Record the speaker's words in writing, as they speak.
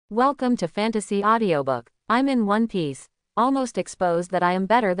Welcome to Fantasy Audiobook. I'm in one piece, almost exposed that I am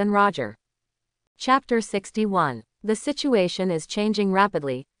better than Roger. Chapter 61. The situation is changing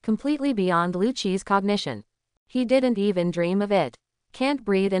rapidly, completely beyond Lucci's cognition. He didn't even dream of it. Can't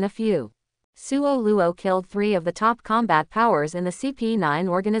breathe in a few. Suo Luo killed 3 of the top combat powers in the CP9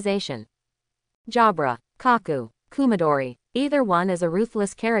 organization. Jabra, Kaku, Kumadori, either one is a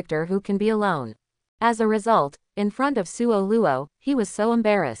ruthless character who can be alone. As a result, in front of Suo Luo, he was so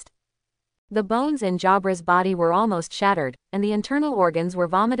embarrassed. The bones in Jabra's body were almost shattered, and the internal organs were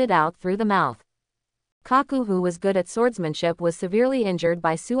vomited out through the mouth. Kaku, who was good at swordsmanship, was severely injured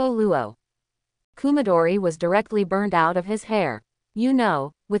by Suo Luo. Kumadori was directly burned out of his hair. You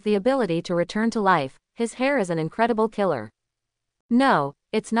know, with the ability to return to life, his hair is an incredible killer. No,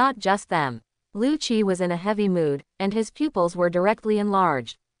 it's not just them. Lucci was in a heavy mood, and his pupils were directly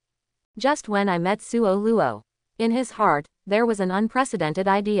enlarged. Just when I met Suo Luo, in his heart, there was an unprecedented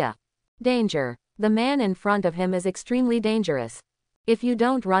idea. Danger. The man in front of him is extremely dangerous. If you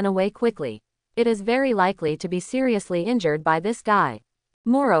don't run away quickly, it is very likely to be seriously injured by this guy.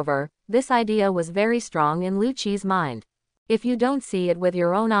 Moreover, this idea was very strong in Lucci's mind. If you don't see it with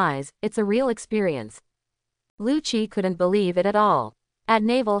your own eyes, it's a real experience. Lucci couldn't believe it at all. At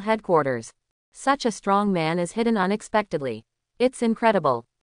Naval Headquarters, such a strong man is hidden unexpectedly. It's incredible.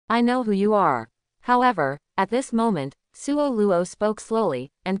 I know who you are. However, at this moment, Suo Luo spoke slowly,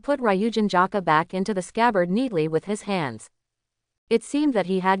 and put Ryujin Jaka back into the scabbard neatly with his hands. It seemed that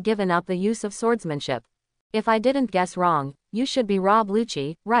he had given up the use of swordsmanship. If I didn't guess wrong, you should be Rob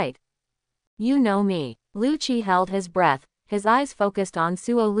Lucci, right? You know me. Lucci held his breath, his eyes focused on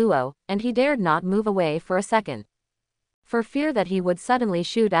Suo Luo, and he dared not move away for a second, for fear that he would suddenly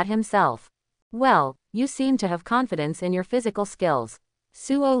shoot at himself. Well, you seem to have confidence in your physical skills.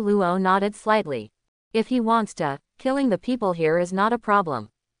 Suo Luo nodded slightly. If he wants to, killing the people here is not a problem.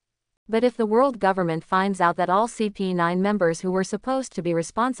 But if the world government finds out that all CP9 members who were supposed to be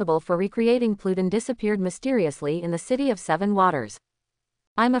responsible for recreating Pluton disappeared mysteriously in the City of Seven Waters,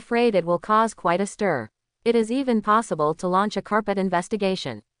 I'm afraid it will cause quite a stir. It is even possible to launch a carpet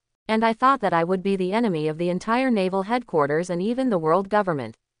investigation. And I thought that I would be the enemy of the entire naval headquarters and even the world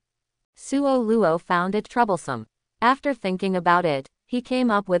government. Suo Luo found it troublesome. After thinking about it, he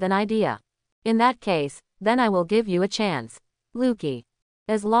came up with an idea. In that case, then I will give you a chance. Luki.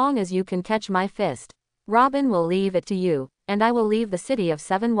 As long as you can catch my fist, Robin will leave it to you, and I will leave the City of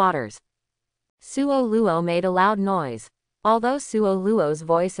Seven Waters. Suo Luo made a loud noise. Although Suo Luo's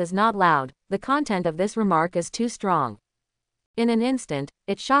voice is not loud, the content of this remark is too strong. In an instant,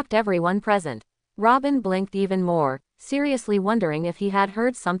 it shocked everyone present. Robin blinked even more, seriously wondering if he had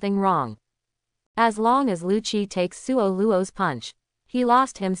heard something wrong. As long as Lucci takes Suo Luo's punch, he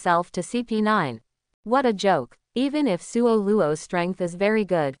lost himself to CP9. What a joke. Even if Suo Luo's strength is very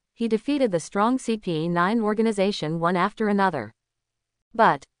good, he defeated the strong CP9 organization one after another.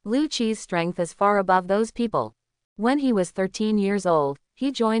 But Lucci's strength is far above those people. When he was 13 years old, he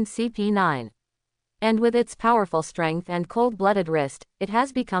joined CP9. And with its powerful strength and cold-blooded wrist, it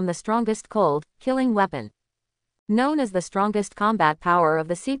has become the strongest cold-killing weapon. Known as the strongest combat power of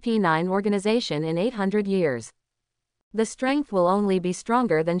the CP9 organization in 800 years. The strength will only be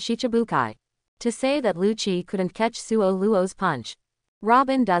stronger than Shichibukai. To say that Lucci couldn't catch Suo Luo's punch.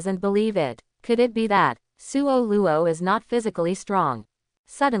 Robin doesn't believe it. Could it be that Suo Luo is not physically strong?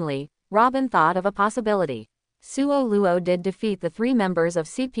 Suddenly, Robin thought of a possibility. Suo Luo did defeat the 3 members of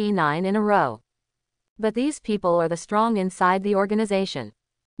CP9 in a row. But these people are the strong inside the organization.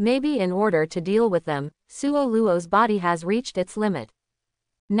 Maybe in order to deal with them, Suo Luo's body has reached its limit.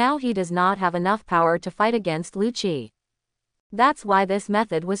 Now he does not have enough power to fight against Lucci. That's why this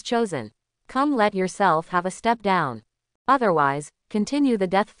method was chosen. Come, let yourself have a step down. Otherwise, continue the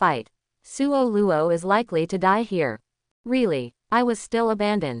death fight. Suo Luo is likely to die here. Really, I was still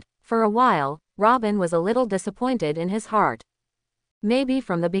abandoned. For a while, Robin was a little disappointed in his heart. Maybe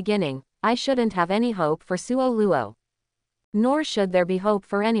from the beginning, I shouldn't have any hope for Suo Luo. Nor should there be hope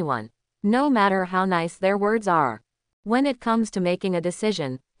for anyone. No matter how nice their words are. When it comes to making a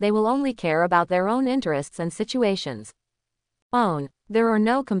decision, they will only care about their own interests and situations. There are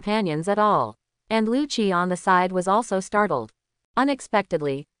no companions at all. And Lucci on the side was also startled.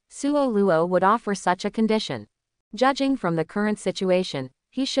 Unexpectedly, Suo Luo would offer such a condition. Judging from the current situation,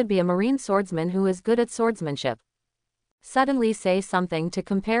 he should be a marine swordsman who is good at swordsmanship. Suddenly say something to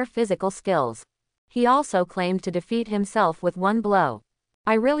compare physical skills. He also claimed to defeat himself with one blow.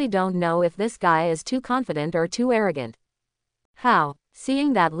 I really don't know if this guy is too confident or too arrogant. How?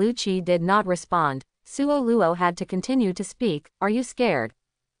 Seeing that Lucci did not respond, Suo Luo had to continue to speak. Are you scared?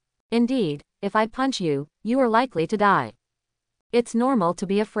 Indeed, if I punch you, you are likely to die. It's normal to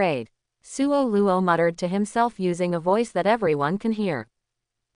be afraid. Suo Luo muttered to himself using a voice that everyone can hear.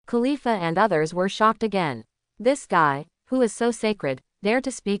 Khalifa and others were shocked again. This guy, who is so sacred, dared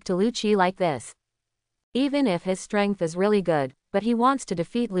to speak to Lu Qi like this. Even if his strength is really good, but he wants to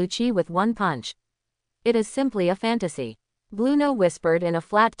defeat Lu Qi with one punch. It is simply a fantasy. Bluno whispered in a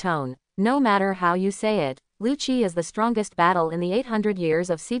flat tone, no matter how you say it, Lu Qi is the strongest battle in the 800 years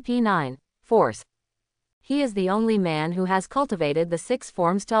of CP9 Force. He is the only man who has cultivated the 6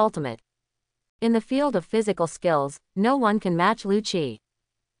 forms to ultimate. In the field of physical skills, no one can match Lu Qi.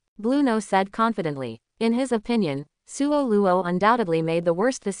 Bluno said confidently. In his opinion, Suo Luo undoubtedly made the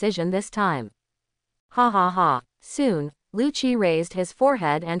worst decision this time. Ha ha ha. Soon, Lu Qi raised his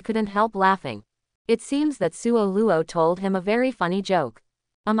forehead and couldn't help laughing. It seems that Suo Luo told him a very funny joke.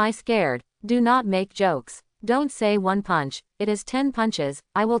 Am I scared? Do not make jokes. Don't say one punch, it is 10 punches,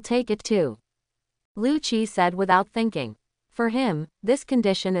 I will take it too. Lu Qi said without thinking. For him, this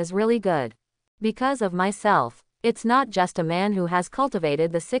condition is really good. Because of myself. It's not just a man who has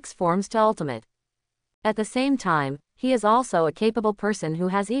cultivated the 6 forms to ultimate. At the same time, he is also a capable person who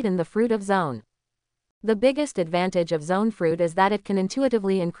has eaten the fruit of zone. The biggest advantage of zone fruit is that it can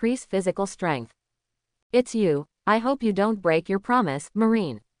intuitively increase physical strength. It's you, I hope you don't break your promise,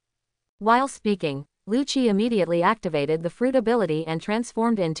 Marine. While speaking, Lu Qi immediately activated the fruit ability and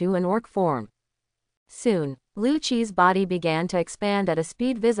transformed into an orc form. Soon, Lu Qi's body began to expand at a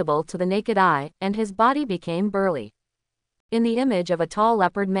speed visible to the naked eye, and his body became burly. In the image of a tall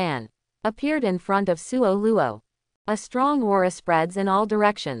leopard man, appeared in front of Suo Luo. A strong aura spreads in all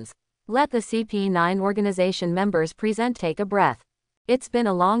directions. Let the CP9 organization members present take a breath. It's been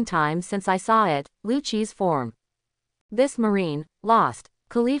a long time since I saw it, Lu Qi's form. This marine, lost.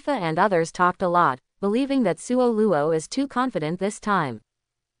 Khalifa and others talked a lot, believing that Suo Luo is too confident this time.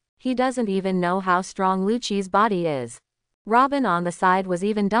 He doesn't even know how strong Lu Qi's body is. Robin on the side was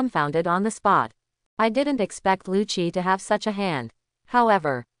even dumbfounded on the spot. I didn't expect Lu Qi to have such a hand.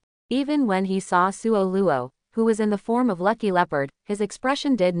 However, even when he saw Suo Luo, who was in the form of Lucky Leopard, his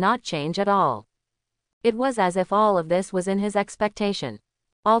expression did not change at all. It was as if all of this was in his expectation.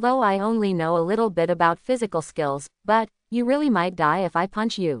 Although I only know a little bit about physical skills, but, you really might die if I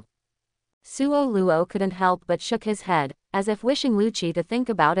punch you. Suo Luo couldn't help but shook his head, as if wishing Lu Qi to think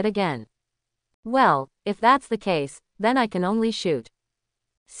about it again. Well, if that's the case, then I can only shoot.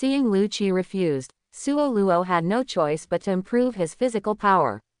 Seeing Lu Qi refused, Suo Luo had no choice but to improve his physical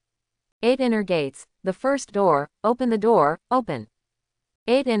power. 8 inner gates, the first door, open the door, open.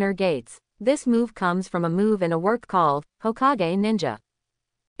 8 inner gates. This move comes from a move in a work called Hokage Ninja.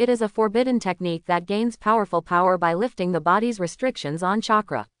 It is a forbidden technique that gains powerful power by lifting the body's restrictions on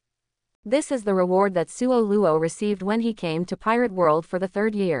chakra. This is the reward that Suo Luo received when he came to Pirate World for the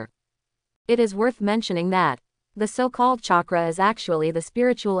 3rd year. It is worth mentioning that the so-called chakra is actually the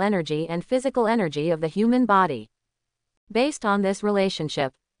spiritual energy and physical energy of the human body. Based on this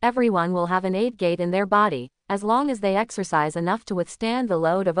relationship, everyone will have an 8 gate in their body, as long as they exercise enough to withstand the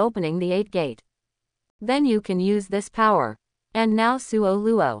load of opening the 8 gate. Then you can use this power. And now Suo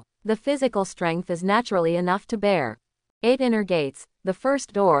Luo, the physical strength is naturally enough to bear. 8 inner gates, the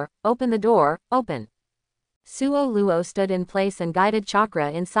first door, open the door, open. Suo Luo stood in place and guided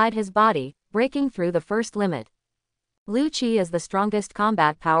chakra inside his body, breaking through the first limit. Lu Qi is the strongest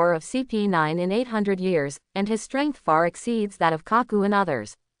combat power of CP9 in 800 years, and his strength far exceeds that of Kaku and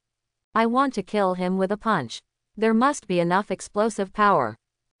others. I want to kill him with a punch. There must be enough explosive power.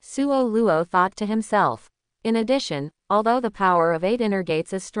 Suo Luo thought to himself. In addition, although the power of 8 inner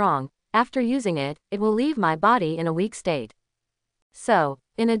gates is strong, after using it, it will leave my body in a weak state. So,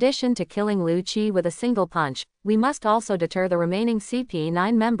 in addition to killing Lu Qi with a single punch, we must also deter the remaining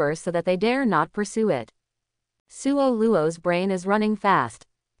CP9 members so that they dare not pursue it. Suo Luo's brain is running fast.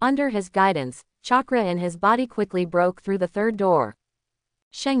 Under his guidance, chakra in his body quickly broke through the 3rd door.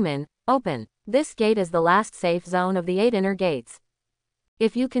 Shengmin, open. This gate is the last safe zone of the 8 inner gates.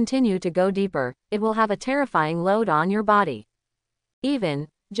 If you continue to go deeper, it will have a terrifying load on your body. Even,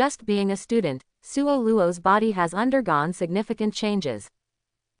 just being a student, Suo Luo's body has undergone significant changes.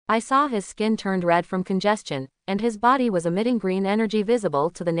 I saw his skin turned red from congestion, and his body was emitting green energy visible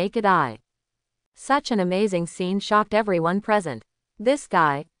to the naked eye. Such an amazing scene shocked everyone present. This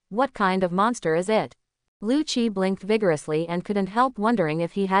guy, what kind of monster is it? Lu Qi blinked vigorously and couldn't help wondering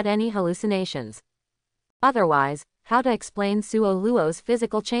if he had any hallucinations. Otherwise, how to explain Suo Luo's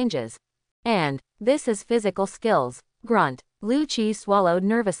physical changes? And, this is physical skills. Grunt. Lu Qi swallowed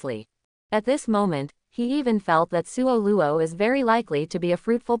nervously. At this moment, he even felt that Suo Luo is very likely to be a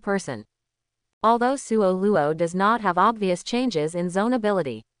fruitful person. Although Suo Luo does not have obvious changes in zone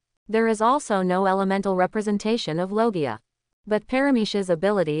ability, there is also no elemental representation of Logia. But Paramesh's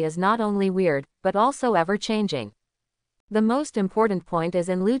ability is not only weird, but also ever-changing. The most important point is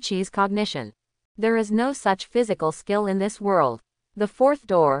in Lu Qi's cognition. There is no such physical skill in this world. The fourth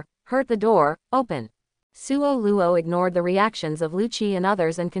door, hurt the door, open. Suo Luo ignored the reactions of Lu Qi and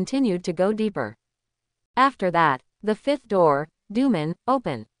others and continued to go deeper. After that, the fifth door, Duman,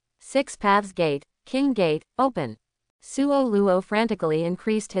 open. Six Paths Gate, King Gate, open. Suo Luo frantically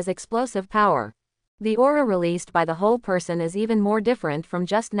increased his explosive power. The aura released by the whole person is even more different from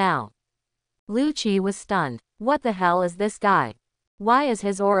just now. Lu Qi was stunned. What the hell is this guy? Why is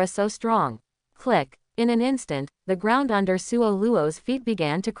his aura so strong? Click. In an instant, the ground under Suo Luo's feet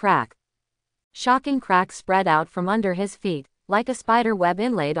began to crack. Shocking cracks spread out from under his feet, like a spider web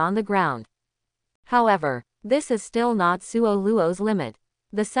inlaid on the ground. However, this is still not Suo Luo's limit.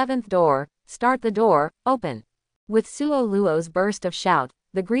 The seventh door, start the door, open. With Suo Luo's burst of shout,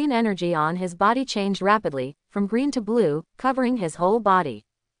 the green energy on his body changed rapidly, from green to blue, covering his whole body.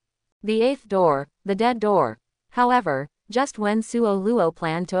 The eighth door, the dead door. However, just when Suo Luo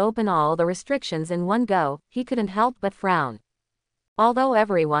planned to open all the restrictions in one go, he couldn't help but frown. Although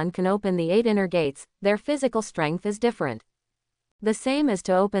everyone can open the 8 inner gates, their physical strength is different. The same as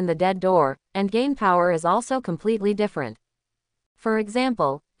to open the dead door, and gain power is also completely different. For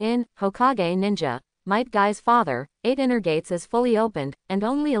example, in Hokage Ninja, Might Guy's father, 8 inner gates is fully opened, and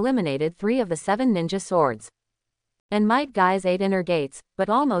only eliminated 3 of the 7 ninja swords. And Might Guy's 8 inner gates, but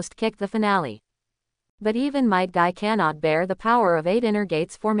almost kicked the finale. But even Might Guy cannot bear the power of 8 inner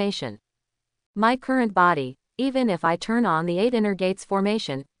gates formation. My current body, even if I turn on the 8 inner gates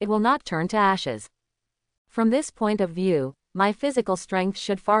formation, it will not turn to ashes. From this point of view, my physical strength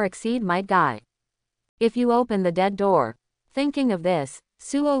should far exceed Might Guy. If you open the dead door. Thinking of this,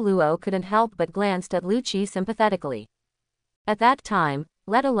 Suo Luo couldn't help but glanced at Lu Qi sympathetically. At that time,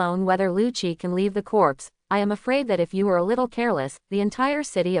 let alone whether Lu Qi can leave the corpse, I am afraid that if you are a little careless, the entire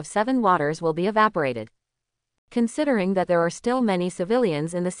city of 7 waters will be evaporated. Considering that there are still many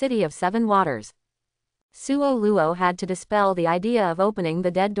civilians in the city of 7 waters. Suo Luo had to dispel the idea of opening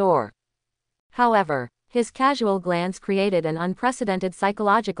the dead door. However, his casual glance created an unprecedented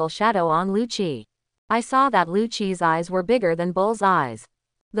psychological shadow on Lu Qi. I saw that Lu Qi's eyes were bigger than Bull's eyes.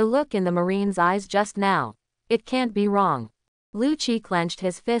 The look in the Marine's eyes just now. It can't be wrong. Lu Qi clenched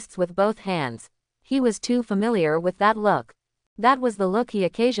his fists with both hands. He was too familiar with that look. That was the look he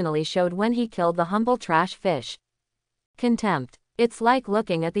occasionally showed when he killed the humble trash fish. Contempt. It's like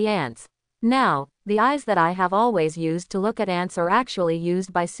looking at the ants. Now, the eyes that I have always used to look at ants are actually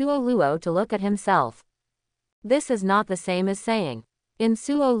used by Suo Luo to look at himself. This is not the same as saying, in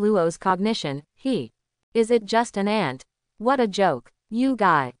Suo Luo's cognition, he. Is it just an ant? What a joke. You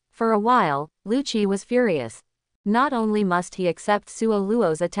guy. For a while, Lu Qi was furious. Not only must he accept Suo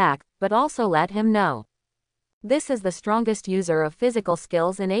Luo's attack, but also let him know. This is the strongest user of physical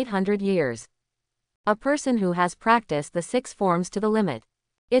skills in 800 years. A person who has practiced the 6 forms to the limit.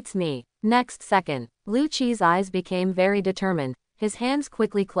 It's me. Next second, Lu Qi's eyes became very determined, his hands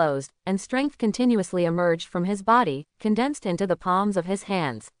quickly closed, and strength continuously emerged from his body, condensed into the palms of his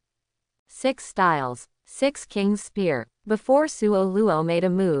hands. 6 styles. 6 King's Spear. Before Suo Luo made a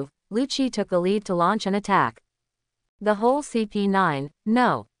move, Lu Qi took the lead to launch an attack. The whole CP9,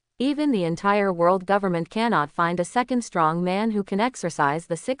 no. Even the entire world government cannot find a second strong man who can exercise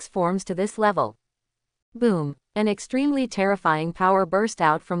the 6 forms to this level. Boom. An extremely terrifying power burst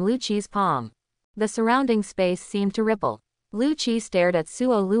out from Lu Qi's palm. The surrounding space seemed to ripple. Lu Qi stared at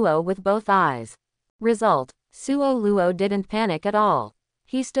Suo Luo with both eyes. Result. Suo Luo didn't panic at all.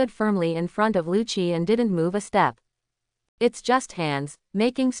 He stood firmly in front of Lu Qi and didn't move a step. It's just hands,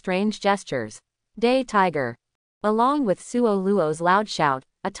 making strange gestures. Day Tiger. Along with Suo Luo's loud shout,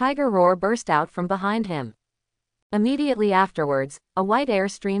 a tiger roar burst out from behind him. Immediately afterwards, a white air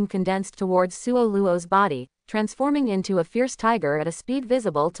stream condensed towards Suo Luo's body, transforming into a fierce tiger at a speed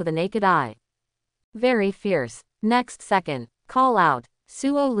visible to the naked eye. Very fierce. Next second, call out.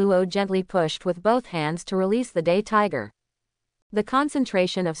 Suo Luo gently pushed with both hands to release the day tiger. The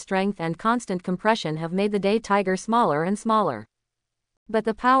concentration of strength and constant compression have made the day tiger smaller and smaller. But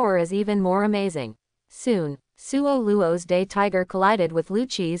the power is even more amazing. Soon, Suo Luo's day tiger collided with Lu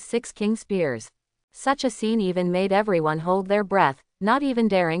Qi's 6 king spears. Such a scene even made everyone hold their breath, not even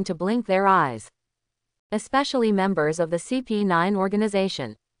daring to blink their eyes. Especially members of the CP9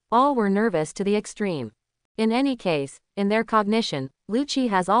 organization. All were nervous to the extreme. In any case, in their cognition, Lu Qi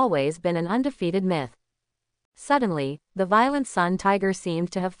has always been an undefeated myth. Suddenly, the violent Sun Tiger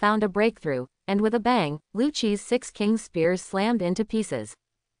seemed to have found a breakthrough, and with a bang, Lu Qi's 6 king spears slammed into pieces.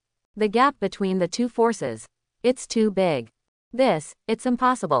 The gap between the two forces. It's too big. It's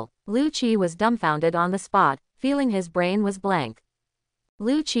impossible. Lu Qi was dumbfounded on the spot, feeling his brain was blank.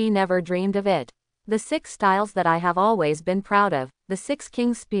 Lu Qi never dreamed of it. The 6 styles that I have always been proud of, the 6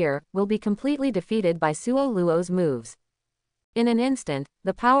 King's Spear, will be completely defeated by Suo Luo's moves. In an instant,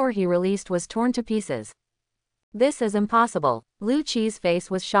 the power he released was torn to pieces. This is impossible. Lu Qi's face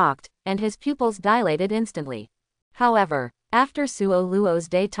was shocked, and his pupils dilated instantly. However, after Suo Luo's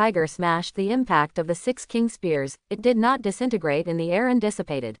Day Tiger smashed the impact of the 6 King Spears, it did not disintegrate in the air and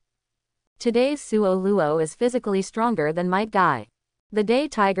dissipated. Today's Suo Luo is physically stronger than Might Guy. The Day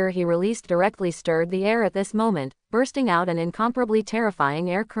Tiger he released directly stirred the air at this moment, bursting out an incomparably terrifying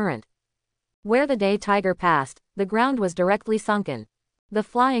air current. Where the Day Tiger passed, the ground was directly sunken. The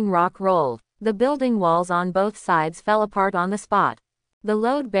flying rock rolled. The building walls on both sides fell apart on the spot. The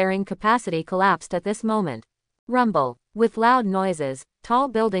load-bearing capacity collapsed at this moment. Rumble. With loud noises, tall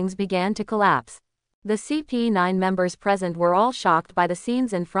buildings began to collapse. The CP9 members present were all shocked by the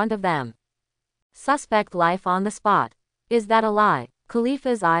scenes in front of them. Suspect life on the spot. Is that a lie?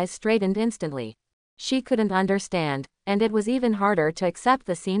 Khalifa's eyes straightened instantly. She couldn't understand, and it was even harder to accept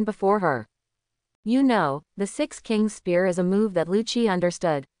the scene before her. You know, the 6 King's Spear is a move that Lu Qi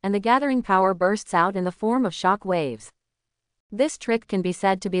understood, and the gathering power bursts out in the form of shock waves. This trick can be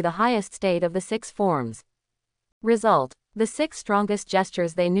said to be the highest state of the 6 forms. Result: the 6 strongest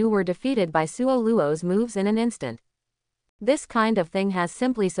gestures they knew were defeated by Suo Luo's moves in an instant. This kind of thing has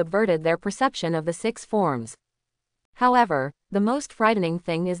simply subverted their perception of the 6 forms. However, the most frightening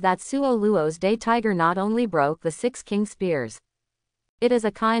thing is that Suo Luo's Day Tiger not only broke the 6 King Spears. It is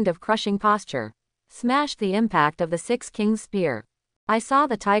a kind of crushing posture. Smashed the impact of the 6 King's Spear. I saw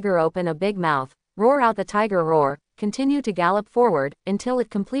the tiger open a big mouth, roar out the tiger roar, continue to gallop forward, until it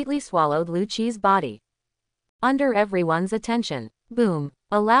completely swallowed Lu Qi's body. Under everyone's attention, boom,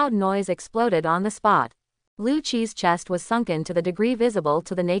 a loud noise exploded on the spot. Lu Qi's chest was sunken to the degree visible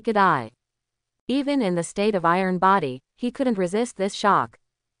to the naked eye. Even in the state of iron body, he couldn't resist this shock.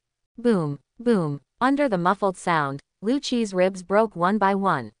 Boom, boom, under the muffled sound, Lu Qi's ribs broke one by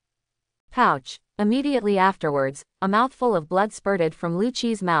one. Pouch. Immediately afterwards, a mouthful of blood spurted from Lu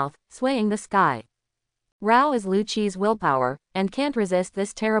Qi's mouth, swaying the sky. Rao is Lu Qi's willpower, and can't resist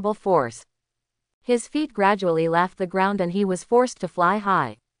this terrible force. His feet gradually left the ground and he was forced to fly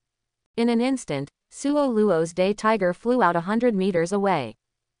high. In an instant, Suo Luo's Day Tiger flew out 100 meters away.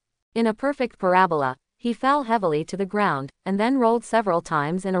 In a perfect parabola, he fell heavily to the ground, and then rolled several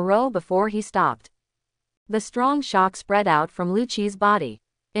times in a row before he stopped. The strong shock spread out from Lu Qi's body.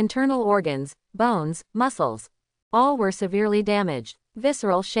 Internal organs, bones, muscles. All were severely damaged.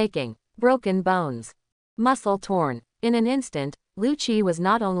 Visceral shaking. Broken bones. Muscle torn. In an instant, Lu Qi was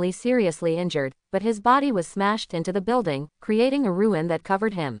not only seriously injured, but his body was smashed into the building, creating a ruin that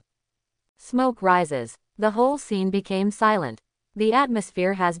covered him. Smoke rises. The whole scene became silent. The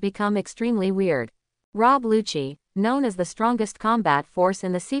atmosphere has become extremely weird. Rob Lu Qi, known as the strongest combat force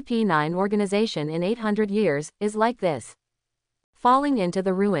in the CP9 organization in 800 years, is like this. Falling into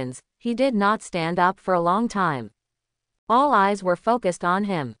the ruins, he did not stand up for a long time. All eyes were focused on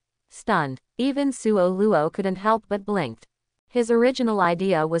him. Stunned, even Suo Luo couldn't help but blinked. His original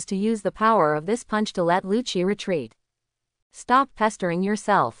idea was to use the power of this punch to let Lu Qi retreat. Stop pestering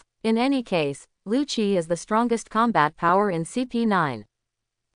yourself. In any case, Lu Qi is the strongest combat power in CP9.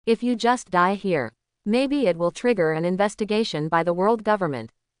 If you just die here, maybe it will trigger an investigation by the world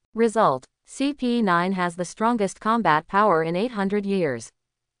government. Result: CP9 has the strongest combat power in 800 years.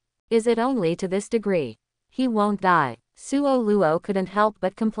 Is it only to this degree? He won't die. Suo Luo couldn't help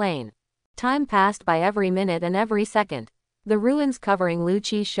but complain. Time passed by every minute and every second. The ruins covering Lu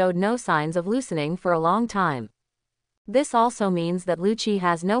Qi showed no signs of loosening for a long time. This also means that Lu Qi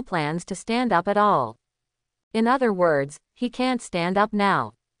has no plans to stand up at all. In other words, he can't stand up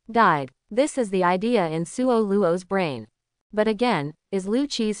now. Died. This is the idea in Suo Luo's brain. But again, is Lu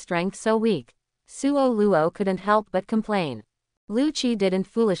Qi's strength so weak? Suo Luo couldn't help but complain. Lu Qi didn't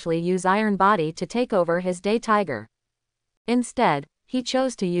foolishly use Iron Body to take over his Day Tiger. Instead, he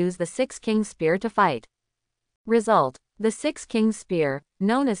chose to use the 6 King's Spear to fight. Result: the 6 King's Spear,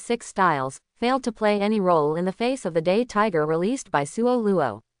 known as 6 Styles, failed to play any role in the face of the Day Tiger released by Suo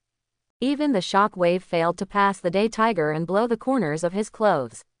Luo. Even the shock wave failed to pass the Day Tiger and blow the corners of his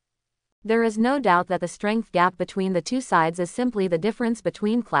clothes. There is no doubt that the strength gap between the two sides is simply the difference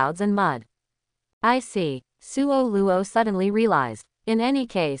between clouds and mud. I see, Suo Luo suddenly realized. In any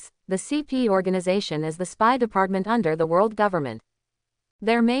case, the CP organization is the spy department under the world government.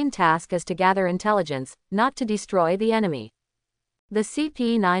 Their main task is to gather intelligence, not to destroy the enemy. The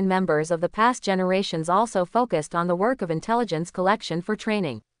CP9 members of the past generations also focused on the work of intelligence collection for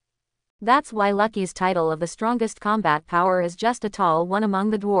training. That's why Lucky's title of the strongest combat power is just a tall one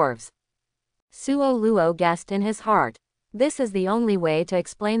among the dwarves. Suo Luo guessed in his heart. This is the only way to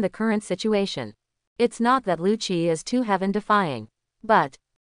explain the current situation. It's not that Lu Qi is too heaven-defying. But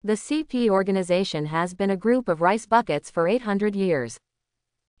the CP organization has been a group of rice buckets for 800 years.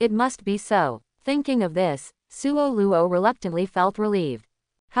 It must be so. Thinking of this, Suo Luo reluctantly felt relieved.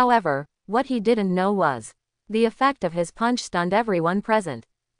 However, what he didn't know was the effect of his punch stunned everyone present.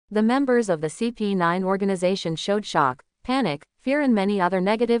 The members of the CP9 organization showed shock, panic, fear and many other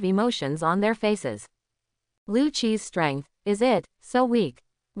negative emotions on their faces. Lu Qi's strength, is it so weak?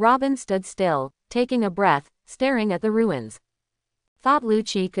 Robin stood still, taking a breath, staring at the ruins. Thought Lu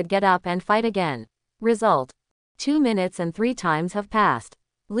Qi could get up and fight again. Result: 2 minutes and 3 times have passed.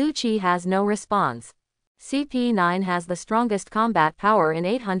 Lu Qi has no response. CP9 has the strongest combat power in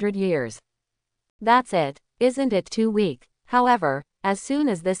 800 years. That's it. Isn't it too weak? However, as soon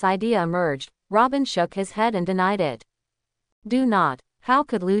as this idea emerged, Robin shook his head and denied it. Do not. How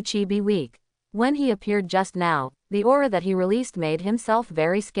could Lu Qi be weak? When he appeared just now, the aura that he released made himself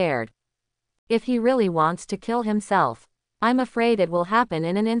very scared. If he really wants to kill himself, I'm afraid it will happen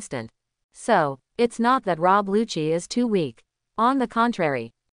in an instant. So, it's not that Lu Qi is too weak. On the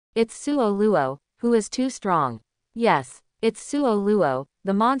contrary, it's Suo Luo, who is too strong. Yes, it's Suo Luo,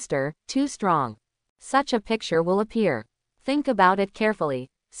 the monster, too strong. Such a picture will appear. Think about it carefully.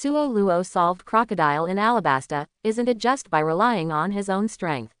 Suo Luo solved Crocodile in Alabasta, isn't it just by relying on his own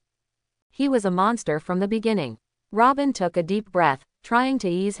strength? He was a monster from the beginning. Robin took a deep breath, trying to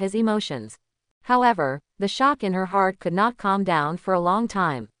ease his emotions. However, the shock in her heart could not calm down for a long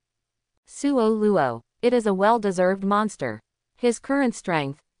time. Suo Luo. It is a well-deserved monster. His current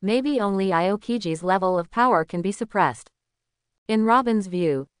strength, maybe only Aokiji's level of power can be suppressed. In Robin's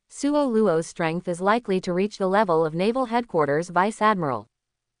view, Suo Luo's strength is likely to reach the level of Naval Headquarters Vice Admiral.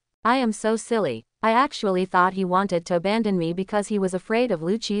 I am so silly. I actually thought he wanted to abandon me because he was afraid of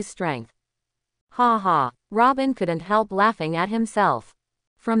Lu Qi's strength. Ha ha. Robin couldn't help laughing at himself.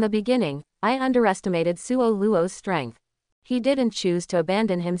 From the beginning, I underestimated Suo Luo's strength. He didn't choose to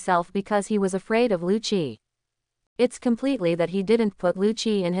abandon himself because he was afraid of Lu Qi. It's completely that he didn't put Lu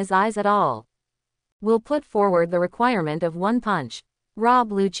Qi in his eyes at all. We'll put forward the requirement of one punch.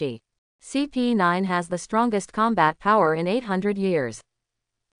 Rob Lu Qi. CP9 has the strongest combat power in 800 years.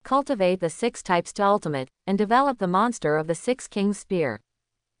 Cultivate the 6 types to ultimate, and develop the monster of the 6 Kings Spear.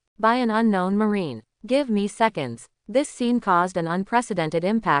 By an unknown marine. Give me seconds. This scene caused an unprecedented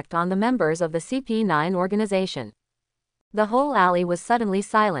impact on the members of the CP9 organization. The whole alley was suddenly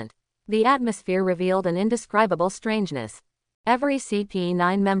silent. The atmosphere revealed an indescribable strangeness. Every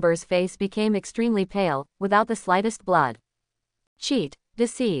CP9 member's face became extremely pale, without the slightest blood. Cheat,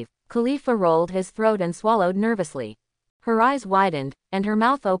 deceive. Khalifa rolled his throat and swallowed nervously. Her eyes widened, and her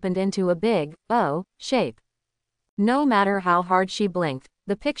mouth opened into a big, O, shape. No matter how hard she blinked,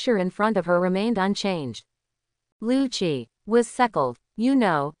 the picture in front of her remained unchanged. Lu Qi was seckled. You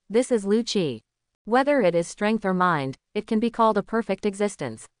know, this is Lu Qi. Whether it is strength or mind, it can be called a perfect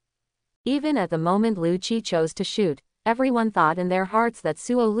existence. Even at the moment Lu Qi chose to shoot, everyone thought in their hearts that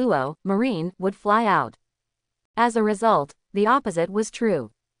Suo Luo, Marine, would fly out. As a result, the opposite was true.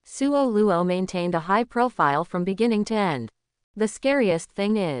 Suo Luo maintained a high profile from beginning to end. The scariest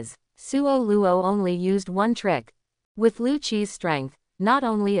thing is, Suo Luo only used one trick. With Lu Qi's strength, not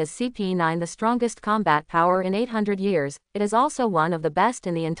only is CP9 the strongest combat power in 800 years, it is also one of the best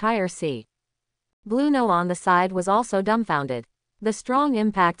in the entire sea. Bluno on the side was also dumbfounded. The strong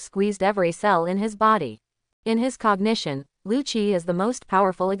impact squeezed every cell in his body. In his cognition, Lu Qi is the most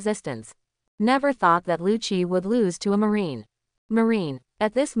powerful existence. Never thought that Lu Qi would lose to a marine.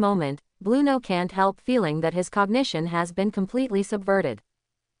 At this moment, Bluno can't help feeling that his cognition has been completely subverted.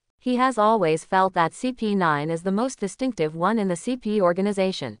 He has always felt that CP9 is the most distinctive one in the CP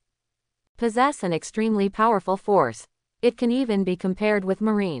organization. Possess an extremely powerful force. It can even be compared with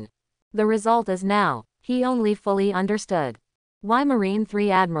Marine. The result is now, he only fully understood. Why Marine 3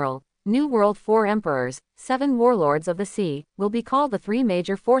 Admiral, New World 4 Emperors, 7 Warlords of the Sea, will be called the 3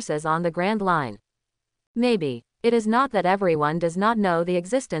 major forces on the Grand Line. Maybe, it is not that everyone does not know the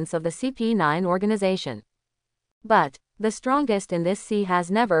existence of the CP9 organization. But, the strongest in this sea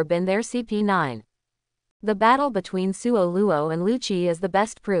has never been their CP9. The battle between Suo Luo and Lu Qi is the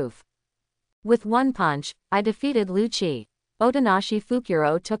best proof. With one punch, I defeated Lu Qi. Otonashi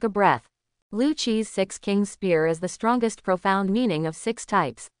Fukuro took a breath. Lu Qi's 6 Kings Spear is the strongest profound meaning of 6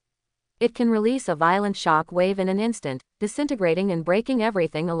 types. It can release a violent shock wave in an instant, disintegrating and breaking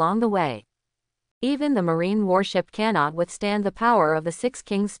everything along the way. Even the marine warship cannot withstand the power of the 6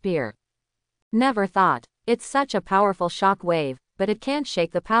 Kings Spear. Never thought. It's such a powerful shock wave, but it can't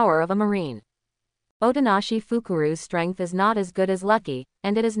shake the power of a marine. Otonashi Fukuru's strength is not as good as Lucky,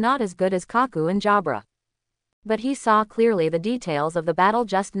 and it is not as good as Kaku and Jabra. But he saw clearly the details of the battle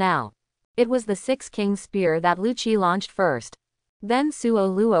just now. It was the Six Kings Spear that Lu Qi launched first. Then Suo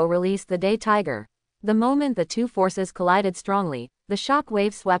Luo released the Day Tiger. The moment the two forces collided strongly, the shock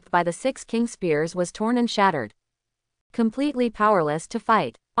wave swept by the Six King Spears was torn and shattered. Completely powerless to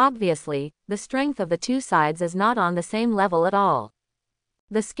fight. Obviously, the strength of the two sides is not on the same level at all.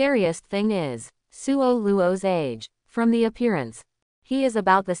 The scariest thing is Suo Luo's age. From the appearance, he is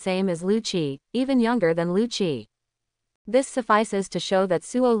about the same as Lu Qi, even younger than Lu Qi. This suffices to show that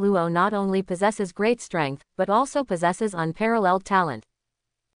Suo Luo not only possesses great strength, but also possesses unparalleled talent.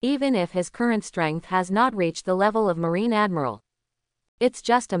 Even if his current strength has not reached the level of Marine Admiral. It's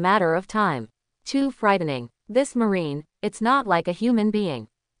just a matter of time. Too frightening. This Marine, it's not like a human being.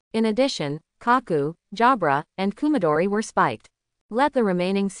 In addition, Kaku, Jabra, and Kumadori were spiked. Let the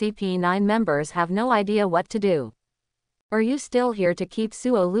remaining CP9 members have no idea what to do. Are you still here to keep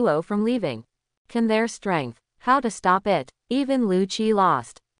Suo Luo from leaving? Can their strength? How to stop it? Even Lu Qi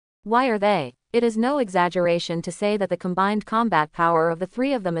lost. Why are they? It is no exaggeration to say that the combined combat power of the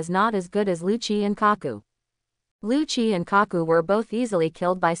three of them is not as good as Lu Qi and Kaku. Lu Qi and Kaku were both easily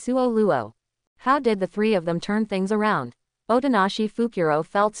killed by Suo Luo. How did the three of them turn things around? Otonashi Fukuro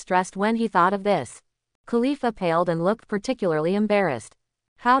felt stressed when he thought of this. Khalifa paled and looked particularly embarrassed.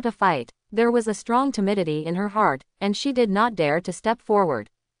 How to fight? There was a strong timidity in her heart, and she did not dare to step forward.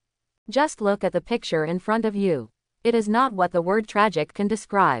 Just look at the picture in front of you. It is not what the word tragic can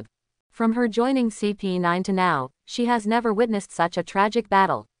describe. From her joining CP9 to now, she has never witnessed such a tragic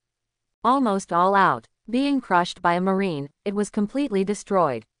battle. Almost all out, being crushed by a Marine, it was completely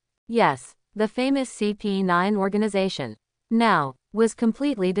destroyed. Yes, the famous CP9 organization, now, was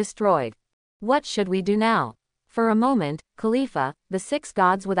completely destroyed. What should we do now? For a moment, Khalifa, the six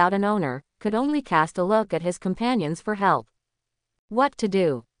gods without an owner, could only cast a look at his companions for help. What to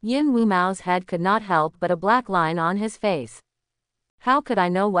do? Yin Wumao's head could not help but a black line on his face. How could I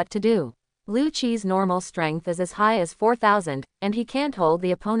know what to do? Lu Qi's normal strength is as high as 4,000, and he can't hold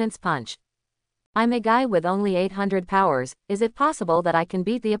the opponent's punch. I'm a guy with only 800 powers, is it possible that I can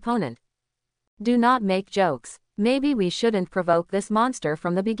beat the opponent? Do not make jokes. Maybe we shouldn't provoke this monster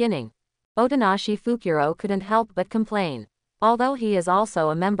from the beginning. Otonashi Fukuro couldn't help but complain. Although he is also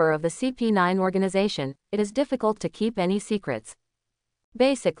a member of the CP9 organization, it is difficult to keep any secrets.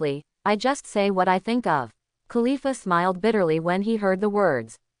 Basically, I just say what I think of. Khalifa smiled bitterly when he heard the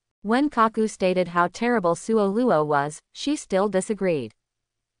words. When Kaku stated how terrible Suo Luo was, she still disagreed.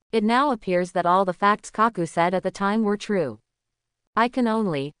 It now appears that all the facts Kaku said at the time were true. I can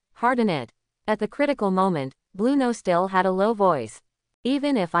only harden it. At the critical moment, Bluno still had a low voice.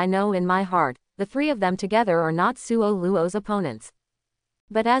 Even if I know in my heart, the three of them together are not Suo Luo's opponents.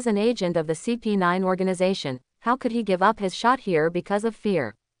 But as an agent of the CP9 organization, how could he give up his shot here because of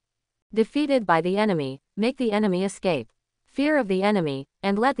fear? Defeated by the enemy, make the enemy escape. Fear of the enemy,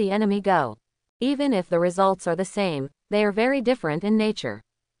 and let the enemy go. Even if the results are the same, they are very different in nature.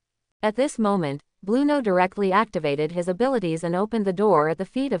 At this moment, Bluno directly activated his abilities and opened the door at the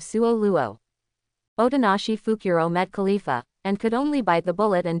feet of Suo Luo. Otonashi Fukuro met Khalifa, and could only bite the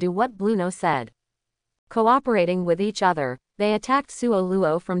bullet and do what Bluno said. Cooperating with each other, they attacked Suo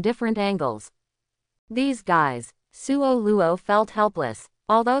Luo from different angles. These guys. Suo Luo felt helpless.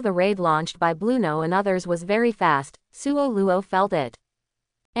 Although the raid launched by Bluno and others was very fast, Suo Luo felt it.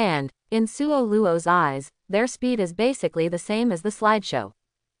 And, in Suo Luo's eyes, their speed is basically the same as the slideshow.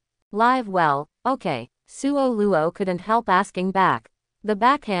 Live well, okay, Suo Luo couldn't help asking back. The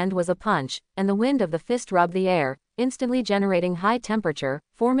backhand was a punch, and the wind of the fist rubbed the air, instantly generating high temperature,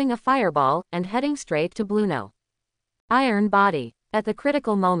 forming a fireball, and heading straight to Bluno. Iron body. At the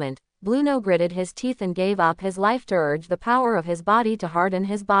critical moment, Bluno gritted his teeth and gave up his life to urge the power of his body to harden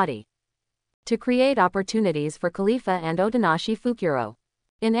his body. To create opportunities for Khalifa and Otonashi Fukuro.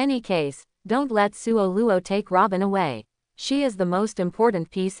 In any case, don't let Suo Luo take Robin away. She is the most important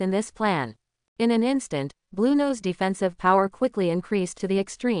piece in this plan. In an instant, Bluno's defensive power quickly increased to the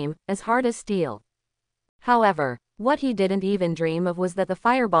extreme, as hard as steel. However, what he didn't even dream of was that the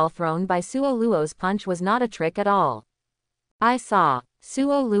fireball thrown by Suo Luo's punch was not a trick at all. I saw.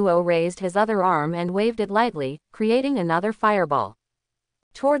 Suo Luo raised his other arm and waved it lightly, creating another fireball.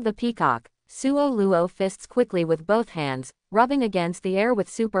 Toward the peacock, Suo Luo fists quickly with both hands, rubbing against the air with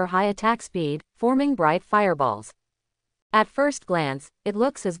super high attack speed, forming bright fireballs. At first glance, it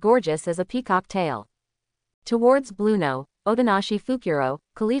looks as gorgeous as a peacock tail. Towards Bluno, Otonashi Fukuro,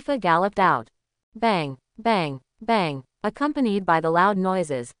 Khalifa galloped out. Bang, bang, bang, accompanied by the loud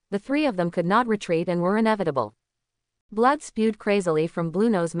noises, the three of them could not retreat and were inevitable. Blood spewed crazily from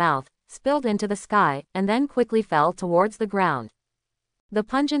Bluno's mouth, spilled into the sky, and then quickly fell towards the ground. The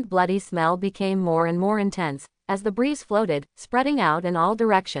pungent bloody smell became more and more intense, as the breeze floated, spreading out in all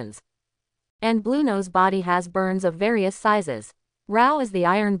directions. And Blueno's body has burns of various sizes. Rao is the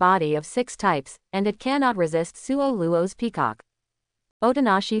iron body of 6 types, and it cannot resist Suo Luo's peacock.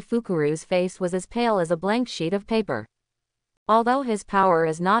 Otonashi Fukuru's face was as pale as a blank sheet of paper. Although his power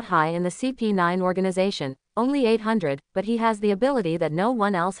is not high in the CP9 organization, only 800, but he has the ability that no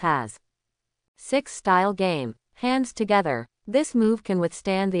one else has. 6 style game. Hands together. This move can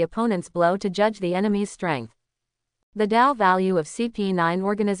withstand the opponent's blow to judge the enemy's strength. The Dao value of CP9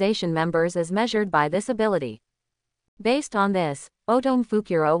 organization members is measured by this ability. Based on this, Otome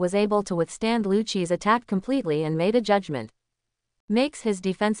Fukuro was able to withstand Lucci's attack completely and made a judgment. Makes his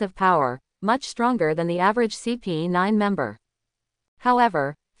defensive power much stronger than the average CP9 member.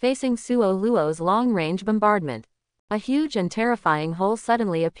 However, facing Suo Luo's long-range bombardment, a huge and terrifying hole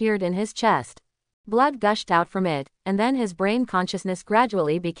suddenly appeared in his chest. Blood gushed out from it, and then his brain consciousness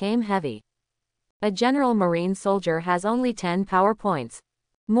gradually became heavy. A general marine soldier has only 10 power points.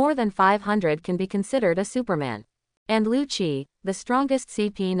 More than 500 can be considered a Superman. And Lucci, the strongest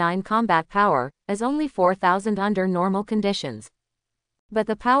CP9 combat power, is only 4,000 under normal conditions. But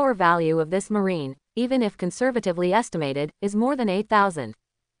the power value of this marine, even if conservatively estimated, is more than 8,000.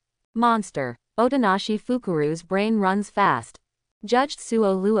 Monster. Otonashi Fukuru's brain runs fast. Judged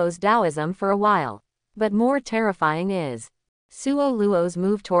Suo Luo's Taoism for a while. But more terrifying is Suo Luo's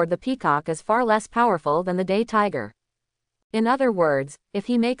move toward the peacock is far less powerful than the day tiger. In other words, if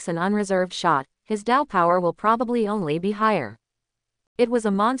he makes an unreserved shot, his Tao power will probably only be higher. It was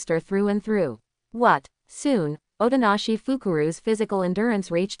a monster through and through. What? Soon, Otonashi Fukuru's physical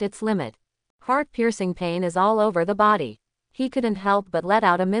endurance reached its limit. Heart-piercing pain is all over the body. He couldn't help but let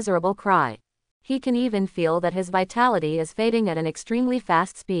out a miserable cry. He can even feel that his vitality is fading at an extremely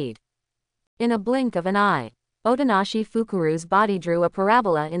fast speed. In a blink of an eye, Otonashi Fukuru's body drew a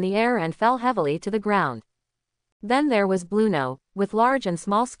parabola in the air and fell heavily to the ground. Then there was Blueno, with large and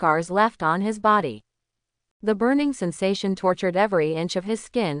small scars left on his body. The burning sensation tortured every inch of his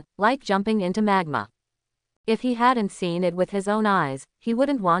skin, like jumping into magma. If he hadn't seen it with his own eyes, he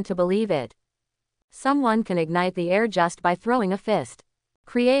wouldn't want to believe it. Someone can ignite the air just by throwing a fist.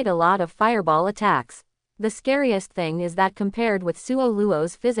 Create a lot of fireball attacks. The scariest thing is that compared with Suo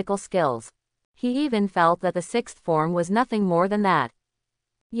Luo's physical skills, he even felt that the 6th form was nothing more than that.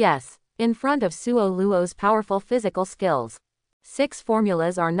 Yes, in front of Suo Luo's powerful physical skills, 6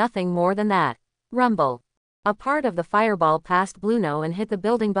 formulas are nothing more than that. Rumble. A part of the fireball passed Blueno and hit the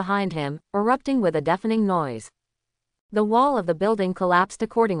building behind him, erupting with a deafening noise. The wall of the building collapsed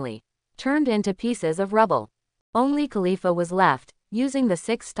accordingly, turned into pieces of rubble. Only Khalifa was left, using the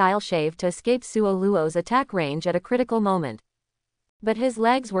 6-style shave to escape Suo Luo's attack range at a critical moment. But his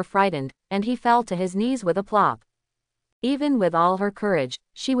legs were frightened, and he fell to his knees with a plop. Even with all her courage,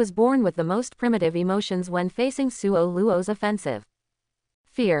 she was born with the most primitive emotions when facing Suo Luo's offensive.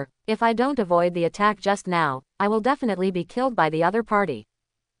 Fear. If I don't avoid the attack just now, I will definitely be killed by the other party.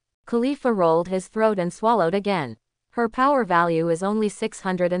 Khalifa rolled his throat and swallowed again. Her power value is only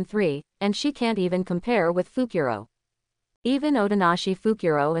 603, and she can't even compare with Fukuro. Even Otonashi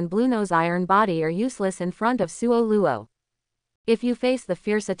Fukuro and Blueno's iron body are useless in front of Suo Luo. If you face the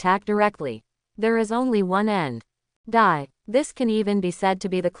fierce attack directly, there is only one end. Die. This can even be said to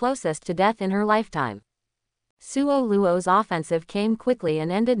be the closest to death in her lifetime. Suo Luo's offensive came quickly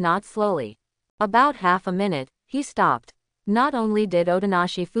and ended not slowly. About half a minute, he stopped. Not only did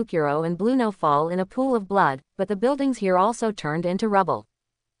Otonashi Fukuro and Blueno fall in a pool of blood, but the buildings here also turned into rubble.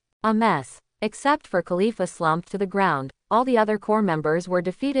 A mess. Except for Khalifa slumped to the ground, all the other core members were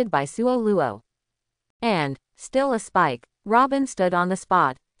defeated by Suo Luo. And, still a spike, Robin stood on the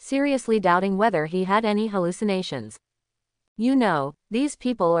spot, seriously doubting whether he had any hallucinations. You know, these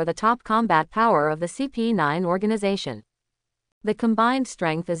people are the top combat power of the CP9 organization. The combined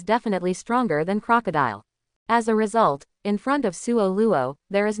strength is definitely stronger than Crocodile. As a result, in front of Suo Luo,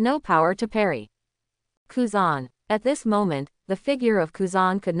 there is no power to parry. Kuzan. At this moment, the figure of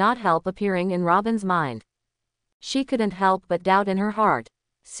Kuzan could not help appearing in Robin's mind. She couldn't help but doubt in her heart.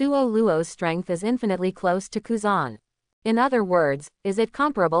 Suo Luo's strength is infinitely close to Kuzan. In other words, is it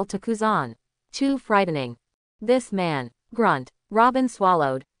comparable to Kuzan? Too frightening. This man. Grunt. Robin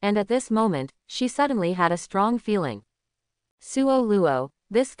swallowed, and at this moment, she suddenly had a strong feeling. Suo Luo,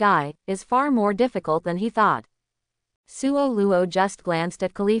 this guy, is far more difficult than he thought. Suo Luo just glanced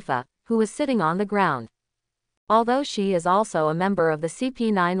at Khalifa, who was sitting on the ground. Although she is also a member of the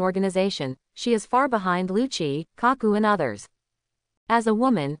CP9 organization, she is far behind Lucci, Kaku and others. As a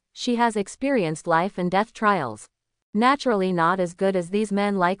woman, she has experienced life and death trials. Naturally not as good as these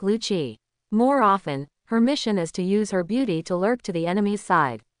men like Lu Qi. More often, her mission is to use her beauty to lurk to the enemy's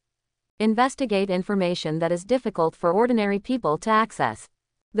side. Investigate information that is difficult for ordinary people to access.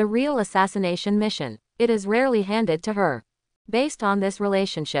 The real assassination mission. It is rarely handed to her. Based on this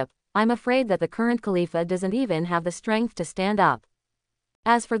relationship, I'm afraid that the current Khalifa doesn't even have the strength to stand up.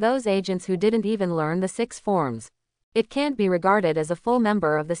 As for those agents who didn't even learn the 6 forms, it can't be regarded as a full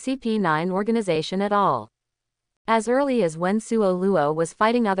member of the CP9 organization at all. As early as when Suo Luo was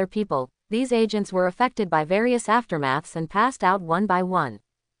fighting other people, these agents were affected by various aftermaths and passed out one by one.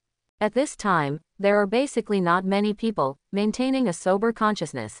 At this time, there are basically not many people maintaining a sober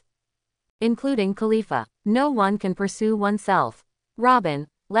consciousness, including Khalifa. No one can pursue oneself. Robin,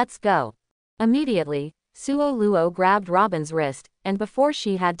 let's go. Immediately, Suo Luo grabbed Robin's wrist, and before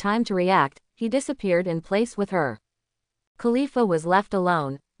she had time to react, he disappeared in place with her. Khalifa was left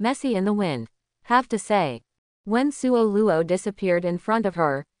alone, messy in the wind. Have to say, when Suo Luo disappeared in front of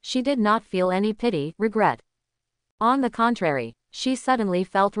her, she did not feel any pity, regret. On the contrary, she suddenly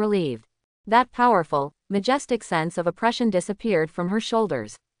felt relieved. That powerful, majestic sense of oppression disappeared from her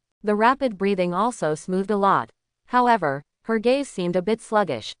shoulders. The rapid breathing also smoothed a lot. However, her gaze seemed a bit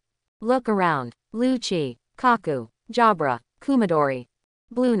sluggish. Look around. Lu Qi, Kaku, Jabra, Kumadori,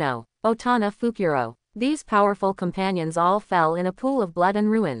 Bluno, Otana Fukuro. These powerful companions all fell in a pool of blood and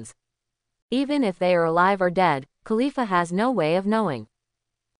ruins. Even if they are alive or dead, Khalifa has no way of knowing.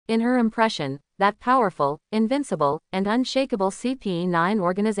 In her impression, that powerful, invincible, and unshakable CP9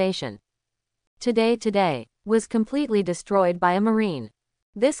 organization today, was completely destroyed by a marine.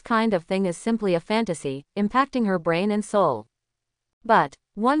 This kind of thing is simply a fantasy, impacting her brain and soul. But,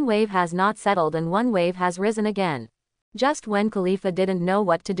 one wave has not settled and one wave has risen again. Just when Khalifa didn't know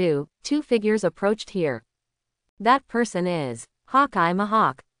what to do, 2 figures approached here. That person is Hawkeye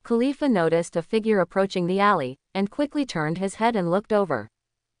Mahawk. Khalifa noticed a figure approaching the alley, and quickly turned his head and looked over.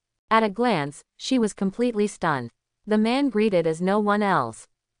 At a glance, she was completely stunned. The man greeted as no one else.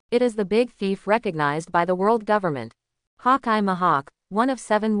 It is the big thief recognized by the world government. Hawkeye Mahawk, one of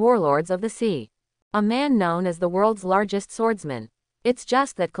 7 warlords of the sea. A man known as the world's largest swordsman. It's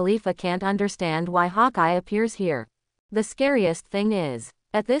just that Khalifa can't understand why Hawkeye appears here. The scariest thing is,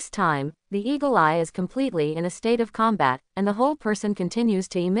 at this time, the eagle eye is completely in a state of combat, and the whole person continues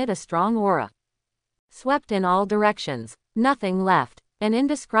to emit a strong aura. Swept in all directions, nothing left. An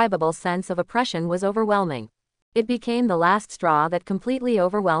indescribable sense of oppression was overwhelming. It became the last straw that completely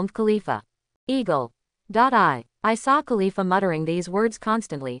overwhelmed Khalifa. Eagle. I saw Khalifa muttering these words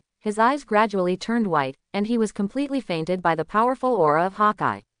constantly, his eyes gradually turned white, and he was completely fainted by the powerful aura of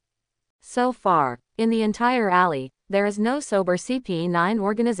Hawkeye. So far, in the entire alley, there is no sober CP9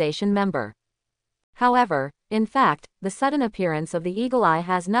 organization member. However, in fact, the sudden appearance of the Eagle Eye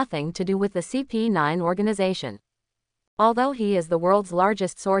has nothing to do with the CP9 organization. Although he is the world's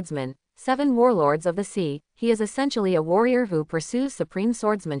largest swordsman, 7 warlords of the sea, he is essentially a warrior who pursues supreme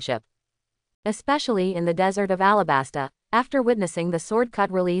swordsmanship. Especially in the desert of Alabasta, after witnessing the sword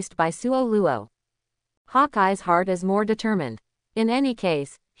cut released by Suo Luo. Hawkeye's heart is more determined. In any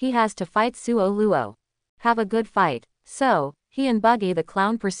case, he has to fight Suo Luo. Have a good fight. So, he and Buggy the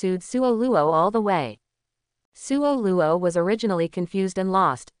Clown pursued Suo Luo all the way. Suo Luo was originally confused and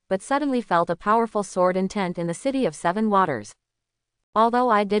lost, but suddenly felt a powerful sword intent in the City of 7 Waters. Although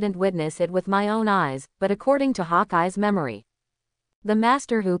I didn't witness it with my own eyes, but according to Hawkeye's memory, the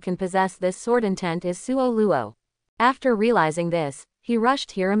master who can possess this sword intent is Suo Luo. After realizing this, he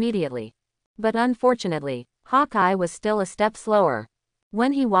rushed here immediately. But unfortunately, Hawkeye was still a step slower.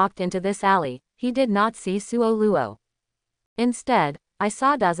 When he walked into this alley, he did not see Suo Luo. Instead, I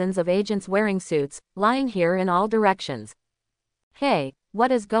saw dozens of agents wearing suits, lying here in all directions. Hey,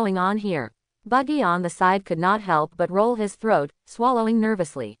 what is going on here? Buggy on the side could not help but roll his throat, swallowing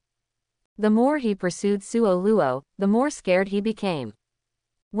nervously. The more he pursued Suo Luo, the more scared he became.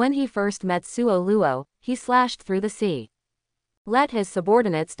 When he first met Suo Luo, he slashed through the sea. Let his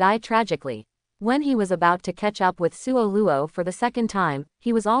subordinates die tragically. When he was about to catch up with Suo Luo for the second time,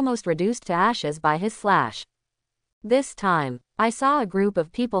 he was almost reduced to ashes by his slash. This time, I saw a group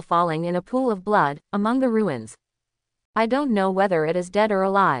of people falling in a pool of blood, among the ruins. I don't know whether it is dead or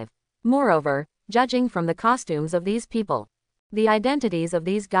alive. Moreover, judging from the costumes of these people, the identities of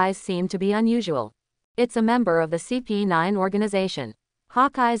these guys seem to be unusual. It's a member of the CP9 organization.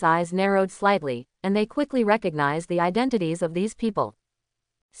 Hawkeye's eyes narrowed slightly, and they quickly recognized the identities of these people.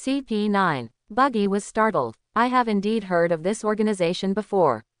 CP9. Buggy was startled. I have indeed heard of this organization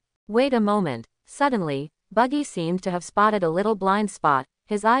before. Wait a moment. Suddenly, Buggy seemed to have spotted a little blind spot,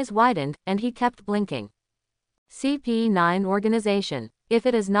 his eyes widened, and he kept blinking. CP9 organization. If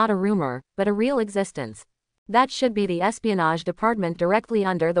it is not a rumor, but a real existence, That should be the espionage department directly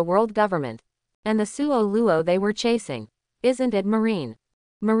under the world government. And the Suo Luo they were chasing. Isn't it Marine?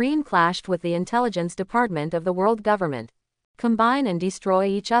 Marine clashed with the intelligence department of the world government. Combine and destroy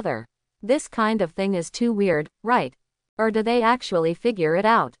each other. This kind of thing is too weird, right? Or do they actually figure it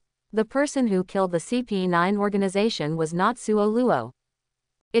out? The person who killed the CP9 organization was not Suo Luo.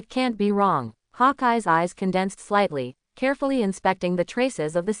 It can't be wrong. Hawkeye's eyes condensed slightly, carefully inspecting the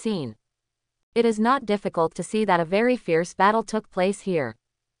traces of the scene. It is not difficult to see that a very fierce battle took place here.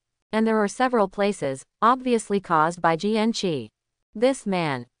 And there are several places, obviously caused by Jianqi. This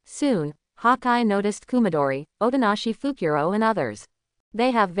man. Soon, Hawkeye noticed Kumadori, Otonashi Fukuro and others.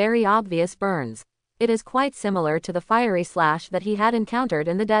 They have very obvious burns. It is quite similar to the fiery slash that he had encountered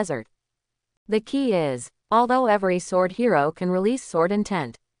in the desert. The key is, although every sword hero can release sword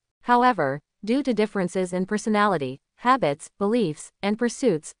intent. However, due to differences in personality, habits, beliefs, and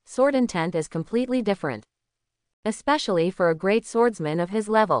pursuits, sword intent is completely different. Especially for a great swordsman of his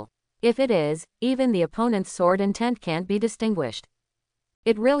level. If it is, even the opponent's sword intent can't be distinguished.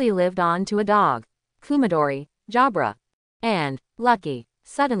 It really lived on to a dog. Kumadori, Jabra, and Lucky.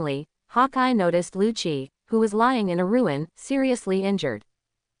 Suddenly, Hawkeye noticed Lu Chi, who was lying in a ruin, seriously injured.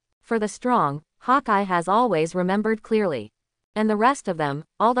 For the strong, Hawkeye has always remembered clearly. And the rest of them,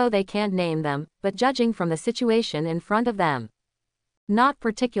 although they can't name them, but judging from the situation in front of them. Not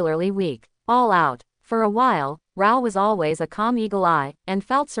particularly weak. All out. For a while, Rao was always a calm eagle eye, and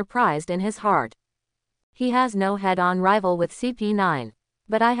felt surprised in his heart. He has no head-on rival with CP9.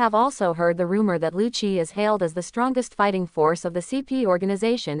 But I have also heard the rumor that Lu Chi is hailed as the strongest fighting force of the CP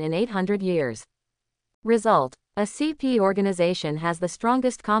organization in 800 years. Result: a CP organization has the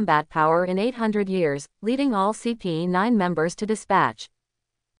strongest combat power in 800 years, leading all CP9 members to dispatch.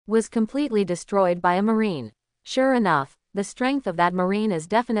 Was completely destroyed by a Marine. Sure enough, the strength of that Marine is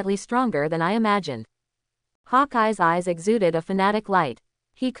definitely stronger than I imagined. Hawkeye's eyes exuded a fanatic light.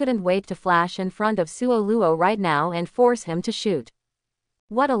 He couldn't wait to flash in front of Suo Luo right now and force him to shoot.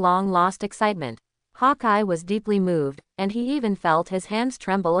 What a long-lost excitement. Hawkeye was deeply moved, and he even felt his hands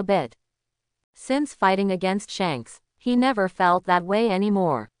tremble a bit. Since fighting against Shanks, he never felt that way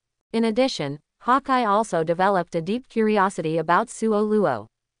anymore. In addition, Hawkeye also developed a deep curiosity about Suo Luo.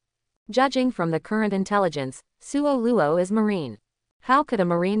 Judging from the current intelligence, Suo Luo is Marine. How could a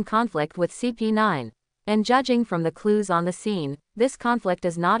Marine conflict with CP9? And judging from the clues on the scene, this conflict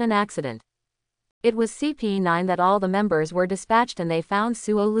is not an accident. It was CP9 that all the members were dispatched and they found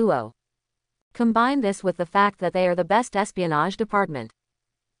Suo Luo. Combine this with the fact that they are the best espionage department.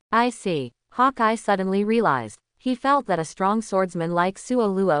 I see. Hawkeye suddenly realized. He felt that a strong swordsman like Suo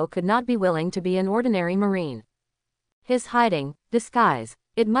Luo could not be willing to be an ordinary Marine. His hiding, disguise,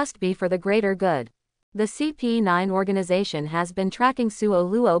 it must be for the greater good. The CP9 organization has been tracking Suo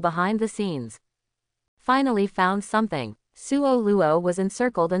Luo behind the scenes. Finally found something. Suo Luo was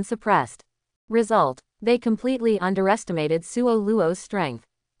encircled and suppressed. Result: they completely underestimated Suo Luo's strength.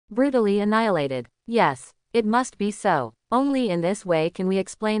 Brutally annihilated. Yes, it must be so. Only in this way can we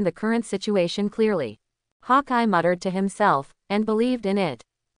explain the current situation clearly. Hawkeye muttered to himself, and believed in it.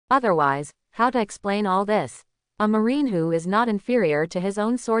 Otherwise, how to explain all this? A Marine who is not inferior to his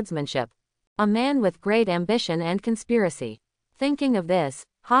own swordsmanship. A man with great ambition and conspiracy. Thinking of this,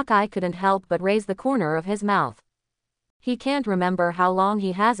 Hawkeye couldn't help but raise the corner of his mouth. He can't remember how long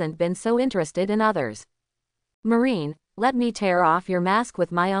he hasn't been so interested in others. Marine, let me tear off your mask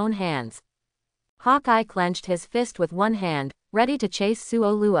with my own hands. Hawkeye clenched his fist with one hand, ready to chase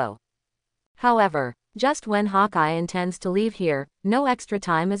Suo Luo. However, just when Hawkeye intends to leave here, no extra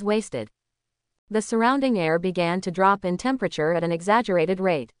time is wasted. The surrounding air began to drop in temperature at an exaggerated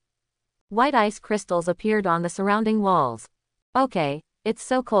rate. White ice crystals appeared on the surrounding walls. Okay, it's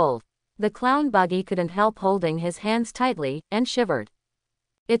so cold. The clown buggy couldn't help holding his hands tightly, and shivered.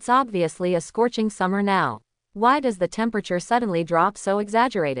 It's obviously a scorching summer now. Why does the temperature suddenly drop so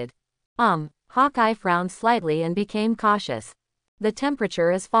exaggerated? Hawkeye frowned slightly and became cautious. The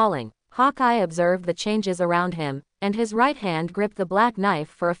temperature is falling. Hawkeye observed the changes around him, and his right hand gripped the black knife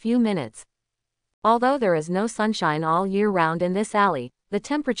for a few minutes. Although there is no sunshine all year round in this alley, the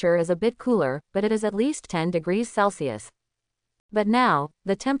temperature is a bit cooler, but it is at least 10 degrees Celsius. But now,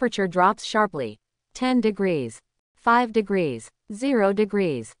 the temperature drops sharply. 10 degrees. 5 degrees. 0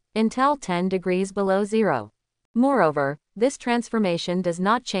 degrees. Until 10 degrees below zero. Moreover, this transformation does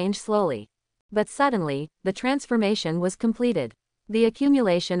not change slowly. But suddenly, the transformation was completed. The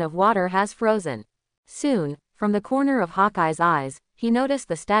accumulation of water has frozen. Soon, from the corner of Hawkeye's eyes, he noticed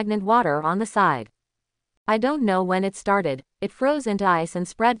the stagnant water on the side. I don't know when it started, it froze into ice and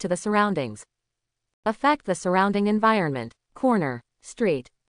spread to the surroundings. Affect the surrounding environment, corner, street,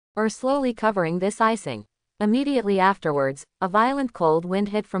 or slowly covering this icing. Immediately afterwards, a violent cold wind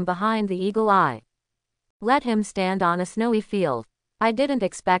hit from behind the eagle eye. Let him stand on a snowy field. I didn't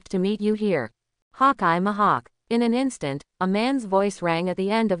expect to meet you here. Hawkeye Mahawk. In an instant, a man's voice rang at the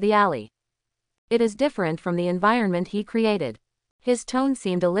end of the alley. It is different from the environment he created. His tone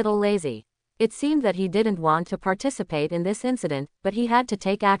seemed a little lazy. It seemed that he didn't want to participate in this incident, but he had to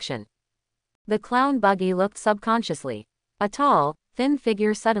take action. The clown buggy looked subconsciously. A tall, thin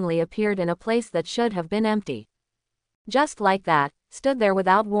figure suddenly appeared in a place that should have been empty. Just like that, stood there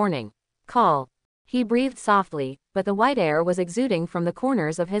without warning. Call. He breathed softly, but the white air was exuding from the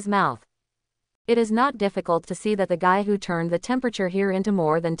corners of his mouth. It is not difficult to see that the guy who turned the temperature here into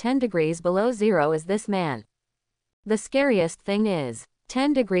more than 10 degrees below zero is this man. The scariest thing is,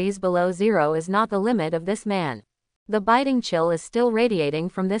 10 degrees below zero is not the limit of this man. The biting chill is still radiating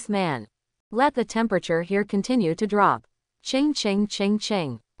from this man. Let the temperature here continue to drop. Ching ching ching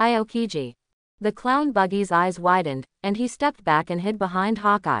ching. Aokiji. The clown buggy's eyes widened, and he stepped back and hid behind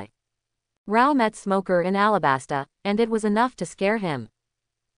Hawkeye. Rao met Smoker in Alabasta, and it was enough to scare him.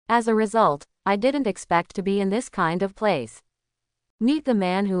 As a result, I didn't expect to be in this kind of place. Meet the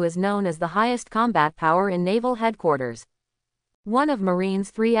man who is known as the highest combat power in naval headquarters. One of Marine's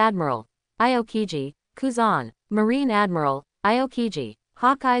 3 Admiral. Aokiji, Kuzan. Marine Admiral, Aokiji.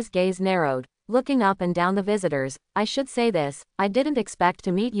 Hawkeye's gaze narrowed, looking up and down the visitors. I should say this, I didn't expect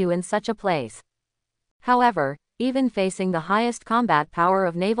to meet you in such a place. However, even facing the highest combat power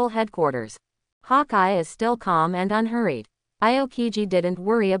of naval headquarters, Hawkeye is still calm and unhurried. Aokiji didn't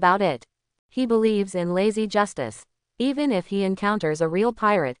worry about it. He believes in lazy justice. Even if he encounters a real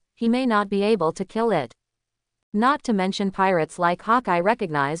pirate, he may not be able to kill it. Not to mention pirates like Hawkeye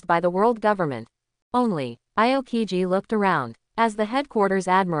recognized by the world government. Only, Aokiji looked around. As the headquarters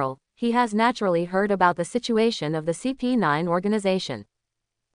admiral, he has naturally heard about the situation of the CP9 organization.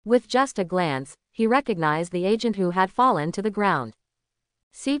 With just a glance, he recognized the agent who had fallen to the ground.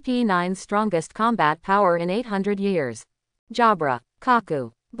 CP9's strongest combat power in 800 years. Jabra,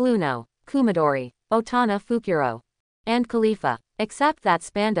 Kaku, Bluno, Kumadori, Otana Fukuro, and Khalifa. Except that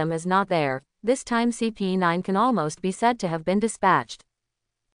Spandam is not there, this time CP9 can almost be said to have been dispatched.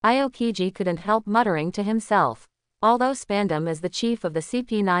 Aokiji couldn't help muttering to himself. Although Spandam is the chief of the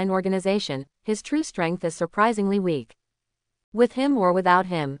CP9 organization, his true strength is surprisingly weak. With him or without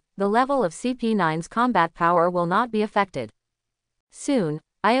him, the level of CP9's combat power will not be affected. Soon,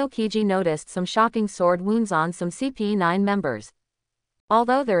 Aokiji noticed some shocking sword wounds on some CP9 members.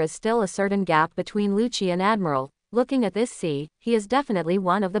 Although there is still a certain gap between Lucci and Admiral, looking at this he is definitely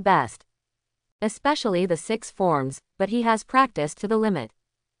one of the best. Especially the 6 forms, but he has practiced to the limit.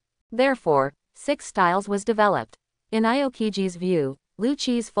 Therefore, 6 styles was developed. In Aokiji's view,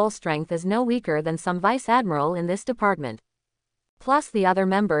 Lucci's full strength is no weaker than some vice admiral in this department. Plus the other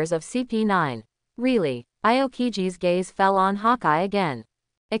members of CP9. Really, Aokiji's gaze fell on Hawkeye again.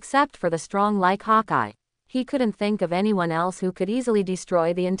 Except for the strong like Hawkeye, he couldn't think of anyone else who could easily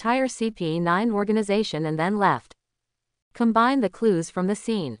destroy the entire CP9 organization and then left. Combine the clues from the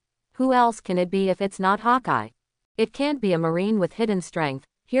scene. Who else can it be if it's not Hawkeye? It can't be a Marine with hidden strength,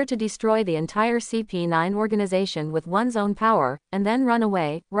 here to destroy the entire CP9 organization with one's own power, and then run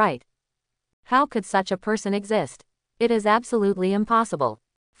away, right? How could such a person exist? It is absolutely impossible.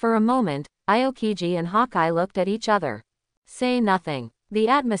 For a moment, Aokiji and Hawkeye looked at each other. Say nothing. The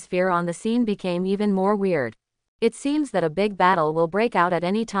atmosphere on the scene became even more weird. It seems that a big battle will break out at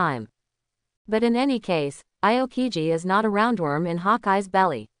any time. But in any case, Aokiji is not a roundworm in Hawkeye's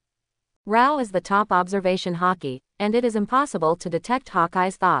belly. Rao is the top observation Hawkeye, and it is impossible to detect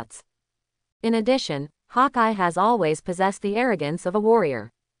Hawkeye's thoughts. In addition, Hawkeye has always possessed the arrogance of a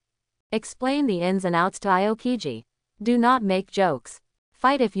warrior. Explain the ins and outs to Aokiji. Do not make jokes.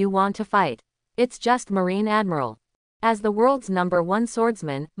 Fight if you want to fight. It's just Marine Admiral. As the world's #1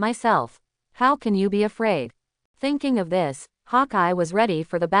 swordsman, myself. How can you be afraid? Thinking of this, Hawkeye was ready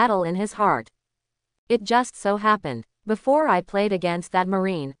for the battle in his heart. It just so happened, before I played against that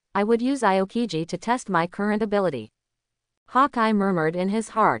Marine, I would use Aokiji to test my current ability. Hawkeye murmured in his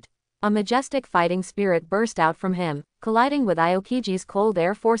heart. A majestic fighting spirit burst out from him, colliding with Aokiji's cold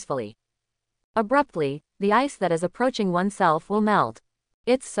air forcefully. Abruptly, the ice that is approaching oneself will melt.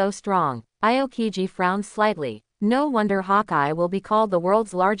 It's so strong. Aokiji frowned slightly. No wonder Hawkeye will be called the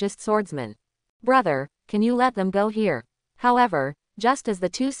world's largest swordsman. Brother, can you let them go here? However, just as the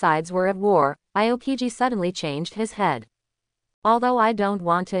two sides were at war, Aokiji suddenly changed his head. Although I don't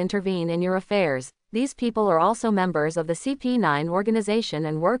want to intervene in your affairs, these people are also members of the CP9 organization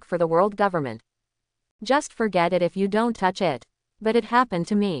and work for the world government. Just forget it if you don't touch it. But it happened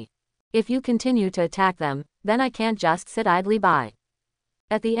to me. If you continue to attack them, then I can't just sit idly by.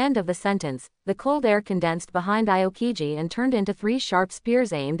 At the end of the sentence, the cold air condensed behind Aokiji and turned into 3 sharp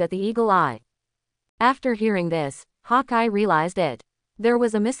spears aimed at the eagle eye. After hearing this, Hawkeye realized it. There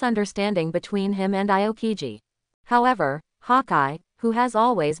was a misunderstanding between him and Aokiji. However, Hawkeye, who has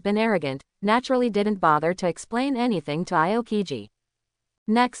always been arrogant, naturally didn't bother to explain anything to Aokiji.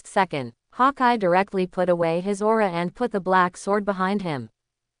 Next second, Hawkeye directly put away his aura and put the black sword behind him.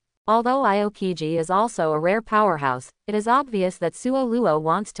 Although Aokiji is also a rare powerhouse, it is obvious that Suo Luo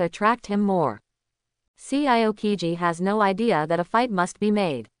wants to attract him more. See, Aokiji has no idea that a fight must be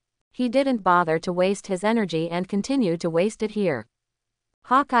made. He didn't bother to waste his energy and continued to waste it here.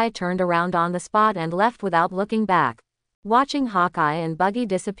 Hawkeye turned around on the spot and left without looking back. Watching Hawkeye and Buggy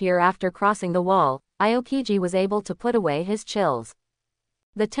disappear after crossing the wall, Aokiji was able to put away his chills.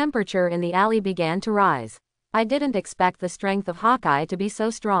 The temperature in the alley began to rise. I didn't expect the strength of Hawkeye to be so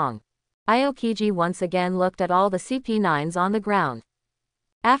strong. Aokiji once again looked at all the CP9s on the ground.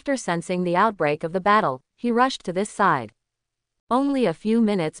 After sensing the outbreak of the battle, he rushed to this side. Only a few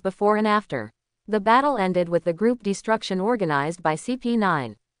minutes before and after, the battle ended with the group destruction organized by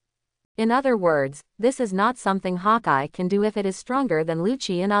CP9. In other words, this is not something Hawkeye can do if it is stronger than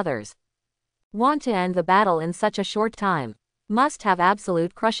Lucci and others. Want to end the battle in such a short time? Must have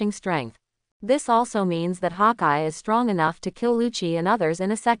absolute crushing strength. This also means that Hawkeye is strong enough to kill Lucci and others in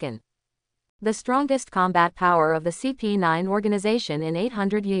a second. The strongest combat power of the CP9 organization in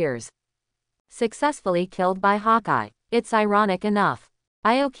 800 years. Successfully killed by Hawkeye. It's ironic enough.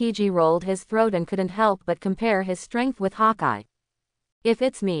 Aokiji rolled his throat and couldn't help but compare his strength with Hawkeye. If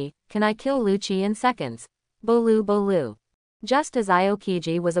it's me, can I kill Lucci in seconds? Bolu Bolu. Just as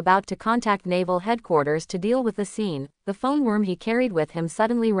Aokiji was about to contact Naval Headquarters to deal with the scene, the phone worm he carried with him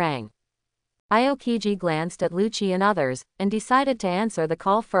suddenly rang. Aokiji glanced at Lucci and others, and decided to answer the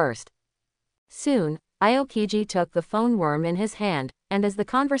call first. Soon, Aokiji took the phone worm in his hand, and as the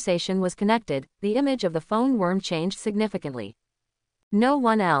conversation was connected, the image of the phone worm changed significantly. No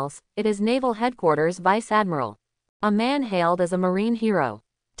one else, it is Naval Headquarters Vice Admiral. A man hailed as a marine hero.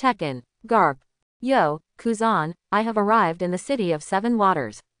 Tekken, Garp. Yo, Kuzan, I have arrived in the city of 7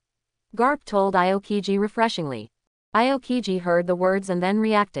 waters. Garp told Aokiji refreshingly. Aokiji heard the words and then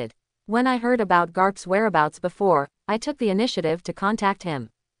reacted. When I heard about Garp's whereabouts before, I took the initiative to contact him.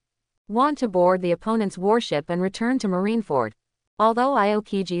 Want to board the opponent's warship and return to Marineford. Although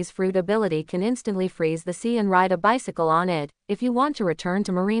Aokiji's fruit ability can instantly freeze the sea and ride a bicycle on it, if you want to return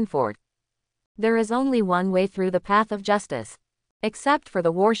to Marineford, there is only one way through the path of justice. Except for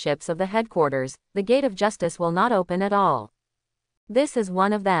the warships of the headquarters, the gate of justice will not open at all. This is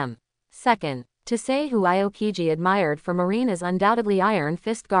one of them. Second, to say who Aokiji admired for marine is undoubtedly Iron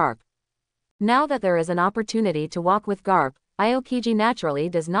Fist Garp. Now that there is an opportunity to walk with Garp, Aokiji naturally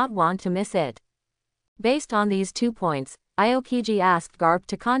does not want to miss it. Based on these 2 points, Aokiji asked Garp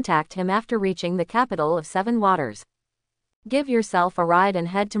to contact him after reaching the capital of 7 waters. Give yourself a ride and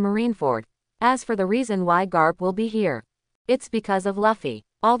head to Marineford. As for the reason why Garp will be here, it's because of Luffy.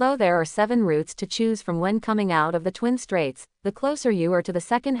 Although there are 7 routes to choose from when coming out of the Twin Straits, the closer you are to the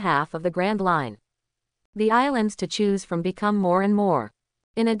second half of the Grand Line, the islands to choose from become more and more.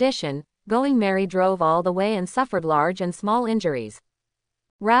 In addition, Going Merry drove all the way and suffered large and small injuries.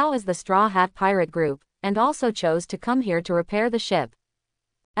 Rao is the Straw Hat Pirate Group, and also chose to come here to repair the ship.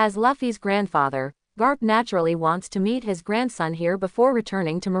 As Luffy's grandfather, Garp naturally wants to meet his grandson here before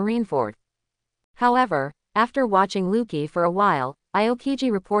returning to Marineford. However, after watching Luffy for a while,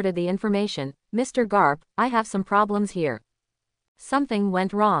 Aokiji reported the information. Mr. Garp, I have some problems here. Something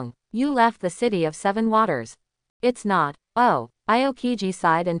went wrong. You left the city of 7 waters. It's not. Oh, Aokiji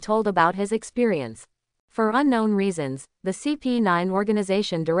sighed and told about his experience. For unknown reasons, the CP9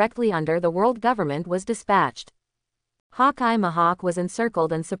 organization directly under the world government was dispatched. Hawkeye Mihawk was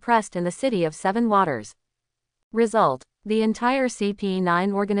encircled and suppressed in the city of 7 waters. Result: the entire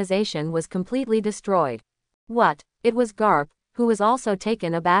CP9 organization was completely destroyed. What? It was Garp, who was also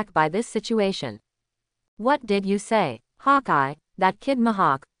taken aback by this situation. What did you say? Hawkeye, that kid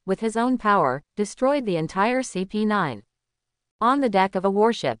Mihawk, with his own power, destroyed the entire CP9. On the deck of a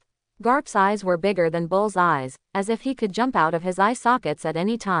warship, Garp's eyes were bigger than Bull's eyes, as if he could jump out of his eye sockets at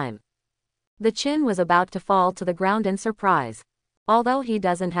any time. The chin was about to fall to the ground in surprise. Although he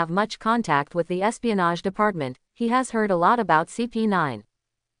doesn't have much contact with the espionage department, he has heard a lot about CP9.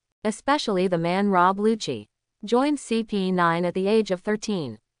 Especially the man Rob Lucci. Joined CP9 at the age of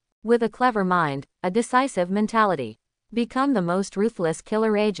 13. With a clever mind, a decisive mentality. Become the most ruthless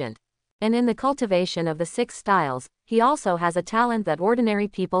killer agent. And in the cultivation of the 6 styles, he also has a talent that ordinary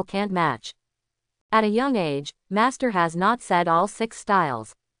people can't match. At a young age, Master has not said all 6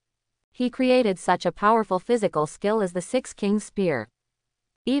 styles. He created such a powerful physical skill as the 6 King's Spear.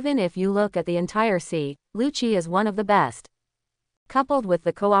 Even if you look at the entire sea, Lucci is one of the best. Coupled with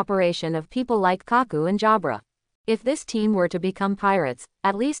the cooperation of people like Kaku and Jabra. If this team were to become pirates,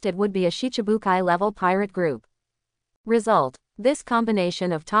 at least it would be a Shichibukai-level pirate group. Result: this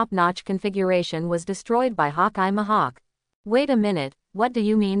combination of top-notch configuration was destroyed by Hawkeye Mahawk. Wait a minute, what do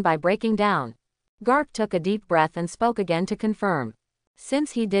you mean by breaking down? Garp took a deep breath and spoke again to confirm.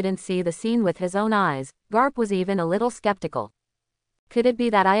 Since he didn't see the scene with his own eyes, Garp was even a little skeptical. Could it be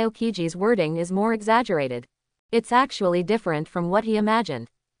that Aokiji's wording is more exaggerated? It's actually different from what he imagined.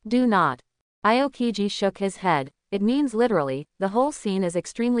 Do not. Aokiji shook his head. It means literally, the whole scene is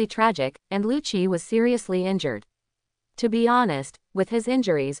extremely tragic, and Lucci was seriously injured. To be honest, with his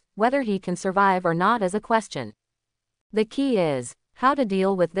injuries, whether he can survive or not is a question. The key is how to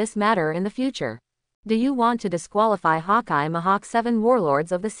deal with this matter in the future. Do you want to disqualify Hawkeye Mahawk 7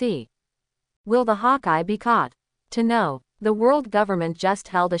 Warlords of the Sea? Will the Hawkeye be caught? To know, the world government just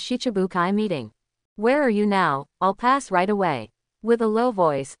held a Shichibukai meeting. Where are you now? I'll pass right away. With a low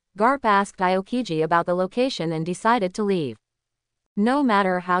voice, Garp asked Aokiji about the location and decided to leave. No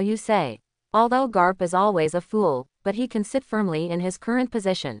matter how you say. Although Garp is always a fool, but he can sit firmly in his current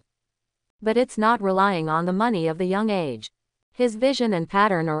position. But it's not relying on the money of the young age. His vision and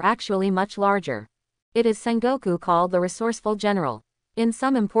pattern are actually much larger. It is Sengoku called the resourceful general. In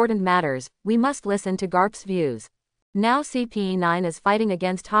some important matters, we must listen to Garp's views. Now CP9 is fighting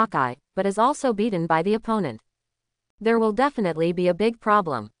against Hawkeye, but is also beaten by the opponent. There will definitely be a big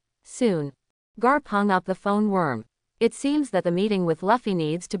problem. Soon. Garp hung up the phone worm. It seems that the meeting with Luffy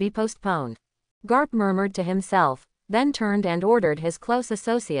needs to be postponed. Garp murmured to himself, then turned and ordered his close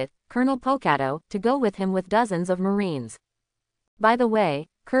associate, Colonel Pokato, to go with him with dozens of Marines. By the way,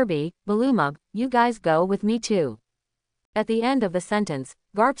 Kirby, Balumub, you guys go with me too. At the end of the sentence,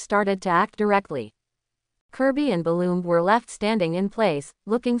 Garp started to act directly. Kirby and Balloon were left standing in place,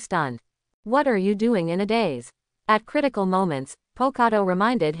 looking stunned. What are you doing in a daze? At critical moments, Pokato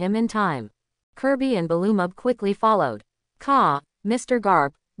reminded him in time. Kirby and Balumub quickly followed. Mr.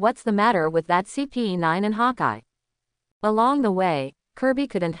 Garp, what's the matter with that CP9 and Hawkeye? Along the way, Kirby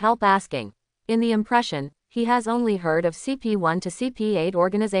couldn't help asking. In the impression, he has only heard of CP1 to CP8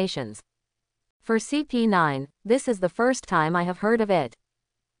 organizations. For CP9, this is the first time I have heard of it.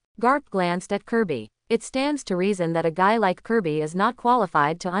 Garp glanced at Kirby. It stands to reason that a guy like Kirby is not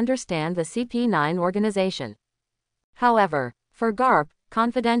qualified to understand the CP9 organization. However, for Garp,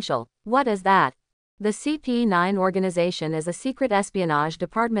 confidential, what is that? The CP9 organization is a secret espionage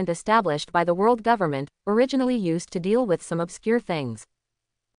department established by the world government, originally used to deal with some obscure things.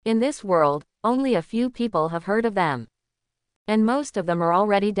 In this world, only a few people have heard of them. And most of them are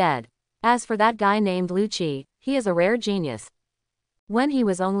already dead. As for that guy named Lucci, he is a rare genius. When he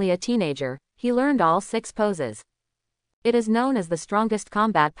was only a teenager, he learned all 6 poses. It is known as the strongest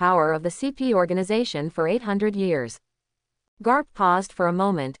combat power of the CP organization for 800 years. Garp paused for a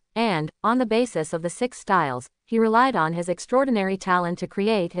moment, and, on the basis of the 6 styles, he relied on his extraordinary talent to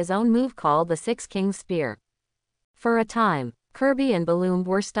create his own move called the 6 King's Spear. For a time, Kirby and Balloon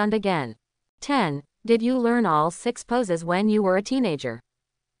were stunned again. 10. Did you learn all 6 poses when you were a teenager?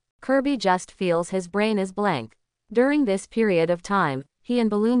 Kirby just feels his brain is blank. During this period of time, he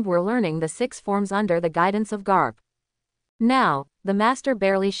and Balloon were learning the 6 forms under the guidance of Garp. Now, the master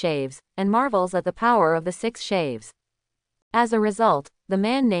barely shaves, and marvels at the power of the 6 shaves. As a result, the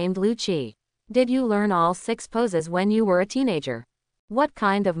man named Lucci. Did you learn all 6 poses when you were a teenager? What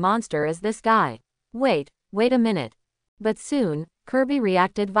kind of monster is this guy? Wait a minute. But soon, Kirby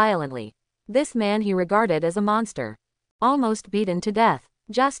reacted violently. This man he regarded as a monster. Almost beaten to death.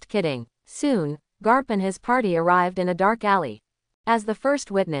 Just kidding. Soon, Garp and his party arrived in a dark alley. As the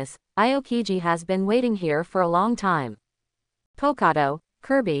first witness, Aokiji has been waiting here for a long time. Pokato,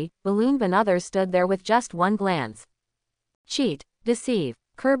 Kirby, Balloon and others stood there with just one glance. Cheat, deceive.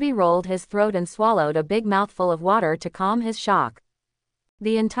 Kirby rolled his throat and swallowed a big mouthful of water to calm his shock.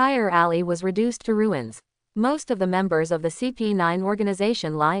 The entire alley was reduced to ruins. Most of the members of the CP9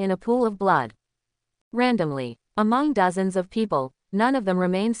 organization lie in a pool of blood. Randomly, among dozens of people, none of them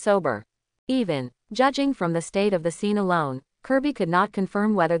remained sober. Even, judging from the state of the scene alone, Kirby could not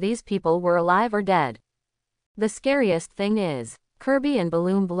confirm whether these people were alive or dead. The scariest thing is, Kirby and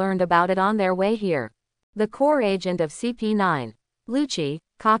Balloon learned about it on their way here. The core agent of CP9, Lucci,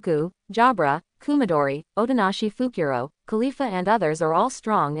 Kaku, Jabra, Kumadori, Otonashi Fukuro, Khalifa and others are all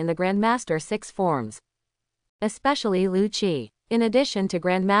strong in the Grandmaster 6 forms. Especially Lucci. In addition to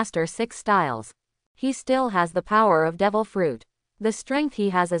Grandmaster 6 styles, he still has the power of Devil Fruit. The strength he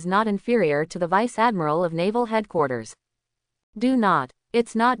has is not inferior to the Vice Admiral of Naval Headquarters.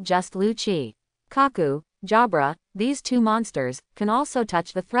 It's not just Lucci. Kaku, Jabra, these two monsters, can also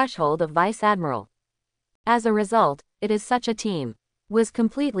touch the threshold of Vice Admiral. As a result, it is such a team. Was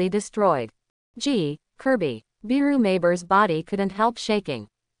completely destroyed. Gee, Kirby. Birumaber's body couldn't help shaking.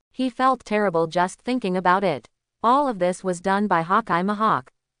 He felt terrible just thinking about it. All of this was done by Hawkeye Mahawk.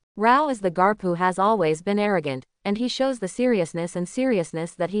 Rao is the Garp who has always been arrogant, and he shows the seriousness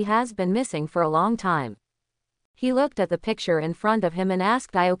that he has been missing for a long time. He looked at the picture in front of him and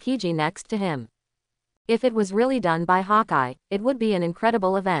asked Aokiji next to him. If it was really done by Hawkeye, it would be an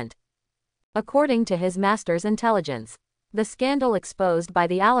incredible event. According to his master's intelligence, the scandal exposed by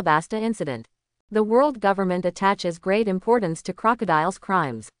the Alabasta incident. The world government attaches great importance to Crocodile's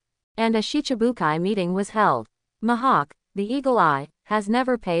crimes. And a Shichibukai meeting was held. Mahawk, the Eagle Eye, has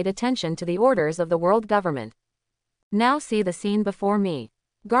never paid attention to the orders of the world government. Now see the scene before me.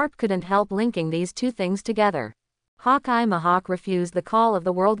 Garp couldn't help linking these two things together. Hawkeye Mahawk refused the call of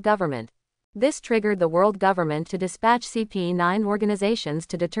the world government. This triggered the world government to dispatch CP9 organizations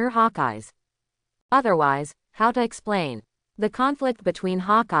to deter Hawkeyes. Otherwise, how to explain the conflict between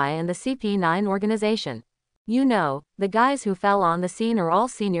Hawkeye and the CP9 organization? You know, the guys who fell on the scene are all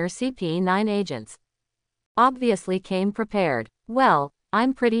senior CP9 agents. Obviously came prepared. Well,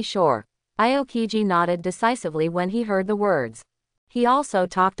 I'm pretty sure. Aokiji nodded decisively when he heard the words. He also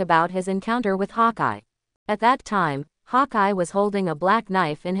talked about his encounter with Hawkeye. At that time, Hawkeye was holding a black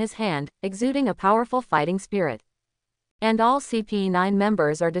knife in his hand, exuding a powerful fighting spirit. And all CP9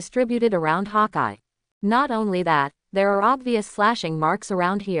 members are distributed around Hawkeye. Not only that, there are obvious slashing marks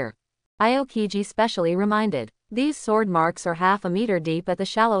around here. Aokiji specially reminded. These sword marks are half a meter deep at the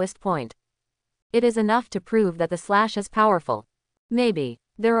shallowest point. It is enough to prove that the slash is powerful. Maybe.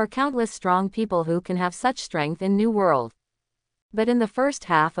 There are countless strong people who can have such strength in New World. But in the first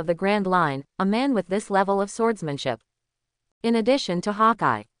half of the Grand Line, a man with this level of swordsmanship. In addition to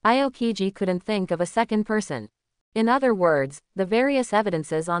Hawkeye, Aokiji couldn't think of a second person. In other words, the various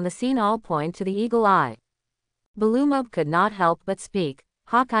evidences on the scene all point to the Eagle Eye. Balumub could not help but speak.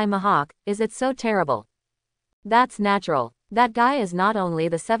 Hawkeye Mahawk, is it so terrible? That's natural. That guy is not only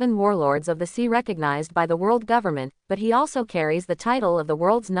the 7 warlords of the sea recognized by the world government, but he also carries the title of the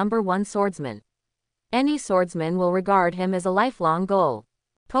world's #1 swordsman. Any swordsman will regard him as a lifelong goal.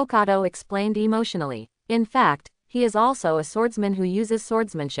 Pokato explained emotionally. In fact, he is also a swordsman who uses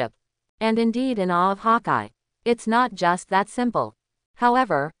swordsmanship. And indeed in awe of Hawkeye. It's not just that simple.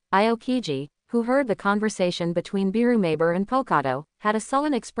 However, Aokiji, who heard the conversation between Birumaber and Pokato, had a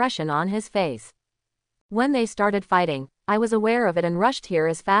sullen expression on his face. When they started fighting, I was aware of it and rushed here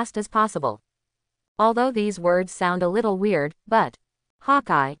as fast as possible. Although these words sound a little weird, but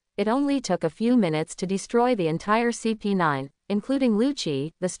Hawkeye, it only took a few minutes to destroy the entire CP9, including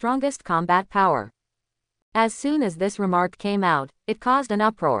Lucci, the strongest combat power. As soon as this remark came out, it caused an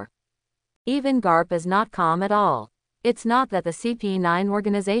uproar. Even Garp is not calm at all. It's not that the CP9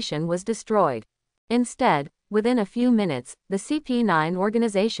 organization was destroyed. Instead, within a few minutes, the CP9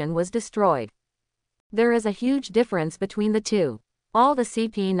 organization was destroyed. There is a huge difference between the two. All the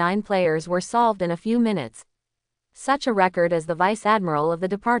CP9 players were solved in a few minutes. Such a record as the Vice Admiral of the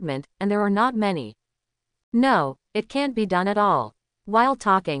department, and there are not many. No, it can't be done at all. While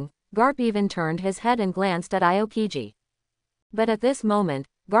talking, Garp even turned his head and glanced at Aokiji. But at this moment,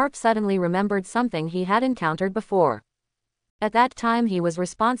 Garp suddenly remembered something he had encountered before. At that time he was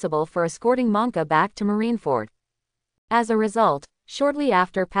responsible for escorting Monka back to Marineford. As a result, shortly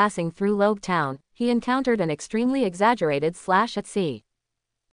after passing through Logue Town, he encountered an extremely exaggerated slash at sea.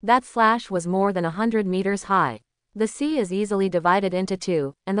 That slash was more than 100 meters high. The sea is easily divided into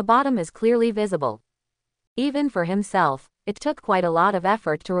two, and the bottom is clearly visible. Even for himself, it took quite a lot of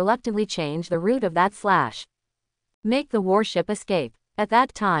effort to reluctantly change the route of that slash. Make the warship escape. At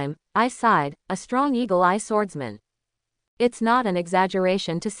that time, I sighed, a strong eagle-eye swordsman. It's not an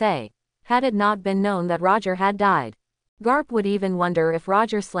exaggeration to say. Had it not been known that Roger had died, Garp would even wonder if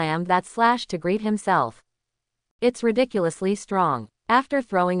Roger slammed that slash to greet himself. It's ridiculously strong. After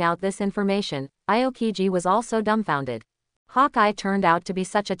throwing out this information, Aokiji was also dumbfounded. Hawkeye turned out to be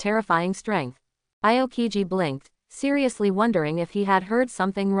such a terrifying strength. Aokiji blinked, seriously wondering if he had heard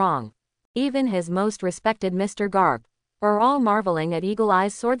something wrong. Even his most respected Mr. Garp are all marveling at Eagle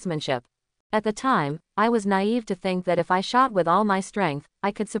Eye's swordsmanship. At the time, I was naive to think that if I shot with all my strength,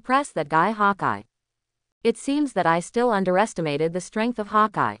 I could suppress that guy Hawkeye. It seems that I still underestimated the strength of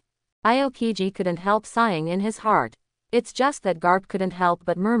Hawkeye. Aokiji couldn't help sighing in his heart. It's just that Garp couldn't help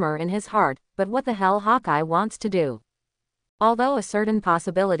but murmur in his heart, but what the hell Hawkeye wants to do? Although a certain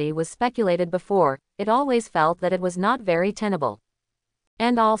possibility was speculated before, it always felt that it was not very tenable.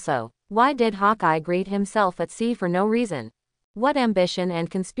 And also, why did Hawkeye greet himself at sea for no reason? What ambition and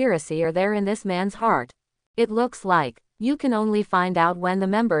conspiracy are there in this man's heart? It looks like you can only find out when the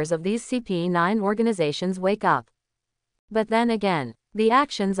members of these CP9 organizations wake up. But then again, the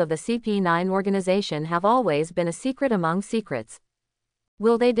actions of the CP9 organization have always been a secret among secrets.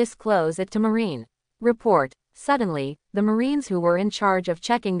 Will they disclose it to Marine? Report. Suddenly, the Marines who were in charge of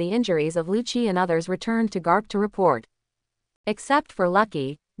checking the injuries of Lucci and others returned to Garp to report. Except for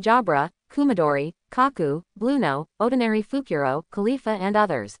Lucky, Jabra, Kumadori, Kaku, Bluno, Otonari Fukuro, Khalifa and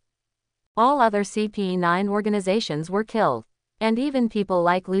others. All other CP9 organizations were killed. And even people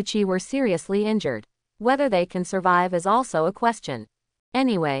like Lucci were seriously injured. Whether they can survive is also a question.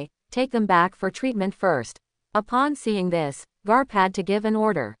 Anyway, take them back for treatment first. Upon seeing this, Garp had to give an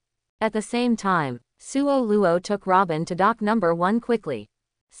order. At the same time, Suo Luo took Robin to dock number 1 quickly.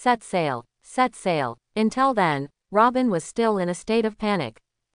 Set sail, set sail. Until then, Robin was still in a state of panic.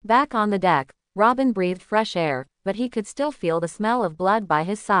 Back on the deck, Robin breathed fresh air, but he could still feel the smell of blood by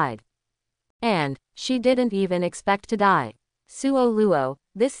his side. And she didn't even expect to die. Suo Luo,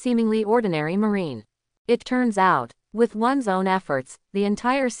 this seemingly ordinary Marine. It turns out, with one's own efforts, the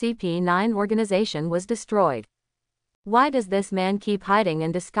entire CP9 organization was destroyed. Why does this man keep hiding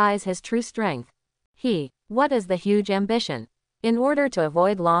and disguise his true strength? What is the huge ambition? In order to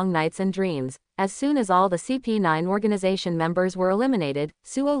avoid long nights and dreams, as soon as all the CP9 organization members were eliminated,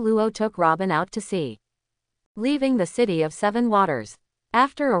 Suo Luo took Robin out to sea. Leaving the city of 7 waters.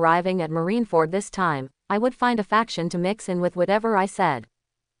 After arriving at Marineford this time, I would find a faction to mix in with whatever I said.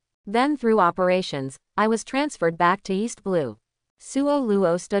 Then through operations, I was transferred back to East Blue. Suo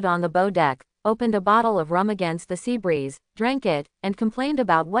Luo stood on the bow deck, opened a bottle of rum against the sea breeze, drank it, and complained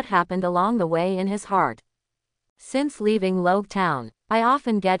about what happened along the way in his heart. Since leaving Logue Town, I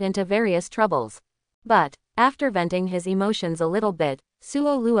often get into various troubles. But, after venting his emotions a little bit,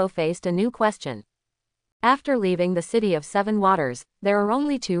 Suo Luo faced a new question. After leaving the city of 7 waters, there are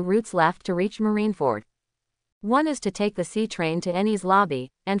only 2 routes left to reach Marineford. One is to take the sea train to Enies Lobby,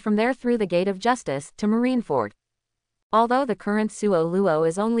 and from there through the Gate of Justice, to Marineford. Although the current Suo Luo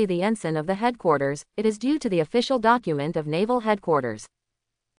is only the ensign of the headquarters, it is due to the official document of naval headquarters.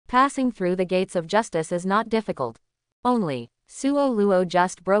 Passing through the gates of justice is not difficult. Only, Suo Luo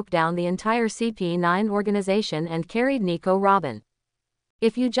just broke down the entire CP9 organization and carried Nico Robin.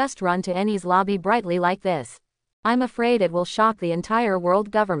 If you just run to Enies Lobby brightly like this, I'm afraid it will shock the entire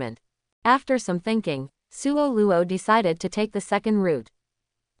world government. After some thinking, Suo Luo decided to take the second route.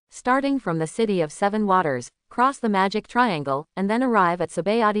 Starting from the city of 7 waters, cross the Magic Triangle, and then arrive at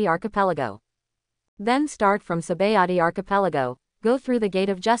Sabayati Archipelago. Then start from Sabayati Archipelago, go through the Gate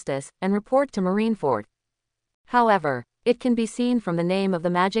of Justice, and report to Marineford. However, it can be seen from the name of the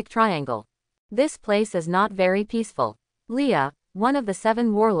Magic Triangle. This place is not very peaceful. Leah, one of the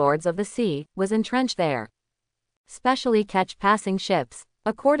 7 warlords of the sea, was entrenched there. Specially catch passing ships,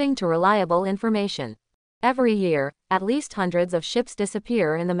 according to reliable information. Every year, at least hundreds of ships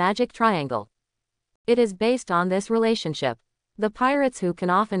disappear in the Magic Triangle. It is based on this relationship. The pirates who can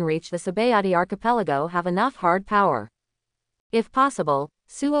often reach the Sabayati Archipelago have enough hard power. If possible,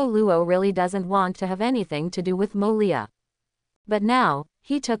 Suo Luo really doesn't want to have anything to do with Molia. But now,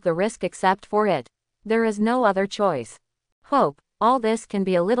 he took the risk except for it. There is no other choice. Hope, all this can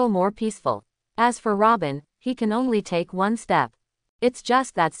be a little more peaceful. As for Robin, he can only take one step. It's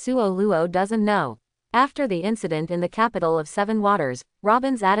just that Suo Luo doesn't know. After the incident in the capital of 7 waters,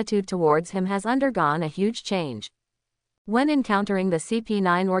 Robin's attitude towards him has undergone a huge change. When encountering the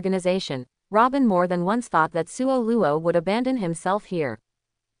CP9 organization, Robin more than once thought that Suo Luo would abandon himself here.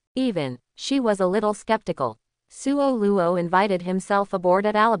 Even, she was a little skeptical. Suo Luo invited himself aboard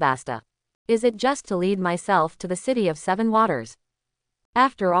at Alabasta. Is it just to lead myself to the city of 7 waters?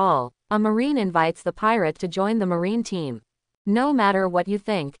 After all, a Marine invites the pirate to join the Marine team. No matter what you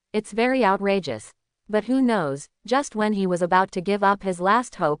think, it's very outrageous. But who knows, just when he was about to give up his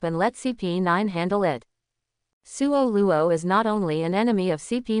last hope and let CP9 handle it. Suo Luo is not only an enemy of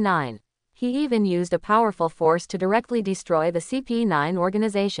CP9. He even used a powerful force to directly destroy the CP9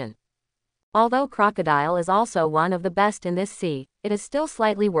 organization. Although Crocodile is also one of the best in this sea, it is still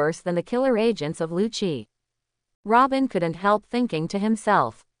slightly worse than the killer agents of Lucci. Robin couldn't help thinking to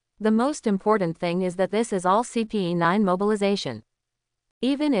himself. The most important thing is that this is all CP9 mobilization.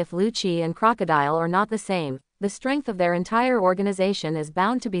 Even if Lucci and Crocodile are not the same, the strength of their entire organization is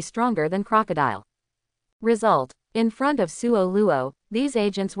bound to be stronger than Crocodile. Result: in front of Suo Luo, these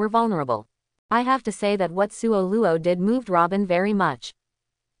agents were vulnerable. I have to say that what Suo Luo did moved Robin very much.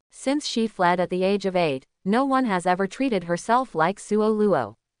 Since she fled at the age of 8, no one has ever treated herself like Suo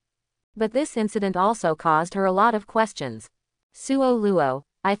Luo. But this incident also caused her a lot of questions. Suo Luo,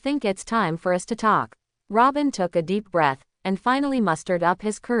 I think it's time for us to talk. Robin took a deep breath, and finally mustered up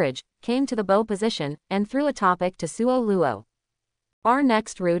his courage, came to the bow position, and threw a topic to Suo Luo. Our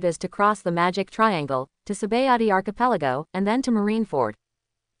next route is to cross the Magic Triangle, to Sabayati Archipelago, and then to Marineford.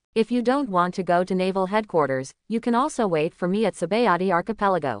 If you don't want to go to Naval Headquarters, you can also wait for me at Sabayati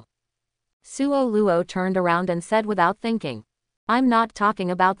Archipelago. Suo Luo turned around and said without thinking. I'm not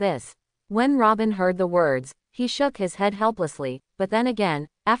talking about this. When Robin heard the words, he shook his head helplessly, but then again,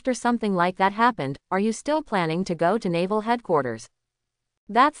 after something like that happened, are you still planning to go to Naval Headquarters?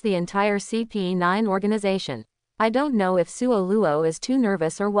 That's the entire CP9 organization. I don't know if Suo Luo is too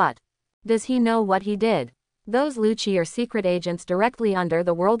nervous or what. Does he know what he did? Those Lucci are secret agents directly under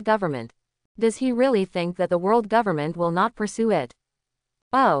the world government. Does he really think that the world government will not pursue it?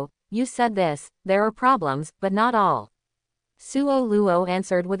 Oh, you said this, there are problems, but not all. Suo Luo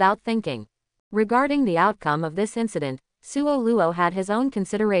answered without thinking. Regarding the outcome of this incident, Suo Luo had his own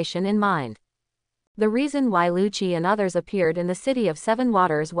consideration in mind. The reason why Lucci and others appeared in the City of Seven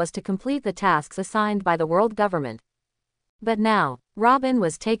Waters was to complete the tasks assigned by the world government. But now, Robin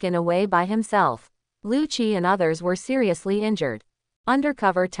was taken away by himself. Lucci and others were seriously injured.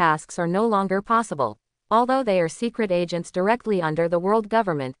 Undercover tasks are no longer possible. Although they are secret agents directly under the world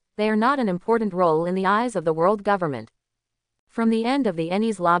government, they are not an important role in the eyes of the world government. From the end of the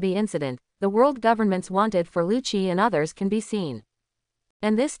Enies Lobby incident, the world government's wanted for Lucci and others can be seen.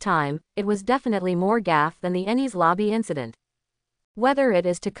 And this time, it was definitely more gaffe than the Enies Lobby incident. Whether it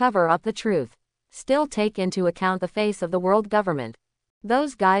is to cover up the truth, still take into account the face of the world government.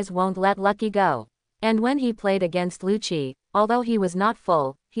 Those guys won't let Lucky go. And when he played against Lucci, although he was not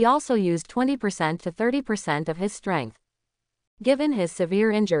full, he also used 20% to 30% of his strength. Given his severe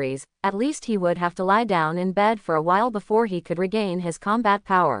injuries, at least he would have to lie down in bed for a while before he could regain his combat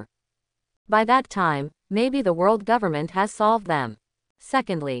power. By that time, maybe the world government has solved them.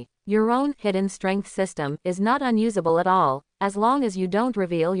 Secondly, your own hidden strength system is not unusable at all, as long as you don't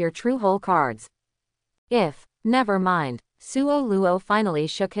reveal your true whole cards. Never mind. Suo Luo finally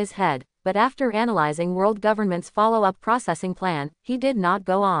shook his head, but after analyzing world government's follow-up processing plan, he did not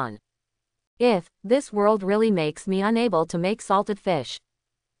go on. This world really makes me unable to make salted fish,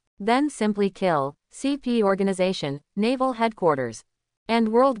 then simply kill CP Organization, Naval Headquarters, and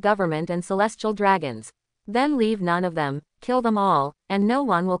World Government and Celestial Dragons. Then leave none of them, kill them all, and no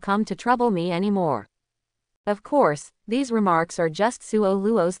one will come to trouble me anymore. Of course, these remarks are just Suo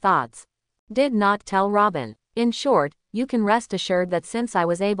Luo's thoughts. Did not tell Robin. In short, you can rest assured that since I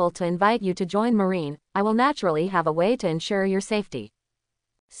was able to invite you to join Marine, I will naturally have a way to ensure your safety.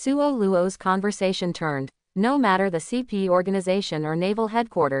 Suo Luo's conversation turned. No matter the CP organization or Naval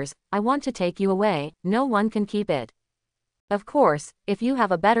Headquarters, I want to take you away, no one can keep it. Of course, if you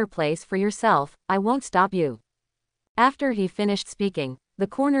have a better place for yourself, I won't stop you. After he finished speaking, the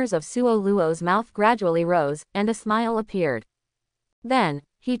corners of Suo Luo's mouth gradually rose, and a smile appeared. Then,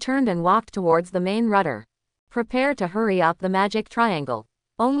 he turned and walked towards the main rudder. Prepare to hurry up the Magic Triangle.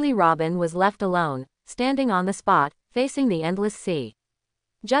 Only Robin was left alone, standing on the spot, facing the endless sea.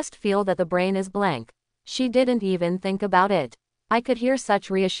 Just feel that the brain is blank. She didn't even think about it. I could hear such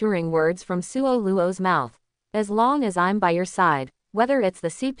reassuring words from Suo Luo's mouth. As long as I'm by your side, whether it's the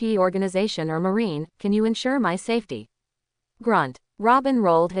CP organization or Marine, can you ensure my safety? Grunt. Robin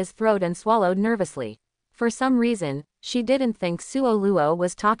rolled his throat and swallowed nervously. For some reason, she didn't think Suo Luo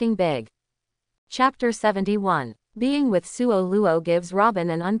was talking big. Chapter 71. Being with Suo Luo gives Robin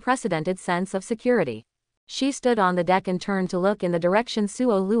an unprecedented sense of security. She stood on the deck and turned to look in the direction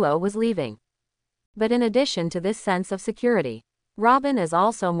Suo Luo was leaving. But in addition to this sense of security, Robin is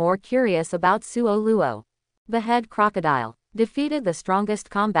also more curious about Suo Luo. Behead Crocodile. Defeated the strongest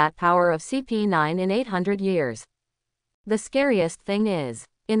combat power of CP9 in 800 years. The scariest thing is,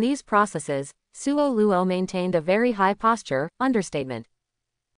 in these processes, Suo Luo maintained a very high posture, understatement.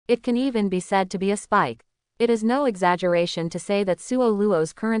 It can even be said to be a spike. It is no exaggeration to say that Suo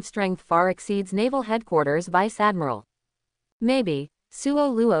Luo's current strength far exceeds Naval Headquarters Vice Admiral. Maybe,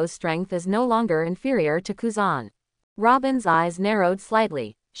 Suo Luo's strength is no longer inferior to Kuzan. Robin's eyes narrowed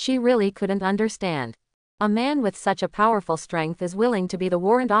slightly. She really couldn't understand. A man with such a powerful strength is willing to be the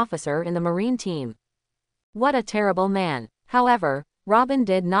warrant officer in the Marine team. What a terrible man. However, Robin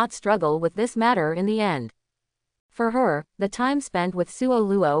did not struggle with this matter in the end. For her, the time spent with Suo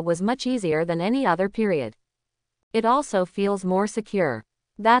Luo was much easier than any other period. It also feels more secure.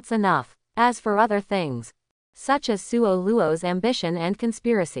 That's enough. As for other things, such as Suo Luo's ambition and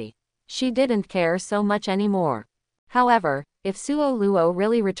conspiracy, she didn't care so much anymore. However, if Suo Luo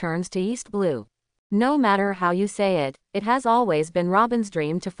really returns to East Blue, no matter how you say it, it has always been Robin's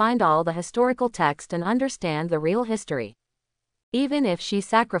dream to find all the historical text and understand the real history. Even if she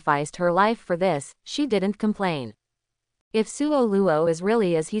sacrificed her life for this, she didn't complain. If Suo Luo is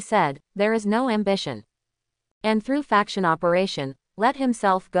really as he said, there is no ambition. And through faction operation, let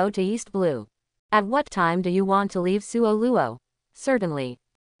himself go to East Blue. At what time do you want to leave Suo Luo? Certainly.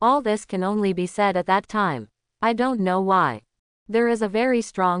 All this can only be said at that time. I don't know why. There is a very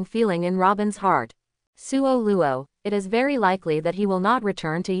strong feeling in Robin's heart. Suo Luo, it is very likely that he will not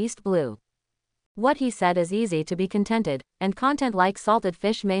return to East Blue. What he said is easy to be contented, and content like salted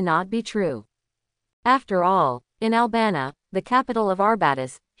fish may not be true. After all, in Albana, the capital of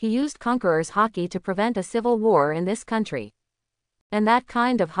Arbatis, he used conqueror's hockey to prevent a civil war in this country. And that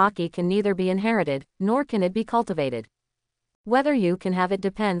kind of hockey can neither be inherited, nor can it be cultivated. Whether you can have it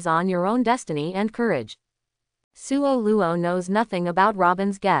depends on your own destiny and courage. Suo Luo knows nothing about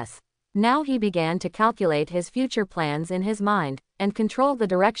Robin's guess. Now he began to calculate his future plans in his mind, and control the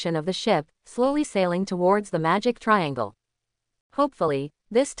direction of the ship, slowly sailing towards the magic triangle. Hopefully,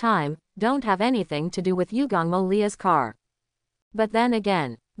 this time, don't have anything to do with Yugongmo Lia's car. But then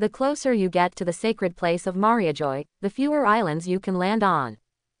again, the closer you get to the sacred place of Mariajoy, the fewer islands you can land on.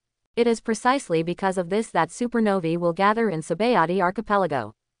 It is precisely because of this that supernovae will gather in Sabayati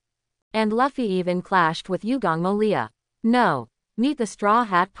archipelago. And Luffy even clashed with Yugongmo Lia. No. Meet the Straw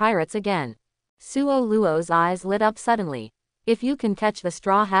Hat Pirates again. Suo Luo's eyes lit up suddenly. If you can catch the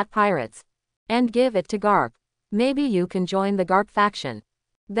Straw Hat Pirates and give it to Garp, maybe you can join the Garp faction.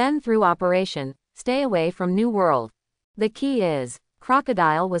 Then through operation, stay away from New World. The key is,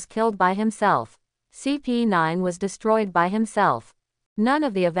 Crocodile was killed by himself. CP9 was destroyed by himself. None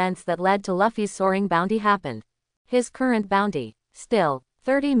of the events that led to Luffy's soaring bounty happened. His current bounty, still,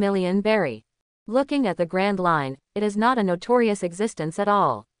 30 million berry. Looking at the Grand Line, it is not a notorious existence at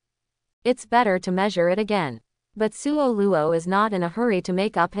all. It's better to measure it again. But Suo Luo is not in a hurry to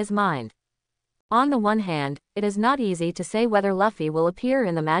make up his mind. On the one hand, it is not easy to say whether Luffy will appear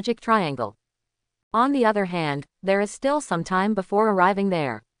in the Magic Triangle. On the other hand, there is still some time before arriving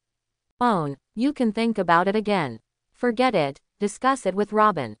there. Own, you can think about it again. Forget it, discuss it with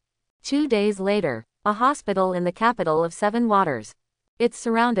Robin. 2 days later, a hospital in the capital of Seven Waters. It's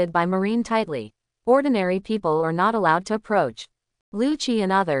surrounded by marine tightly. Ordinary people are not allowed to approach. Lucci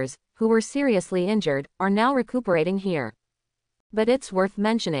and others, who were seriously injured, are now recuperating here. But it's worth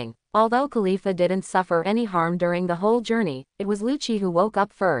mentioning, although Khalifa didn't suffer any harm during the whole journey, it was Lucci who woke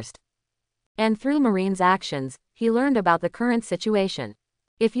up first. And through Marine's actions, he learned about the current situation.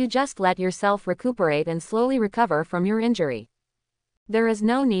 If you just let yourself recuperate and slowly recover from your injury, there is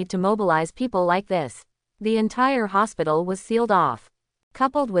no need to mobilize people like this. The entire hospital was sealed off.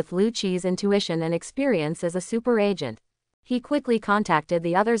 Coupled with Lucci's intuition and experience as a super agent, he quickly contacted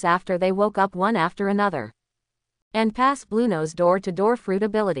the others after they woke up one after another. And passed Blueno's door-to-door fruit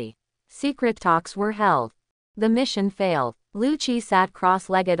ability. Secret talks were held. The mission failed. Lucci sat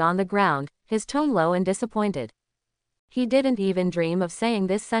cross-legged on the ground, his tone low and disappointed. He didn't even dream of saying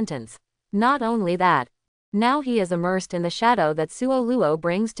this sentence. Not only that, now he is immersed in the shadow that Suo Luo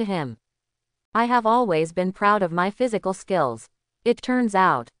brings to him. I have always been proud of my physical skills. It turns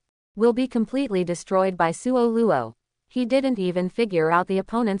out, will be completely destroyed by Suo Luo. He didn't even figure out the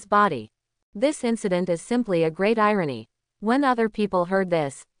opponent's body. This incident is simply a great irony. When other people heard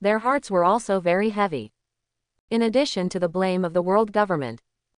this, their hearts were also very heavy. In addition to the blame of the world government,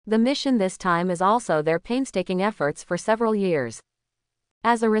 the mission this time is also their painstaking efforts for several years.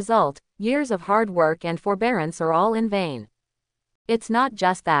 As a result, years of hard work and forbearance are all in vain. It's not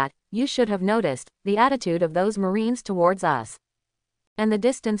just that, you should have noticed, the attitude of those Marines towards us. And the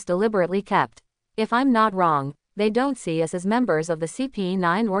distance deliberately kept. If I'm not wrong, they don't see us as members of the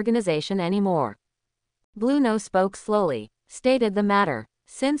CP9 organization anymore. Blueno spoke slowly, stated the matter.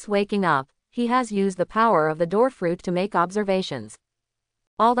 Since waking up, he has used the power of the door fruit to make observations.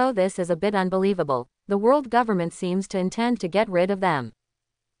 Although this is a bit unbelievable, the world government seems to intend to get rid of them.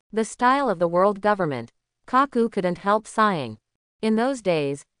 The style of the world government. Kaku couldn't help sighing. In those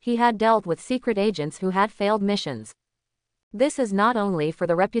days, he had dealt with secret agents who had failed missions. This is not only for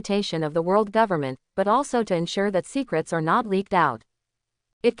the reputation of the world government, but also to ensure that secrets are not leaked out.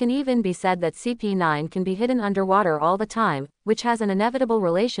 It can even be said that CP9 can be hidden underwater all the time, which has an inevitable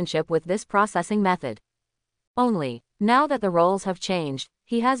relationship with this processing method. Only, now that the roles have changed,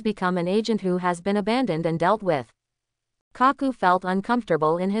 he has become an agent who has been abandoned and dealt with. Kaku felt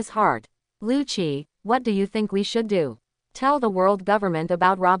uncomfortable in his heart. Lucci, what do you think we should do? Tell the world government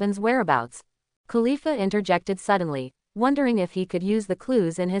about Robin's whereabouts. Khalifa interjected suddenly, wondering if he could use the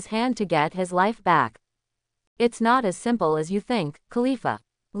clues in his hand to get his life back. It's not as simple as you think, Khalifa.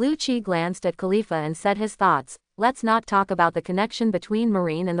 Lucci glanced at Khalifa and said his thoughts. Let's not talk about the connection between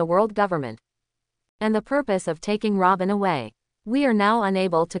Marine and the world government. And the purpose of taking Robin away. We are now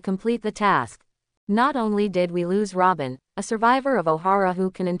unable to complete the task. Not only did we lose Robin, a survivor of O'Hara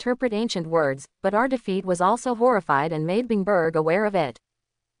who can interpret ancient words, but our defeat was also horrified and made Bingberg aware of it.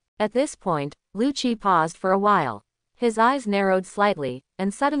 At this point, Lucci paused for a while. His eyes narrowed slightly,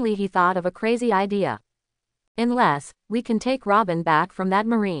 and suddenly he thought of a crazy idea. Unless we can take Robin back from that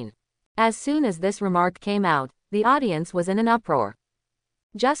marine. As soon as this remark came out, the audience was in an uproar.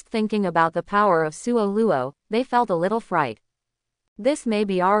 Just thinking about the power of Suo Luo, they felt a little fright. This may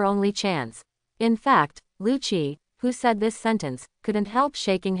be our only chance. In fact, Lucci, who said this sentence, couldn't help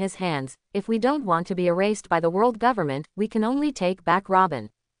shaking his hands. If we don't want to be erased by the world government, we can only take back Robin.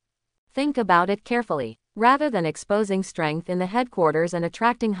 Think about it carefully. Rather than exposing strength in the headquarters and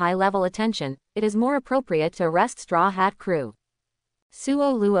attracting high-level attention, it is more appropriate to arrest Straw Hat Crew.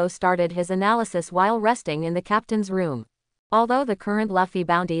 Suo Luo started his analysis while resting in the captain's room. Although the current Luffy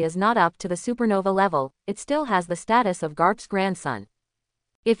bounty is not up to the supernova level, it still has the status of Garp's grandson.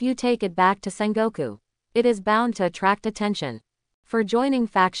 If you take it back to Sengoku, it is bound to attract attention. For joining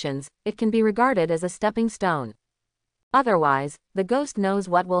factions, it can be regarded as a stepping stone. Otherwise, the ghost knows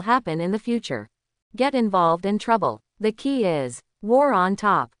what will happen in the future. Get involved in trouble. The key is war on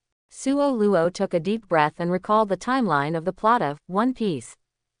top. Suo Luo took a deep breath and recalled the timeline of the plot of One Piece.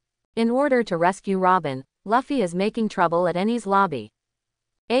 In order to rescue Robin, Luffy is making trouble at Enies lobby.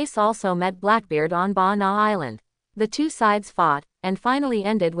 Ace also met Blackbeard on Ba Na Island. The two sides fought, and finally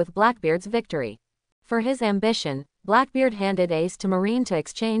ended with Blackbeard's victory. For his ambition, Blackbeard handed Ace to Marine to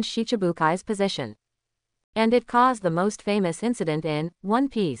exchange Shichibukai's position. And it caused the most famous incident in One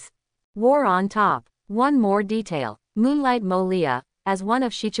Piece. War on top. One more detail. Moonlight Molia, as one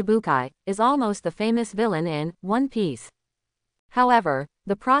of Shichibukai, is almost the famous villain in One Piece. However,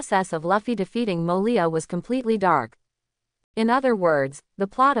 the process of Luffy defeating Molia was completely dark. In other words, the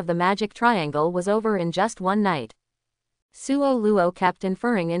plot of the Magic Triangle was over in just one night. Suo Luo kept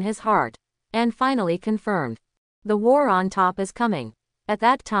inferring in his heart, and finally confirmed. The war on top is coming. At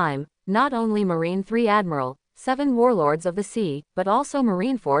that time, not only Marine 3 Admiral, 7 Warlords of the Sea, but also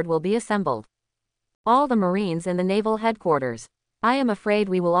Marineford will be assembled. All the Marines in the naval headquarters. I am afraid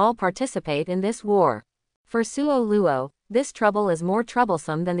we will all participate in this war. For Suo Luo, this trouble is more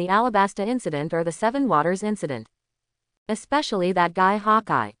troublesome than the Alabasta incident or the Seven Waters incident. Especially that guy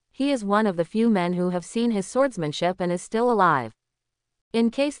Hawkeye. He is one of the few men who have seen his swordsmanship and is still alive. In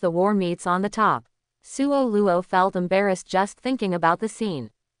case the war meets on the top. Suo Luo felt embarrassed just thinking about the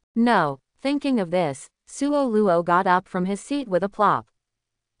scene. No, thinking of this, Suo Luo got up from his seat with a plop.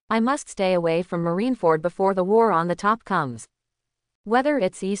 I must stay away from Marineford before the war on the top comes. Whether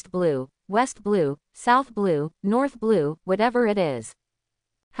it's East Blue, West Blue, South Blue, North Blue, whatever it is.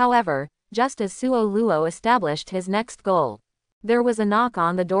 However, just as Suo Luo established his next goal, there was a knock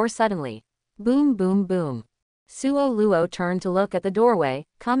on the door suddenly. Boom boom boom. Suo Luo turned to look at the doorway.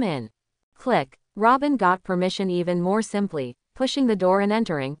 Come in. Click. Robin got permission even more simply, pushing the door and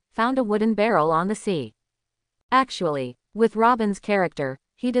entering, found a wooden barrel on the sea. Actually, with Robin's character,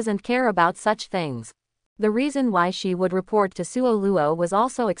 he doesn't care about such things. The reason why she would report to Suo Luo was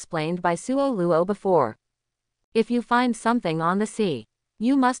also explained by Suo Luo before. If you find something on the sea,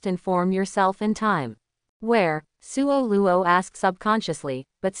 you must inform yourself in time. Where? Suo Luo asked subconsciously,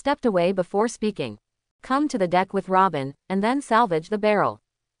 but stepped away before speaking. Come to the deck with Robin, and then salvage the barrel.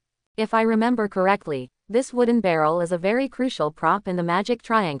 If I remember correctly, this wooden barrel is a very crucial prop in the Magic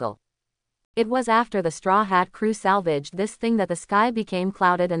Triangle. It was after the Straw Hat Crew salvaged this thing that the sky became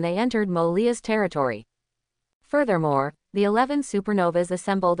clouded and they entered Molia's territory. Furthermore, the 11 supernovas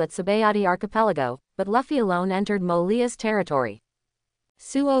assembled at Sabayati Archipelago, but Luffy alone entered Molia's territory.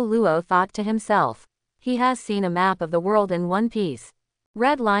 Suo Luo thought to himself. He has seen a map of the world in One Piece.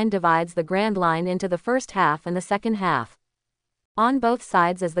 Red line divides the Grand Line into the first half and the second half. On both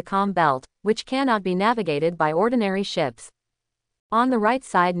sides is the Calm Belt, which cannot be navigated by ordinary ships. On the right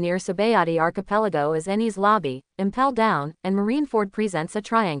side near Sabayati Archipelago is Enies Lobby, Impel Down, and Marineford presents a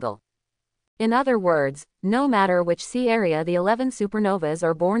triangle. In other words, no matter which sea area the 11 supernovas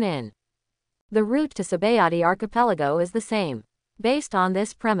are born in, the route to Sabayati Archipelago is the same. Based on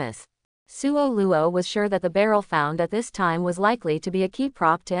this premise, Suo Luo was sure that the barrel found at this time was likely to be a key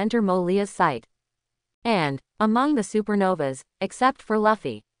prop to enter Molia's site. And, among the supernovas, except for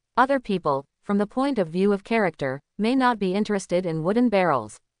Luffy, other people, from the point of view of character, may not be interested in wooden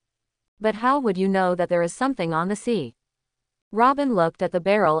barrels. But how would you know that there is something on the sea? Robin looked at the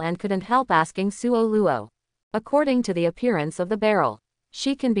barrel and couldn't help asking Suo Luo. According to the appearance of the barrel,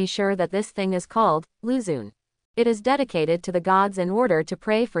 she can be sure that this thing is called Luzun. It is dedicated to the gods in order to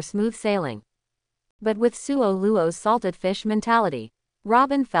pray for smooth sailing. But with Suo Luo's salted fish mentality,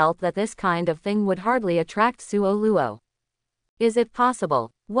 Robin felt that this kind of thing would hardly attract Suo Luo. Is it possible?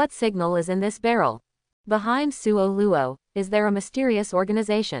 What signal is in this barrel? Behind Suo Luo, is there a mysterious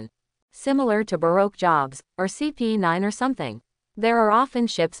organization? Similar to Baroque Jobs, or CP9 or something? There are often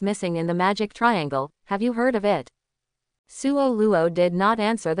ships missing in the Magic Triangle, have you heard of it? Suo Luo did not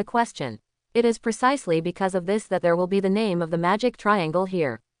answer the question. It is precisely because of this that there will be the name of the Magic Triangle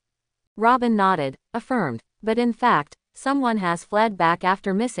here. Robin nodded, affirmed, but in fact, someone has fled back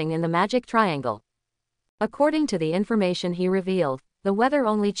after missing in the Magic Triangle. According to the information he revealed, the weather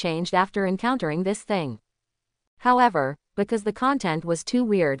only changed after encountering this thing. However, because the content was too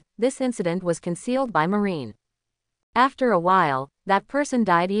weird, this incident was concealed by Marine. After a while, that person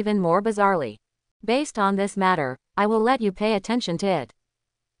died even more bizarrely. Based on this matter, I will let you pay attention to it.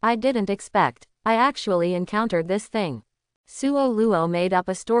 I didn't expect. I actually encountered this thing. Suo Luo made up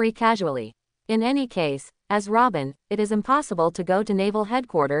a story casually. In any case, as Robin, it is impossible to go to Naval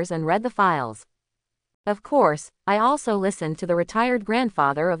Headquarters and read the files. Of course, I also listened to the retired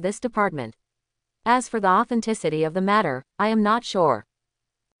grandfather of this department. As for the authenticity of the matter, I am not sure.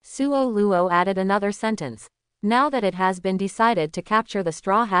 Suo Luo added another sentence. Now that it has been decided to capture the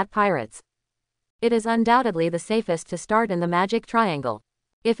Straw Hat Pirates, it is undoubtedly the safest to start in the Magic Triangle.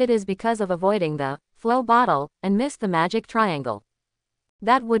 If it is because of avoiding the flow bottle and miss the Magic Triangle,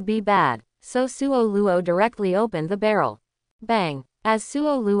 that would be bad. So Suo Luo directly opened the barrel. Bang! As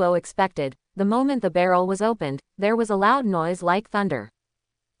Suo Luo expected, the moment the barrel was opened, there was a loud noise like thunder.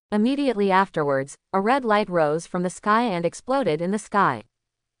 Immediately afterwards, a red light rose from the sky and exploded in the sky.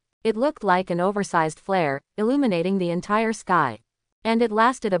 It looked like an oversized flare, illuminating the entire sky. And it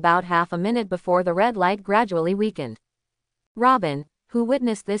lasted about half a minute before the red light gradually weakened. Robin, who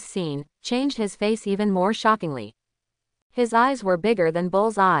witnessed this scene, changed his face even more shockingly. His eyes were bigger than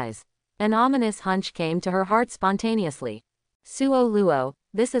bull's eyes. An ominous hunch came to her heart spontaneously. Suo Luo,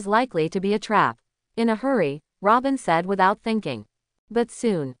 this is likely to be a trap. In a hurry, Robin said without thinking. But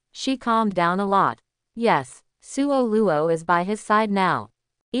soon, she calmed down a lot. Yes, Suo Luo is by his side now.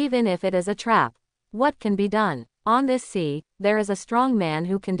 Even if it is a trap, what can be done? On this sea, there is a strong man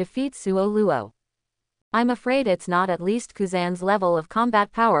who can defeat Suo Luo. I'm afraid it's not at least Kuzan's level of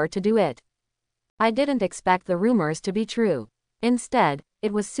combat power to do it. I didn't expect the rumors to be true. Instead,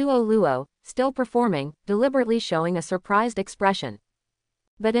 it was Suo Luo, still performing, deliberately showing a surprised expression.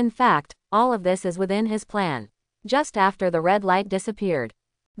 But in fact, all of this is within his plan. Just after the red light disappeared,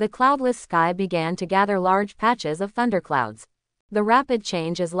 the cloudless sky began to gather large patches of thunderclouds. The rapid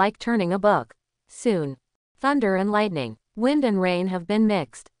change is like turning a book. Soon, thunder and lightning, wind and rain have been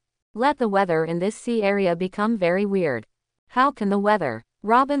mixed. Let the weather in this sea area become very weird. How can the weather?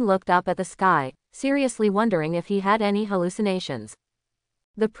 Robin looked up at the sky, seriously wondering if he had any hallucinations.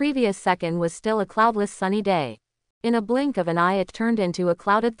 The previous second was still a cloudless sunny day. In a blink of an eye it turned into a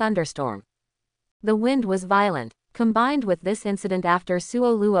clouded thunderstorm. The wind was violent. Combined with this incident after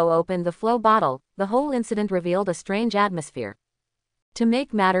Suo Luo opened the flow bottle, the whole incident revealed a strange atmosphere. To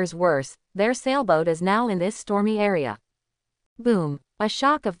make matters worse, their sailboat is now in this stormy area. Boom! A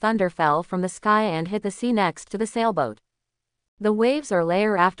shock of thunder fell from the sky and hit the sea next to the sailboat. The waves are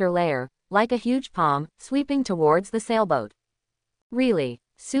layer after layer, like a huge palm, sweeping towards the sailboat. Really,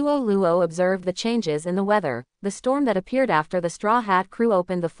 Suo Luo observed the changes in the weather. The storm that appeared after the Straw Hat crew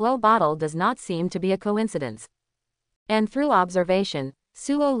opened the flow bottle does not seem to be a coincidence. And through observation,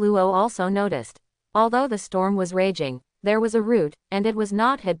 Suo Luo also noticed. Although the storm was raging, there was a route, and it was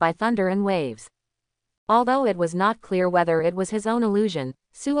not hit by thunder and waves. Although it was not clear whether it was his own illusion,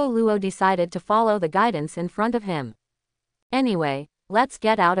 Suo Luo decided to follow the guidance in front of him. Anyway, let's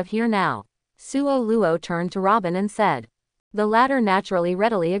get out of here now. Suo Luo turned to Robin and said. The latter naturally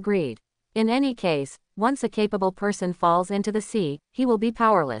readily agreed. In any case, once a capable person falls into the sea, he will be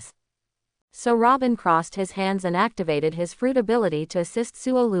powerless. So Robin crossed his hands and activated his fruit ability to assist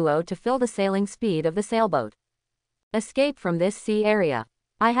Suo Luo to fill the sailing speed of the sailboat. Escape from this sea area.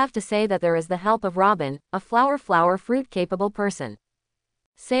 I have to say that there is the help of Robin, a flower fruit capable person.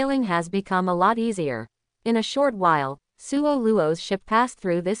 Sailing has become a lot easier. In a short while, Suo Luo's ship passed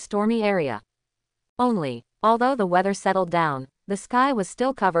through this stormy area. Although the weather settled down, the sky was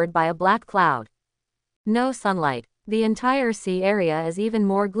still covered by a black cloud. No sunlight. The entire sea area is even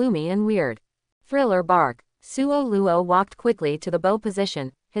more gloomy and weird. Thriller bark. Suo Luo walked quickly to the bow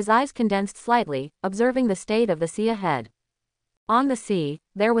position, his eyes condensed slightly, observing the state of the sea ahead. On the sea,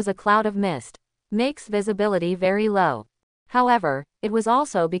 there was a cloud of mist. Makes visibility very low. However, it was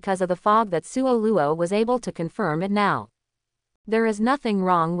also because of the fog that Suo Luo was able to confirm it now. There is nothing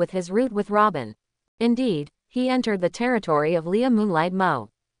wrong with his route with Robin. Indeed, he entered the territory of Leah Moonlight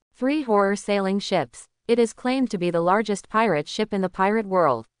Mo. 3 horror sailing ships. It is claimed to be the largest pirate ship in the pirate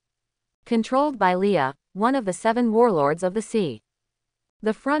world. Controlled by Leah, one of the 7 warlords of the sea.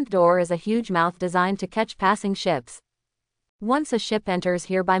 The front door is a huge mouth designed to catch passing ships. Once a ship enters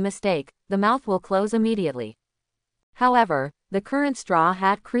here by mistake, the mouth will close immediately. However, the current Straw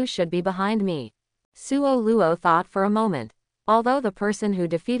Hat crew should be behind me. Suo Luo thought for a moment. Although the person who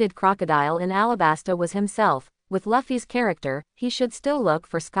defeated Crocodile in Alabasta was himself, with Luffy's character, he should still look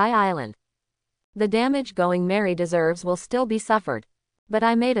for Sky Island. The damage Going Merry deserves will still be suffered. But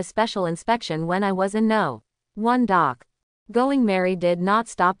I made a special inspection when I was in No. 1 dock. Going Merry did not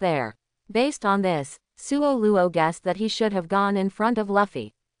stop there. Based on this, Suo Luo guessed that he should have gone in front of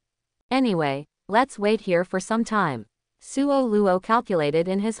Luffy. Anyway, let's wait here for some time. Suo Luo calculated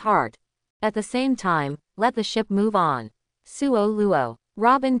in his heart. At the same time, let the ship move on. Suo Luo.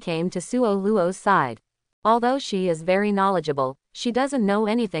 Robin came to Suo Luo's side. Although she is very knowledgeable, she doesn't know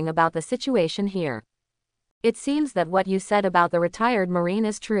anything about the situation here. It seems that what you said about the retired Marine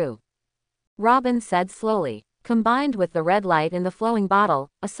is true. Robin said slowly. Combined with the red light in the flowing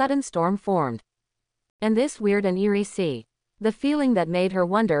bottle, a sudden storm formed. And this weird and eerie sea. The feeling that made her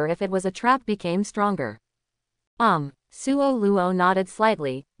wonder if it was a trap became stronger. Suo Luo nodded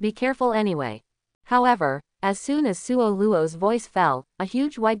slightly, be careful anyway. However, as soon as Suo Luo's voice fell, a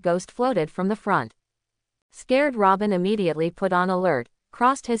huge white ghost floated from the front. Scared Robin immediately put on alert,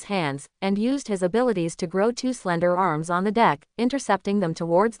 crossed his hands, and used his abilities to grow 2 slender arms on the deck, intercepting them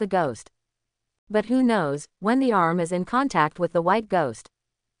towards the ghost. But who knows, when the arm is in contact with the white ghost.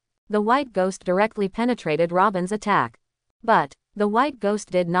 The white ghost directly penetrated Robin's attack. But the white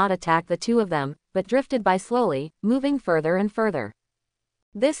ghost did not attack the 2 of them, but drifted by slowly, moving further and further.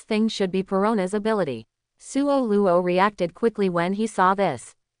 This thing should be Perona's ability. Suo Luo reacted quickly when he saw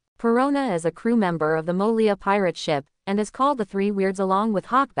this. Perona is a crew member of the Molia pirate ship, and is called the 3 Weirds along with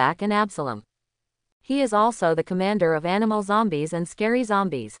Hawkback and Absalom. He is also the commander of Animal Zombies and Scary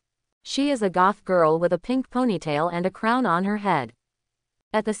Zombies. She is a goth girl with a pink ponytail and a crown on her head.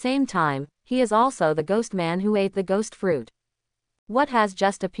 At the same time, he is also the ghost man who ate the ghost fruit. What has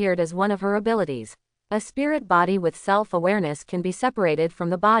just appeared as one of her abilities. A spirit body with self-awareness can be separated from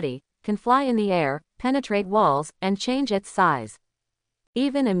the body, can fly in the air, penetrate walls, and change its size.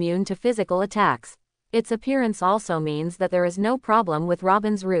 Even immune to physical attacks. Its appearance also means that there is no problem with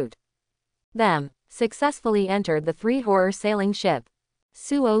Robin's route. Them successfully entered the 3 horror sailing ship.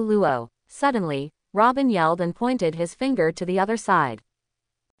 Suo Luo. Suddenly, Robin yelled and pointed his finger to the other side.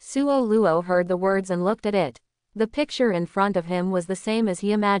 Suo Luo heard the words and looked at it. The picture in front of him was the same as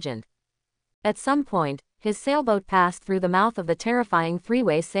he imagined. At some point, his sailboat passed through the mouth of the terrifying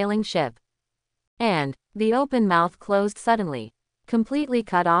 3-way sailing ship. And the open mouth closed suddenly, completely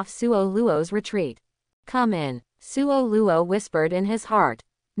cut off Suo Luo's retreat. Come in, Suo Luo whispered in his heart.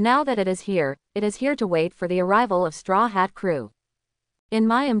 Now that it is here to wait for the arrival of Straw Hat crew. In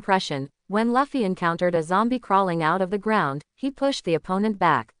my impression, when Luffy encountered a zombie crawling out of the ground, he pushed the opponent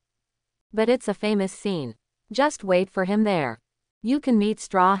back. But it's a famous scene. Just wait for him there. You can meet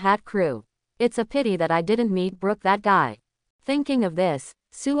Straw Hat crew. It's a pity that I didn't meet Brook, that guy. Thinking of this,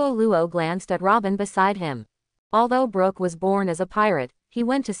 Suo Luo glanced at Robin beside him. Although Brook was born as a pirate, he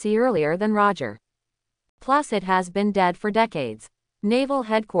went to sea earlier than Roger. Plus it has been dead for decades. Naval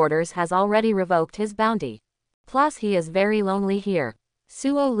headquarters has already revoked his bounty. Plus he is very lonely here.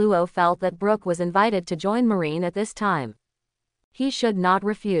 Suo Luo felt that Brook was invited to join Marine at this time. He should not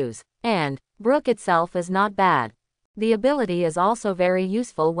refuse. And Brook itself is not bad. The ability is also very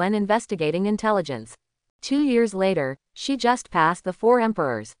useful when investigating intelligence. 2 years later, she just passed the 4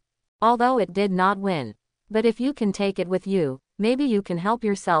 emperors. Although it did not win. But if you can take it with you, maybe you can help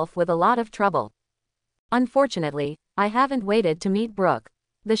yourself with a lot of trouble. Unfortunately, I haven't waited to meet Brook.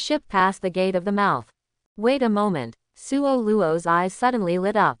 The ship passed the gate of the mouth. Wait a moment. Suo Luo's eyes suddenly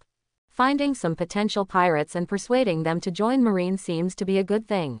lit up. Finding some potential pirates and persuading them to join Marine seems to be a good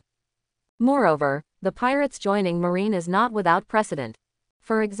thing. Moreover, the pirates joining Marine is not without precedent.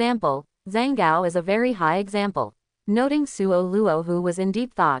 For example, Zhangao is a very high example. Noting Suo Luo, who was in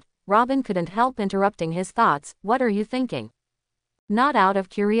deep thought, Robin couldn't help interrupting his thoughts. What are you thinking? Not out of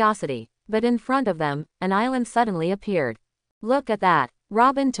curiosity, but in front of them, an island suddenly appeared. Look at that.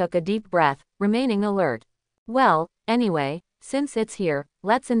 Robin took a deep breath, remaining alert. Well, anyway, since it's here,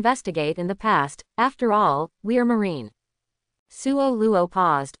 let's investigate in the past. After all, we're Marine. Suo Luo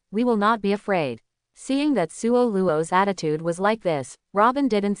paused. We will not be afraid. Seeing that Suo Luo's attitude was like this, Robin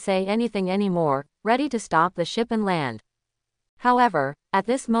didn't say anything anymore, ready to stop the ship and land. However, at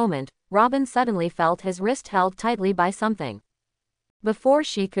this moment, Robin suddenly felt his wrist held tightly by something. Before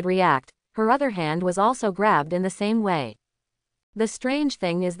she could react, her other hand was also grabbed in the same way. The strange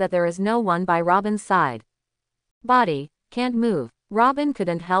thing is that there is no one by Robin's side. Body, can't move. Robin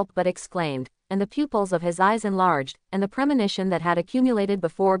couldn't help but exclaimed, and the pupils of his eyes enlarged, and the premonition that had accumulated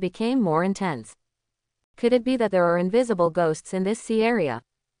before became more intense. Could it be that there are invisible ghosts in this sea area?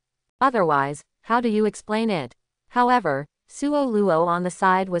 Otherwise, how do you explain it? However, Suo Luo on the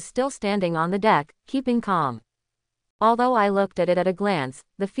side was still standing on the deck, keeping calm. Although I looked at it at a glance,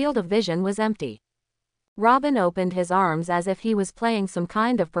 the field of vision was empty. Robin opened his arms as if he was playing some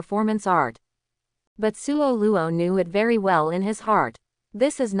kind of performance art. But Suo Luo knew it very well in his heart.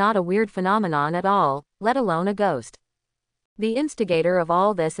 This is not a weird phenomenon at all, let alone a ghost. The instigator of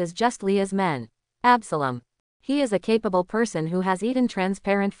all this is just Leah's men. Absalom. He is a capable person who has eaten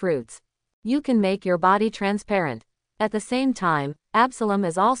transparent fruits. You can make your body transparent. At the same time, Absalom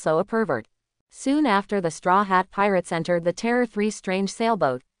is also a pervert. Soon after the Straw Hat Pirates entered the Terror 3 strange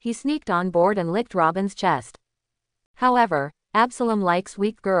sailboat, he sneaked on board and licked Robin's chest. However, Absalom likes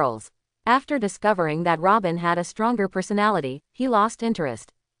weak girls. After discovering that Robin had a stronger personality, he lost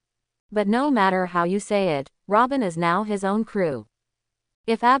interest. But no matter how you say it, Robin is now his own crew.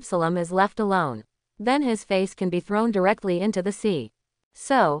 If Absalom is left alone, then his face can be thrown directly into the sea.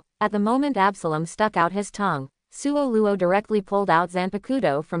 So, at the moment Absalom stuck out his tongue, Suo Luo directly pulled out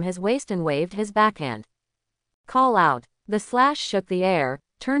Zanpakuto from his waist and waved his backhand. Call out. The slash shook the air,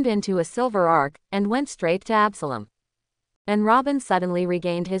 turned into a silver arc, and went straight to Absalom. And Robin suddenly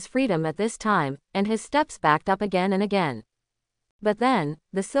regained his freedom at this time, and his steps backed up again and again. But then,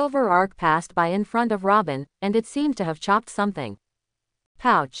 the silver arc passed by in front of Robin, and it seemed to have chopped something.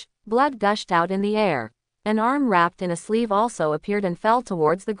 Pouch. Blood gushed out in the air. An arm wrapped in a sleeve also appeared and fell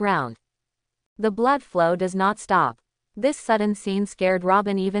towards the ground. The blood flow does not stop. This sudden scene scared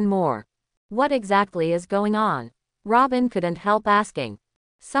Robin even more. What exactly is going on? Robin couldn't help asking.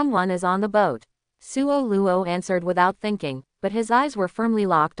 Someone is on the boat. Suo Luo answered without thinking, but his eyes were firmly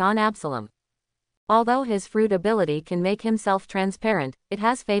locked on Absalom. Although his fruit ability can make himself transparent, it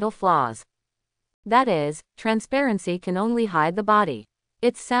has fatal flaws. That is, transparency can only hide the body.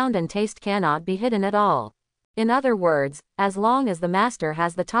 Its sound and taste cannot be hidden at all. In other words, as long as the master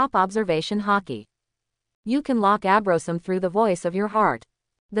has the top observation hockey, you can lock Abrosim through the voice of your heart.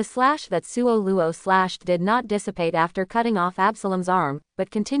 The slash that Suo Luo slashed did not dissipate after cutting off Absalom's arm,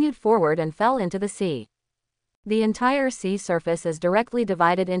 but continued forward and fell into the sea. The entire sea surface is directly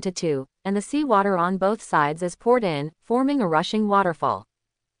divided into two, and the seawater on both sides is poured in, forming a rushing waterfall.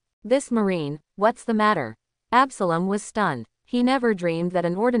 This marine, what's the matter? Absalom was stunned. He never dreamed that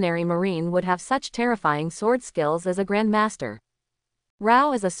an ordinary marine would have such terrifying sword skills as a grandmaster.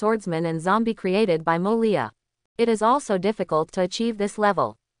 Rao is a swordsman and zombie created by Molia. It is also difficult to achieve this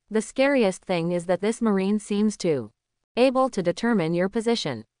level. The scariest thing is that this marine seems able to determine your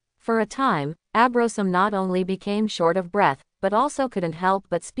position. For a time, Abrosim not only became short of breath, but also couldn't help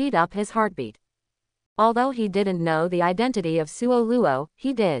but speed up his heartbeat. Although he didn't know the identity of Suo Luo,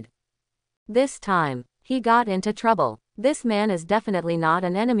 he did. This time, he got into trouble. This man is definitely not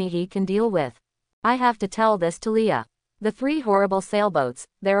an enemy he can deal with. I have to tell this to Leah. The 3 horrible sailboats,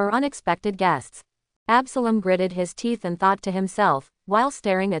 there are unexpected guests. Absalom gritted his teeth and thought to himself, while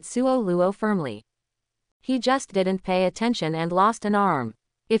staring at Suo Luo firmly. He just didn't pay attention and lost an arm.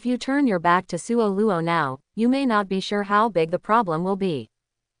 If you turn your back to Suo Luo now, you may not be sure how big the problem will be.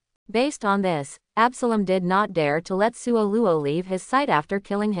 Based on this, Absalom did not dare to let Suo Luo leave his sight after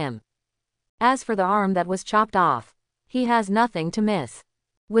killing him. As for the arm that was chopped off, he has nothing to miss.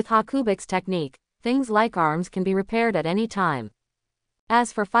 With Hakubik's technique, things like arms can be repaired at any time.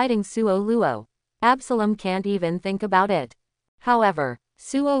 As for fighting Suo Luo, Absalom can't even think about it. However,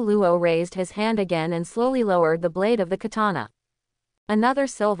 Suo Luo raised his hand again and slowly lowered the blade of the katana. Another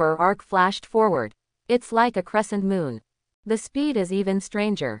silver arc flashed forward. It's like a crescent moon. The speed is even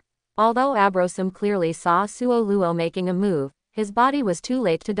stranger. Although Abrosim clearly saw Suo Luo making a move, his body was too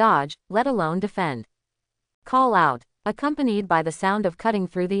late to dodge, let alone defend. Call out. Accompanied by the sound of cutting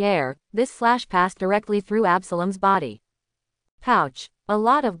through the air, this slash passed directly through Absalom's body. Pouch. A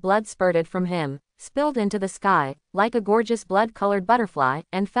lot of blood spurted from him, spilled into the sky, like a gorgeous blood-colored butterfly,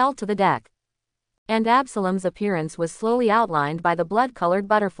 and fell to the deck. And Absalom's appearance was slowly outlined by the blood-colored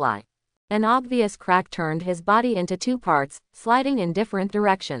butterfly. An obvious crack turned his body into 2 parts, sliding in different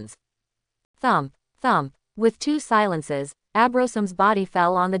directions. Thump, thump. With 2 silences, Abrosim's body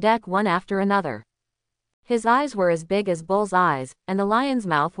fell on the deck one after another. His eyes were as big as bull's eyes, and the lion's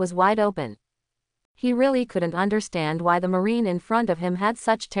mouth was wide open. He really couldn't understand why the marine in front of him had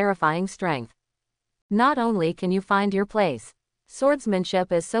such terrifying strength. Not only can you find your place,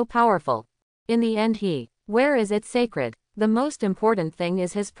 swordsmanship is so powerful. In the end where is it sacred? The most important thing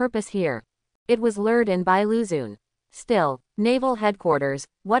is his purpose here. It was lured in by Luzun. Still, Naval Headquarters,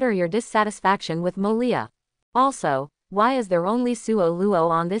 what are your dissatisfaction with Molia? Also, why is there only Suo Luo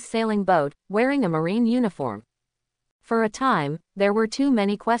on this sailing boat, wearing a marine uniform? For a time, there were too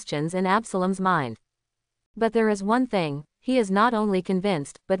many questions in Absalom's mind. But there is one thing, he is not only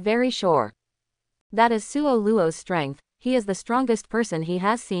convinced, but very sure. That is Suo Luo's strength, he is the strongest person he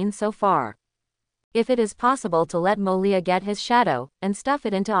has seen so far. If it is possible to let Molia get his shadow, and stuff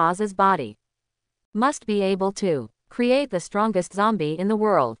it into Oz's body, must be able to create the strongest zombie in the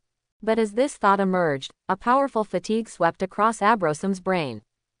world. But as this thought emerged, a powerful fatigue swept across Abrosom's brain.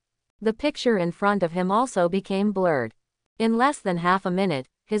 The picture in front of him also became blurred. In less than half a minute,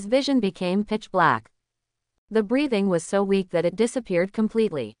 his vision became pitch black. The breathing was so weak that it disappeared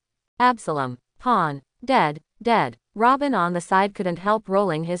completely. Absalom, Pawn, dead, dead. Robin on the side couldn't help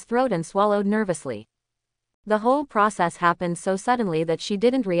rolling his throat and swallowed nervously. The whole process happened so suddenly that she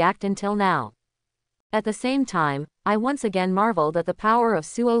didn't react until now. At the same time, I once again marveled at the power of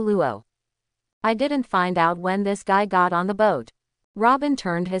Suo Luo. I didn't find out when this guy got on the boat. Robin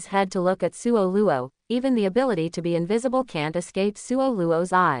turned his head to look at Suo Luo, even the ability to be invisible can't escape Suo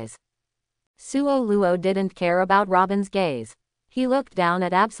Luo's eyes. Suo Luo didn't care about Robin's gaze. He looked down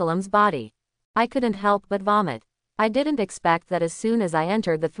at Absalom's body. I couldn't help but vomit. I didn't expect that as soon as I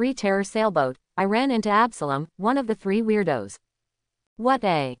entered the Three Terror sailboat, I ran into Absalom, one of the three weirdos. What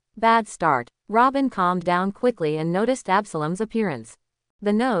a bad start. Robin calmed down quickly and noticed Absalom's appearance.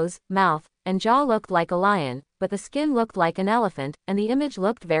 The nose, mouth, and jaw looked like a lion, but the skin looked like an elephant, and the image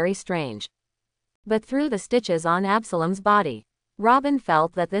looked very strange. But through the stitches on Absalom's body, Robin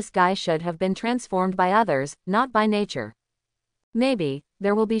felt that this guy should have been transformed by others, not by nature. Maybe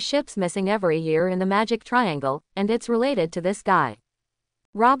there will be ships missing every year in the Magic Triangle, and it's related to this guy.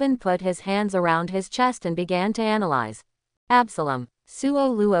 Robin put his hands around his chest and began to analyze. Absalom.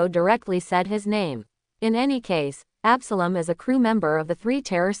 Suo Luo directly said his name. In any case, Absalom is a crew member of the Three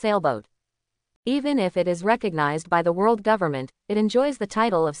Terror sailboat. Even if it is recognized by the world government, it enjoys the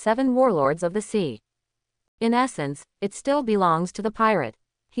title of Seven Warlords of the Sea. In essence, it still belongs to the pirate.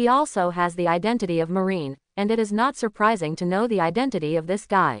 He also has the identity of Marine, and it is not surprising to know the identity of this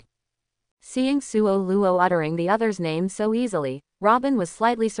guy. Seeing Suo Luo uttering the other's name so easily, Robin was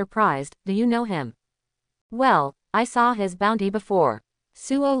slightly surprised. Do you know him? Well, I saw his bounty before.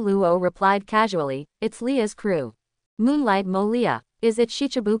 Suo Luo replied casually, it's Leah's crew. Moonlight Molia. Is it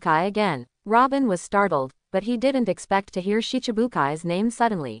Shichibukai again? Robin was startled, but he didn't expect to hear Shichibukai's name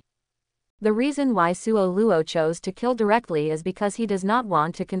suddenly. The reason why Suo Luo chose to kill directly is because he does not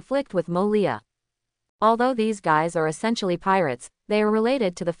want to conflict with Molia. Although these guys are essentially pirates, they are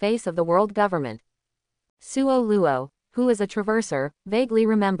related to the face of the world government. Suo Luo, who is a traverser, vaguely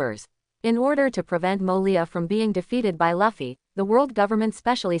remembers. In order to prevent Molia from being defeated by Luffy, the world government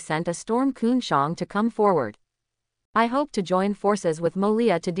specially sent a Storm Kunshong to come forward. I hope to join forces with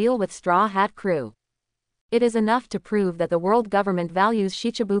Molia to deal with Straw Hat Crew. It is enough to prove that the world government values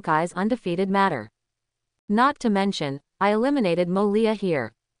Shichibukai's undefeated matter. Not to mention, I eliminated Molia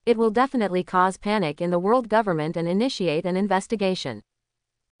here. It will definitely cause panic in the world government and initiate an investigation.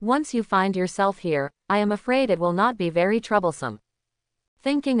 Once you find yourself here, I am afraid it will not be very troublesome.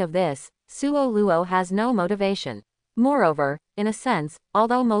 Thinking of this, Suo Luo has no motivation. Moreover, in a sense,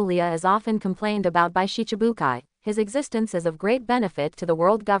 although Molia is often complained about by Shichibukai, his existence is of great benefit to the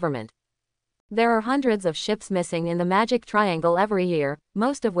world government. There are hundreds of ships missing in the Magic Triangle every year,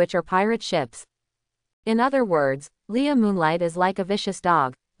 most of which are pirate ships. In other words, Leah Moonlight is like a vicious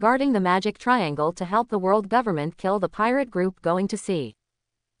dog, guarding the Magic Triangle to help the world government kill the pirate group going to sea.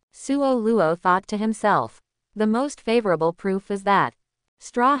 Suo Luo thought to himself. The most favorable proof is that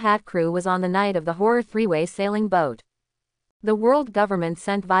Straw Hat Crew was on the night of the horror three-way sailing boat. The world government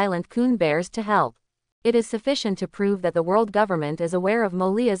sent violent coon bears to help. It is sufficient to prove that the world government is aware of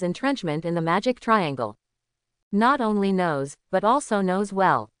Molia's entrenchment in the Magic Triangle. Not only knows, but also knows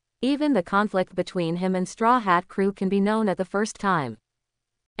well. Even the conflict between him and Straw Hat Crew can be known at the first time.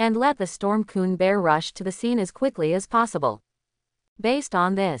 And let the Storm Coon Bear rush to the scene as quickly as possible. Based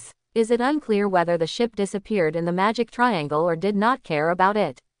on this, is it unclear whether the ship disappeared in the Magic Triangle or did not care about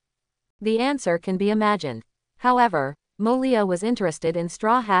it? The answer can be imagined. However, Molia was interested in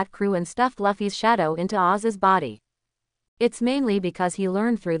Straw Hat Crew and stuffed Luffy's shadow into Oz's body. It's mainly because he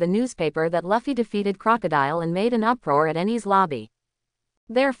learned through the newspaper that Luffy defeated Crocodile and made an uproar at Enies lobby.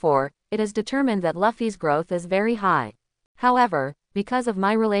 Therefore, it is determined that Luffy's growth is very high. However, because of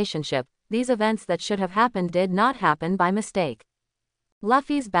my relationship, these events that should have happened did not happen by mistake.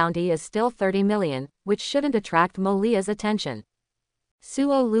 Luffy's bounty is still 30 million, which shouldn't attract Molia's attention.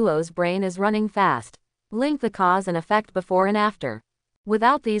 Suo Luo's brain is running fast. Link the cause and effect before and after.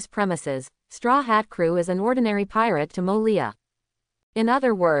 Without these premises, Straw Hat Crew is an ordinary pirate to Molia. In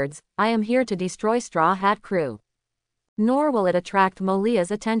other words, I am here to destroy Straw Hat Crew. Nor will it attract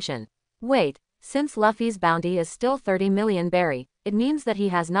Molia's attention. Wait, since Luffy's bounty is still 30 million berry, it means that he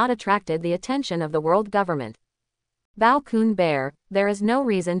has not attracted the attention of the world government. Bao Kun Bear, there is no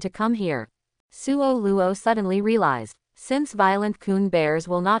reason to come here. Suo Luo suddenly realized, since violent Kun Bears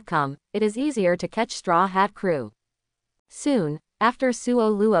will not come, it is easier to catch Straw Hat Crew. Soon, after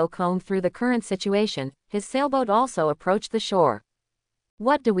Suo Luo combed through the current situation, his sailboat also approached the shore.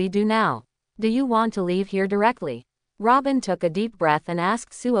 What do we do now? Do you want to leave here directly? Robin took a deep breath and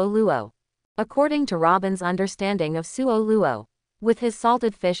asked Suo Luo. According to Robin's understanding of Suo Luo, with his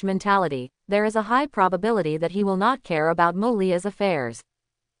salted fish mentality, there is a high probability that he will not care about Molia's affairs.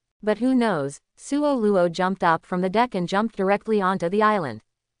 But who knows, Suo Luo jumped up from the deck and jumped directly onto the island.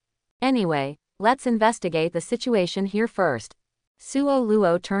 Anyway, let's investigate the situation here first. Suo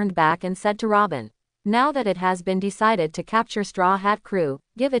Luo turned back and said to Robin, now that it has been decided to capture Straw Hat Crew,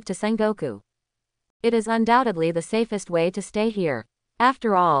 give it to Sengoku. It is undoubtedly the safest way to stay here.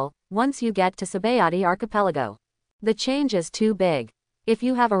 After all, once you get to Sabayati Archipelago, the change is too big. If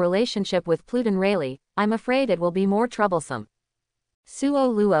you have a relationship with Pluton Rayleigh, I'm afraid it will be more troublesome. Suo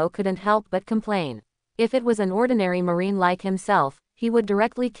Luo couldn't help but complain. If it was an ordinary marine like himself, he would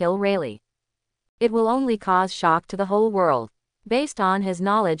directly kill Rayleigh. It will only cause shock to the whole world, based on his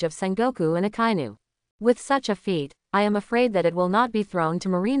knowledge of Sengoku and Akainu. With such a feat, I am afraid that it will not be thrown to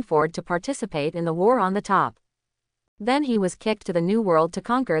Marineford to participate in the war on the top. Then he was kicked to the New World to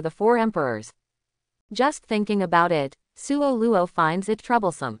conquer the 4 emperors. Just thinking about it, Suo Luo finds it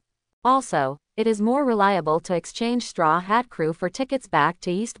troublesome. Also, it is more reliable to exchange Straw Hat Crew for tickets back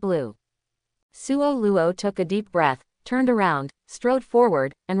to East Blue. Suo Luo took a deep breath, turned around, strode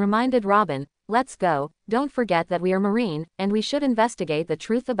forward, and reminded Robin, let's go, don't forget that we are Marine, and we should investigate the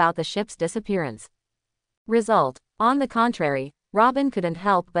truth about the ship's disappearance. Result, on the contrary, Robin couldn't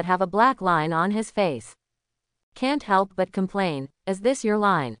help but have a black line on his face. Can't help but complain, is this your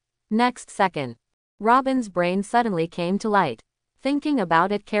line? Next second, Robin's brain suddenly came to light. Thinking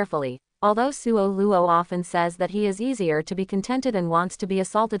about it carefully, although Suo Luo often says that he is easier to be contented and wants to be a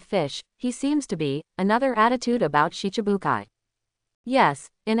salted fish, he seems to be, another attitude about Shichibukai. Yes,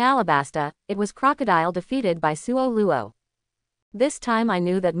 in Alabasta, it was Crocodile defeated by Suo Luo. This time I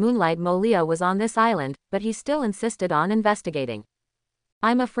knew that Moonlight Molia was on this island, but he still insisted on investigating.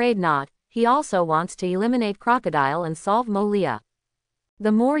 I'm afraid not, he also wants to eliminate Crocodile and solve Molia.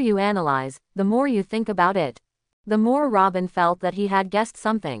 The more you analyze, the more you think about it, the more Robin felt that he had guessed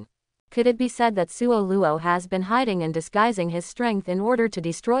something. Could it be said that Suo Luo has been hiding and disguising his strength in order to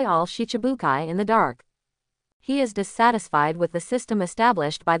destroy all Shichibukai in the dark? He is dissatisfied with the system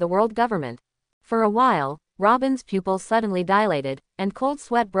established by the world government. For a while, Robin's pupils suddenly dilated, and cold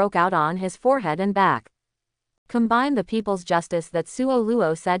sweat broke out on his forehead and back. Combine the people's justice that Suo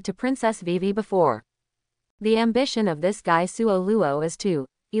Luo said to Princess Vivi before. The ambition of this guy Suo Luo is to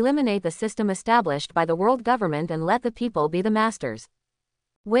eliminate the system established by the world government and let the people be the masters.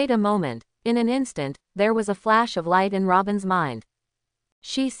 Wait a moment. In an instant, there was a flash of light in Robin's mind.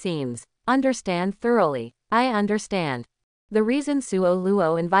 She seems understand thoroughly. I understand. The reason Suo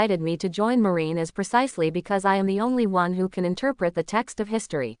Luo invited me to join Marine is precisely because I am the only one who can interpret the text of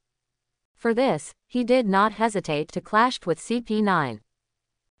history. For this, he did not hesitate to clash with CP9.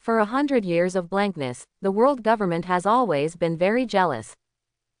 For 100 years of blankness, the world government has always been very jealous.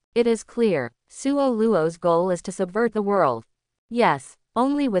 It is clear, Suo Luo's goal is to subvert the world. Yes,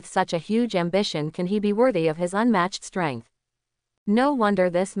 only with such a huge ambition can he be worthy of his unmatched strength. No wonder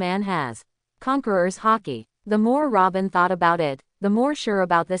this man has conqueror's hockey. The more Robin thought about it, the more sure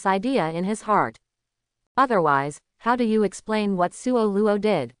about this idea in his heart. Otherwise, how do you explain what Suo Luo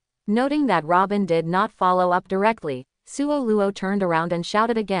did? Noting that Robin did not follow up directly, Suo Luo turned around and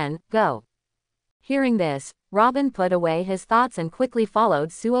shouted again, go. Hearing this, Robin put away his thoughts and quickly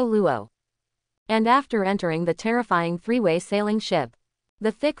followed Suo Luo. And after entering the terrifying three-way sailing ship,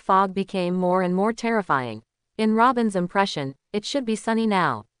 the thick fog became more and more terrifying. In Robin's impression, it should be sunny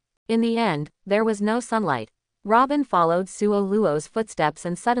now. In the end, there was no sunlight. Robin followed Suo Luo's footsteps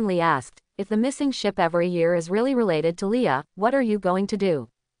and suddenly asked, if the missing ship every year is really related to Leah, what are you going to do?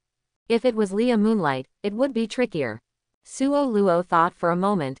 If it was Leah Moonlight, it would be trickier. Suo Luo thought for a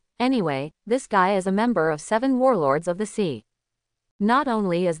moment. Anyway, this guy is a member of 7 warlords of the sea. Not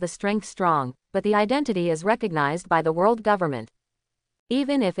only is the strength strong, but the identity is recognized by the world government.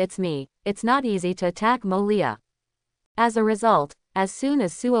 Even if it's me, it's not easy to attack Molia. As a result, as soon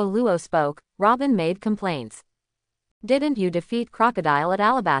as Suo Luo spoke, Robin made complaints. Didn't you defeat Crocodile at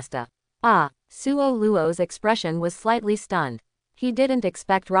Alabasta? Suo Luo's expression was slightly stunned. He didn't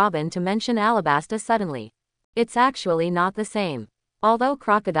expect Robin to mention Alabasta suddenly. It's actually not the same. Although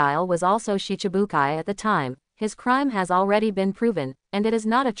Crocodile was also Shichibukai at the time, his crime has already been proven, and it is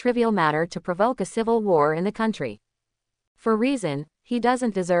not a trivial matter to provoke a civil war in the country. For reason, he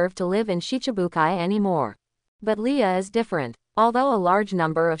doesn't deserve to live in Shichibukai anymore. But Leah is different. Although a large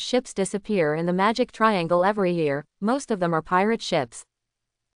number of ships disappear in the Magic Triangle every year, most of them are pirate ships.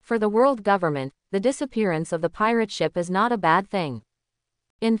 For the world government, the disappearance of the pirate ship is not a bad thing.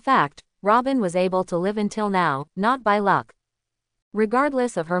 In fact, Robin was able to live until now, not by luck.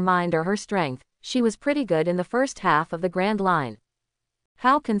 Regardless of her mind or her strength, she was pretty good in the first half of the Grand Line.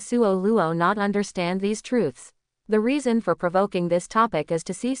 How can Suo Luo not understand these truths? The reason for provoking this topic is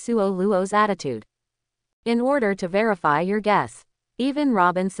to see Suo Luo's attitude. In order to verify your guess, even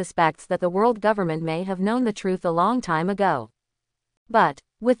Robin suspects that the world government may have known the truth a long time ago. But,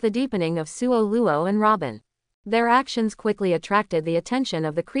 with the deepening of Suo Luo and Robin, their actions quickly attracted the attention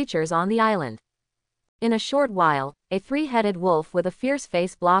of the creatures on the island. In a short while, a three-headed wolf with a fierce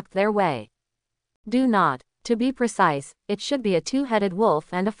face blocked their way. To be precise, it should be a two-headed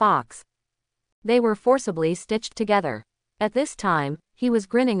wolf and a fox. They were forcibly stitched together. At this time, he was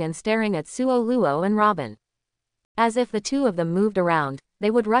grinning and staring at Suo Luo and Robin. As if the two of them moved around, they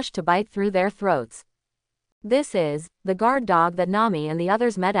would rush to bite through their throats. This is the guard dog that Nami and the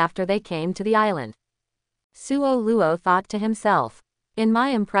others met after they came to the island. Suo Luo thought to himself. In my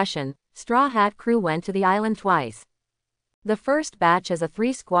impression, Straw Hat Crew went to the island twice. The first batch is a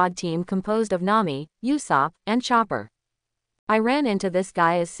 3-squad team composed of Nami, Usopp, and Chopper. I ran into this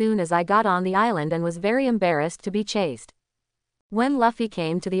guy as soon as I got on the island and was very embarrassed to be chased. When Luffy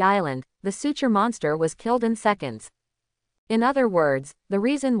came to the island, the suture monster was killed in seconds. In other words, the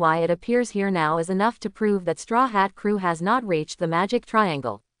reason why it appears here now is enough to prove that Straw Hat Crew has not reached the Magic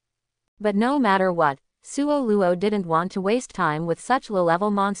Triangle. But no matter what, Suo Luo didn't want to waste time with such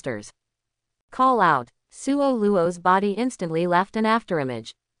low-level monsters. Call out. Suo Luo's body instantly left an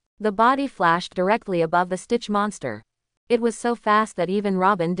afterimage. The body flashed directly above the Stitch monster. It was so fast that even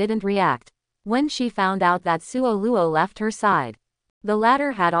Robin didn't react. When she found out that Suo Luo left her side, the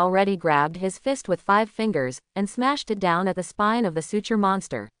latter had already grabbed his fist with 5 fingers, and smashed it down at the spine of the suture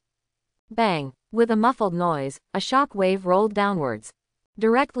monster. Bang! With a muffled noise, a shock wave rolled downwards.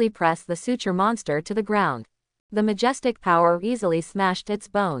 Directly pressed the suture monster to the ground. The majestic power easily smashed its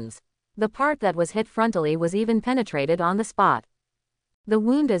bones. The part that was hit frontally was even penetrated on the spot. The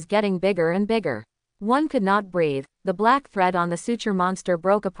wound is getting bigger and bigger. One could not breathe, the black thread on the suture monster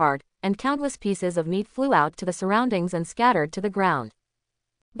broke apart, and countless pieces of meat flew out to the surroundings and scattered to the ground.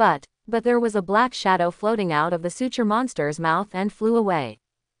 But there was a black shadow floating out of the suture monster's mouth and flew away.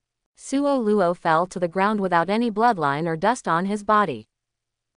 Suo Luo fell to the ground without any bloodline or dust on his body.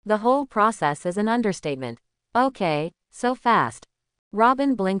 The whole process is an understatement. Okay, so fast.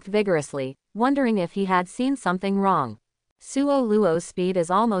 Robin blinked vigorously, wondering if he had seen something wrong. Suo Luo's speed is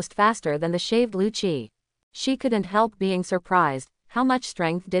almost faster than the shaved Lu Chi. She couldn't help being surprised. How much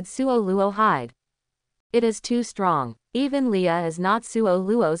strength did Suo Luo hide? It is too strong. Even Leah is not Suo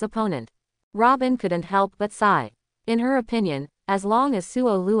Luo's opponent. Robin couldn't help but sigh. In her opinion, as long as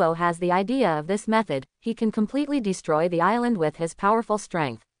Suo Luo has the idea of this method, he can completely destroy the island with his powerful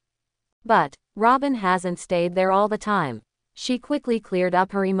strength. But Robin hasn't stayed there all the time. She quickly cleared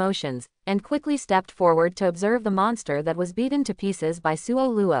up her emotions, and quickly stepped forward to observe the monster that was beaten to pieces by Suo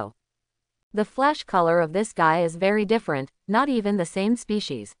Luo. The flesh color of this guy is very different, not even the same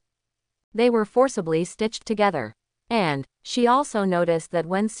species. They were forcibly stitched together. And she also noticed that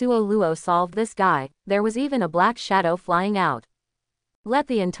when Suo Luo solved this guy, there was even a black shadow flying out. Let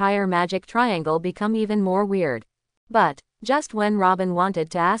the entire magic triangle become even more weird. But just when Robin wanted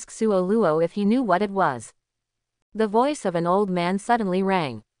to ask Suo Luo if he knew what it was, the voice of an old man suddenly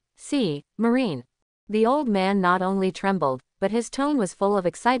rang. See, Marine. The old man not only trembled, but his tone was full of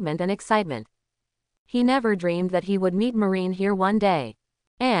excitement and excitement. He never dreamed that he would meet Marine here one day.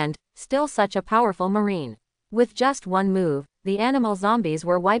 And still such a powerful Marine. With just one move, the animal zombies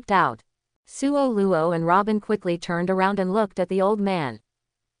were wiped out. Suo Luo and Robin quickly turned around and looked at the old man.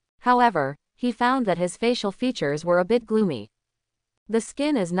 However, he found that his facial features were a bit gloomy. The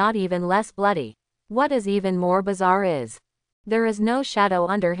skin is not even less bloody. What is even more bizarre is, there is no shadow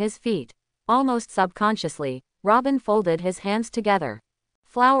under his feet. Almost subconsciously, Robin folded his hands together.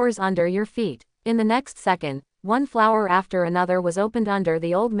 Flowers under your feet. In the next second, one flower after another was opened under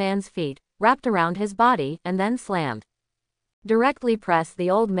the old man's feet, wrapped around his body, and then slammed. Directly pressed the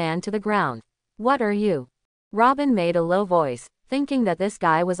old man to the ground. What are you? Robin made a low voice, thinking that this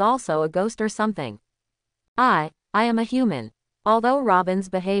guy was also a ghost or something. I am a human. Although Robin's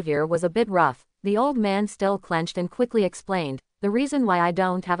behavior was a bit rough, the old man still clenched and quickly explained, the reason why I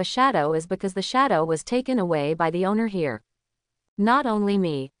don't have a shadow is because the shadow was taken away by the owner here. Not only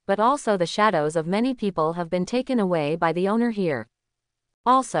me, but also the shadows of many people have been taken away by the owner here.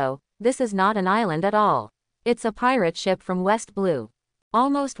 Also, this is not an island at all. It's a pirate ship from West Blue.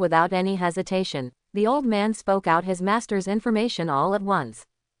 Almost without any hesitation, the old man spoke out his master's information all at once.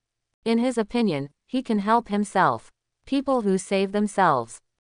 In his opinion, he can help himself. People who save themselves.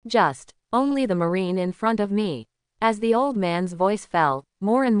 Just, only the marine in front of me. As the old man's voice fell,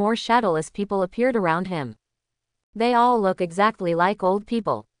 more and more shadowless people appeared around him. They all look exactly like old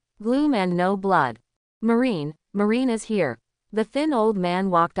people. Gloom and no blood. Marine is here. The thin old man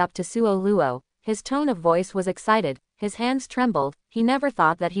walked up to Suoluo. His tone of voice was excited, his hands trembled. He never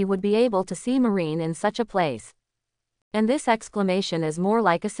thought that he would be able to see Marine in such a place. And this exclamation is more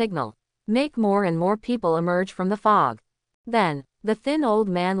like a signal. Make more and more people emerge from the fog. Then, the thin old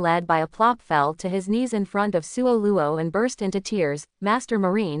man led by a plop fell to his knees in front of Suoluo and burst into tears. Master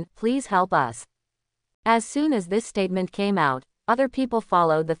Marine, please help us. As soon as this statement came out, other people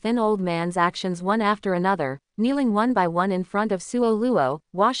followed the thin old man's actions one after another, kneeling one by one in front of Suoluo,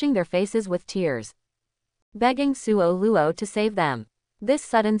 washing their faces with tears. Begging Suoluo to save them. This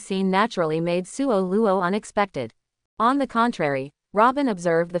sudden scene naturally made Suoluo unexpected. On the contrary, Robin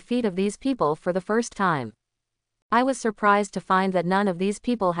observed the feet of these people for the first time. I was surprised to find that none of these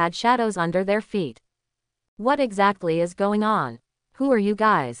people had shadows under their feet. What exactly is going on? Who are you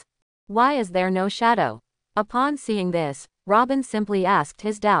guys? Why is there no shadow? Upon seeing this, Robin simply asked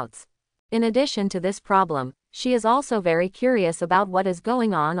his doubts. In addition to this problem, she is also very curious about what is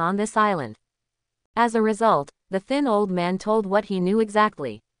going on this island. As a result, the thin old man told what he knew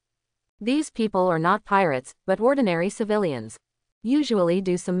exactly. These people are not pirates, but ordinary civilians. Usually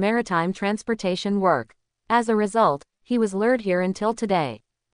do some maritime transportation work. As a result, he was lured here until today.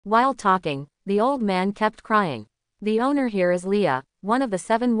 While talking, the old man kept crying. The owner here is Leah, one of the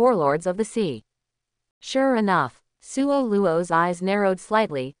 7 warlords of the sea. Sure enough, Suoluo's eyes narrowed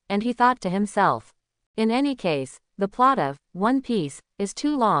slightly, and he thought to himself. In any case, the plot of One Piece is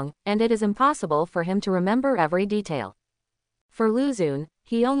too long, and it is impossible for him to remember every detail. For Luzun,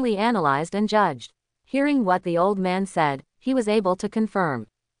 he only analyzed and judged. Hearing what the old man said, he was able to confirm.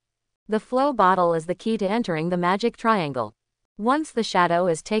 The flow bottle is the key to entering the magic triangle. Once the shadow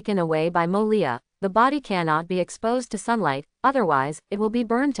is taken away by Molia, the body cannot be exposed to sunlight, otherwise, it will be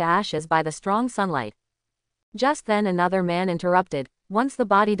burned to ashes by the strong sunlight. Just then another man interrupted, once the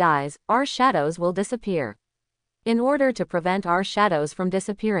body dies, our shadows will disappear. In order to prevent our shadows from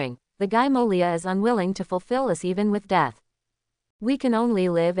disappearing, the guy Molia is unwilling to fulfill us even with death. We can only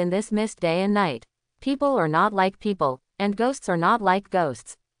live in this mist day and night. People are not like people, and ghosts are not like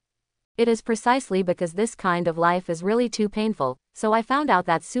ghosts. It is precisely because this kind of life is really too painful, so I found out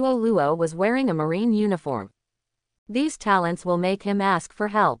that Suoluo was wearing a marine uniform. These talents will make him ask for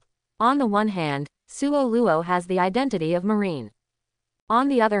help. On the one hand, Suoluo has the identity of marine. On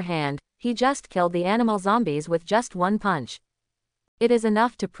the other hand, he just killed the animal zombies with just one punch. It is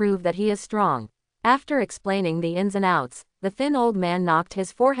enough to prove that he is strong. After explaining the ins and outs, the thin old man knocked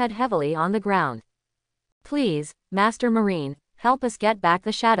his forehead heavily on the ground. Please, Master Marine, help us get back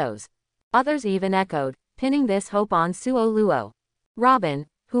the shadows. Others even echoed, pinning this hope on Suoluo. Robin,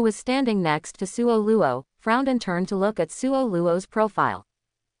 who was standing next to Suoluo, frowned and turned to look at Suoluo's profile.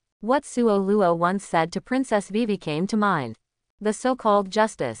 What Suoluo once said to Princess Vivi came to mind. The so-called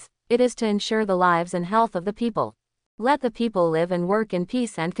justice. It is to ensure the lives and health of the people. Let the people live and work in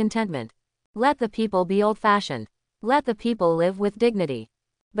peace and contentment. Let the people be old-fashioned. Let the people live with dignity.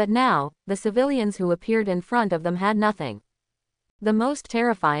 But now, the civilians who appeared in front of them had nothing. The most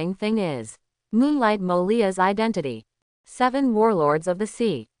terrifying thing is Moonlight Molia's identity. 7 warlords of the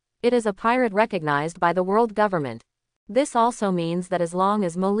sea. It is a pirate recognized by the world government. This also means that as long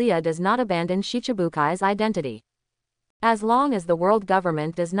as Molia does not abandon Shichibukai's identity. As long as the world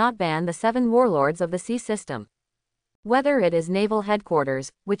government does not ban the 7 warlords of the sea system. Whether it is naval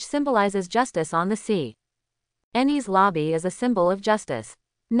headquarters, which symbolizes justice on the sea. Eni's lobby is a symbol of justice.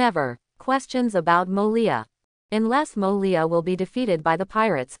 Never questions about Molia. Unless Molia will be defeated by the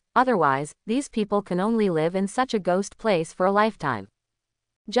pirates, otherwise, these people can only live in such a ghost place for a lifetime.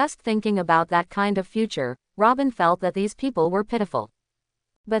 Just thinking about that kind of future, Robin felt that these people were pitiful.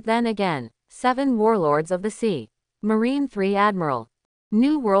 But then again, 7 warlords of the sea. Marine 3 Admiral.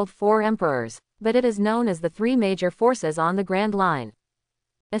 New World 4 Emperors. But it is known as the 3 major forces on the Grand Line.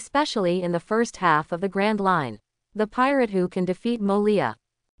 Especially in the first half of the Grand Line. The pirate who can defeat Molia.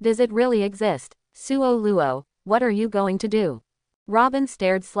 Does it really exist? Suoluo, what are you going to do? Robin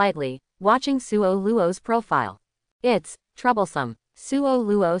stared slightly, watching Suoluo's profile. It's troublesome.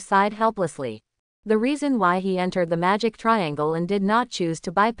 Suoluo sighed helplessly. The reason why he entered the magic triangle and did not choose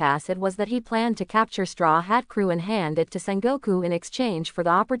to bypass it was that he planned to capture Straw Hat Crew and hand it to Sengoku in exchange for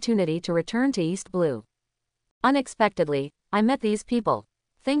the opportunity to return to East Blue. Unexpectedly, I met these people.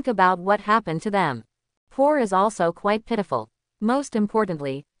 Think about what happened to them. Poor is also quite pitiful. Most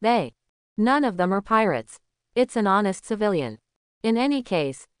importantly, none of them are pirates. It's an honest civilian. In any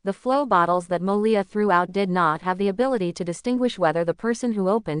case, the flow bottles that Molia threw out did not have the ability to distinguish whether the person who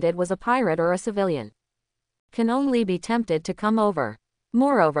opened it was a pirate or a civilian. Can only be tempted to come over.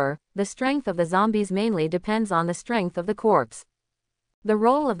 Moreover, the strength of the zombies mainly depends on the strength of the corpse. The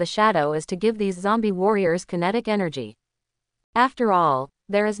role of the shadow is to give these zombie warriors kinetic energy. After all,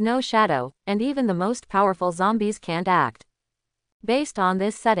 there is no shadow, and even the most powerful zombies can't act. Based on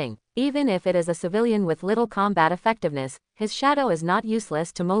this setting, even if it is a civilian with little combat effectiveness, his shadow is not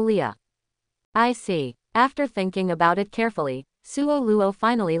useless to Molia. I see. After thinking about it carefully, Suo Luo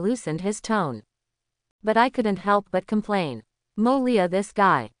finally loosened his tone. But I couldn't help but complain. Molia, this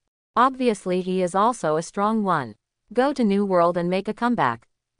guy. Obviously he is also a strong one. Go to New World and make a comeback.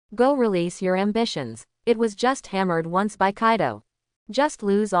 Go release your ambitions. It was just hammered once by Kaido. Just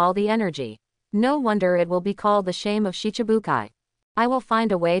lose all the energy. No wonder it will be called the shame of Shichibukai. I will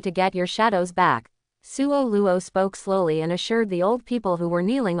find a way to get your shadows back. Suo Luo spoke slowly and assured the old people who were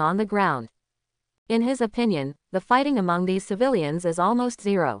kneeling on the ground. In his opinion, the fighting among these civilians is almost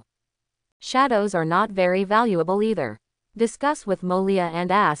zero. Shadows are not very valuable either. Discuss with Molia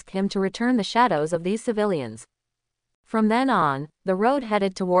and ask him to return the shadows of these civilians. From then on, the road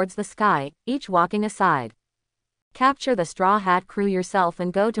headed towards the sky, each walking aside. Capture the Straw Hat Crew yourself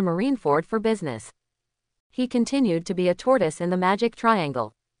and go to Marineford for business. He continued to be a tortoise in the magic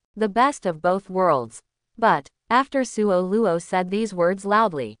triangle. The best of both worlds. But, after Suo Luo said these words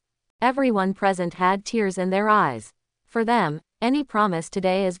loudly, everyone present had tears in their eyes. For them, any promise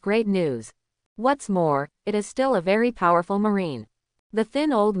today is great news. What's more, it is still a very powerful marine. The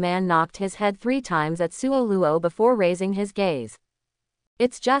thin old man knocked his head 3 times at Suo Luo before raising his gaze.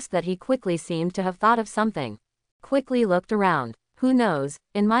 It's just that he quickly seemed to have thought of something. Quickly looked around. Who knows,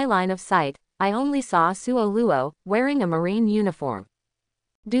 in my line of sight, I only saw Suo Luo, wearing a marine uniform.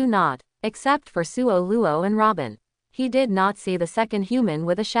 Do not, except for Suo Luo and Robin. He did not see the second human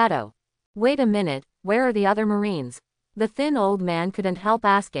with a shadow. Wait a minute, where are the other marines? The thin old man couldn't help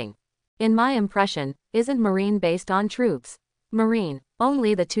asking. In my impression, isn't marine based on troops? Marine,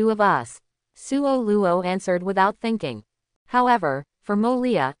 only the 2 of us. Suo Luo answered without thinking. However, for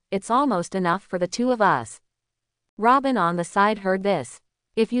Molia, it's almost enough for the 2 of us. Robin on the side heard this.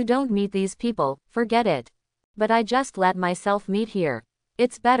 If you don't meet these people, forget it. But I just let myself meet here.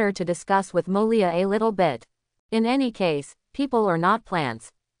 It's better to discuss with Molia a little bit. In any case, people are not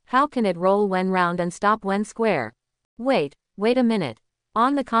plants. How can it roll when round and stop when square? Wait a minute.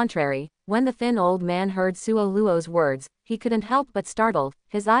 On the contrary, when the thin old man heard Suo Luo's words, he couldn't help but startled.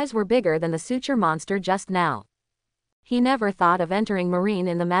 His eyes were bigger than the suture monster just now. He never thought of entering Marine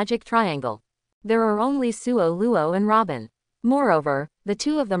in the magic triangle. There are only Suo Luo and Robin. Moreover, the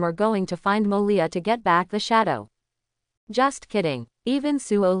 2 of them are going to find Molia to get back the shadow. Just kidding. Even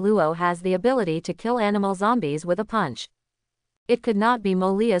Suo Luo has the ability to kill animal zombies with a punch. It could not be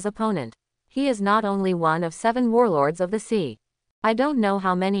Molia's opponent. He is not only one of 7 warlords of the sea. I don't know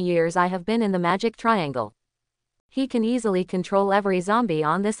how many years I have been in the magic triangle. He can easily control every zombie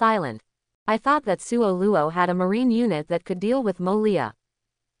on this island. I thought that Suo Luo had a marine unit that could deal with Molia.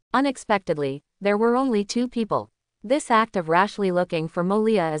 Unexpectedly, there were only 2 people. This act of rashly looking for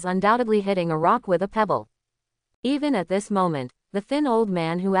Molia is undoubtedly hitting a rock with a pebble. Even at this moment, the thin old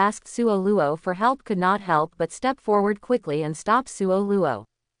man who asked Suo Luo for help could not help but step forward quickly and stop Suo Luo.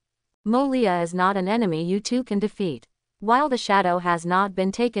 Molia is not an enemy you 2 can defeat. While the shadow has not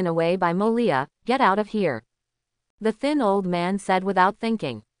been taken away by Molia, get out of here. The thin old man said without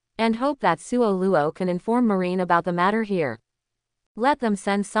thinking. And hope that Suo Luo can inform Marine about the matter here. Let them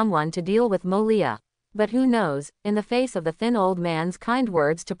send someone to deal with Molia. But who knows, in the face of the thin old man's kind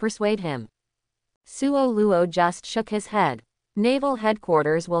words to persuade him. Suo Luo just shook his head. Naval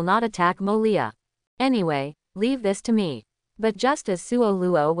headquarters will not attack Molia. Anyway, leave this to me. But just as Suo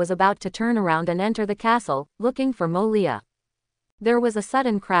Luo was about to turn around and enter the castle, looking for Molia, there was a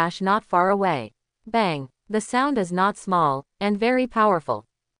sudden crash not far away. Bang! The sound is not small, and very powerful.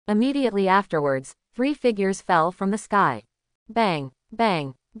 Immediately afterwards, 3 figures fell from the sky. Bang!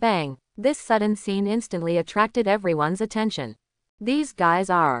 Bang! Bang! This sudden scene instantly attracted everyone's attention. These guys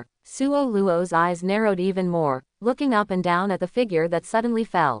are... Suo Luo's eyes narrowed even more, looking up and down at the figure that suddenly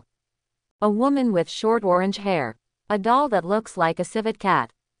fell. A woman with short orange hair. A doll that looks like a civet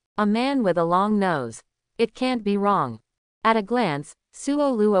cat. A man with a long nose. It can't be wrong. At a glance,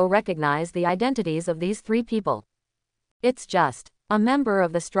 Suo Luo recognized the identities of these three people. It's just a member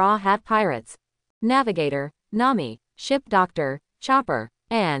of the Straw Hat Pirates. Navigator, Nami, Ship Doctor, Chopper,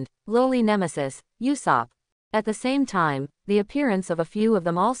 and lowly nemesis, Usopp. At the same time, the appearance of a few of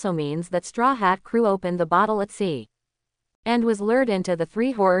them also means that Straw Hat crew opened the bottle at sea and was lured into the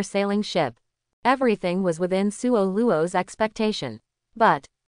three-horror sailing ship. Everything was within Suo Luo's expectation. But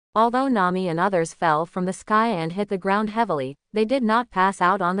although Nami and others fell from the sky and hit the ground heavily, they did not pass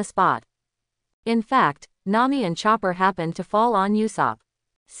out on the spot. In fact, Nami and Chopper happened to fall on Usopp.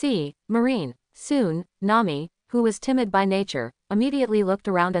 See, Marine. Soon, Nami, who was timid by nature, immediately looked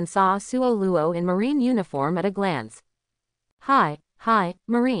around and saw Suo Luo in Marine uniform at a glance. Hi,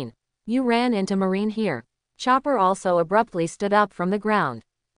 Marine. You ran into Marine here. Chopper also abruptly stood up from the ground.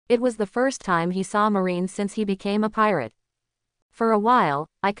 It was the first time he saw Marine since he became a pirate. For a while,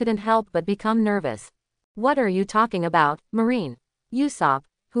 I couldn't help but become nervous. What are you talking about, Marine? Usopp,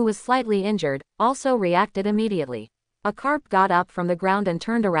 who was slightly injured, also reacted immediately. A carp got up from the ground and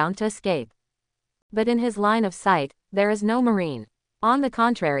turned around to escape. But in his line of sight, there is no Marine. On the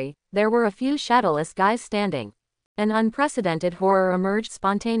contrary, there were a few shadowless guys standing. An unprecedented horror emerged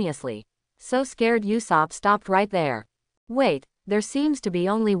spontaneously. So scared Usopp stopped right there. Wait, there seems to be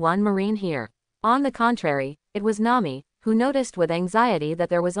only one Marine here. On the contrary, it was Nami, who noticed with anxiety that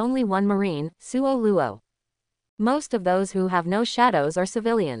there was only one Marine, Suo Luo. Most of those who have no shadows are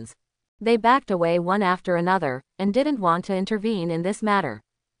civilians. They backed away one after another, and didn't want to intervene in this matter.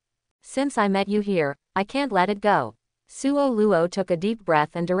 Since I met you here, I can't let it go. Suo Luo took a deep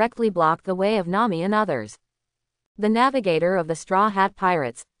breath and directly blocked the way of Nami and others. The navigator of the Straw Hat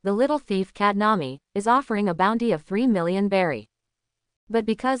Pirates, the little thief cat Nami, is offering a bounty of 3 million berry. But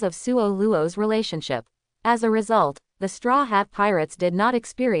because of Suo Luo's relationship. As a result, the Straw Hat Pirates did not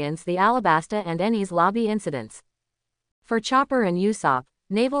experience the Alabasta and Enies lobby incidents. For Chopper and Usopp,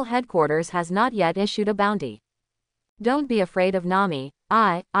 Naval Headquarters has not yet issued a bounty. Don't be afraid of Nami,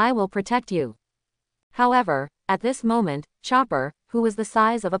 I will protect you. However, at this moment, Chopper, who was the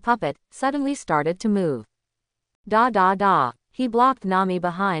size of a puppet, suddenly started to move. He blocked Nami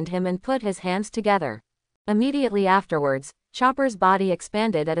behind him and put his hands together. Immediately afterwards, Chopper's body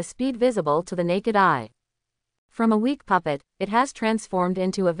expanded at a speed visible to the naked eye. From a weak puppet, it has transformed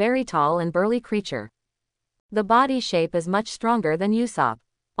into a very tall and burly creature. The body shape is much stronger than Usopp.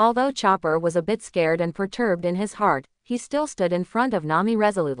 Although Chopper was a bit scared and perturbed in his heart, he still stood in front of Nami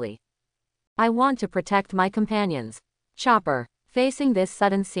resolutely. I want to protect my companions. Chopper. Facing this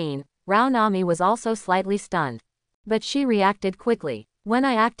sudden scene, Nami was also slightly stunned. But she reacted quickly. When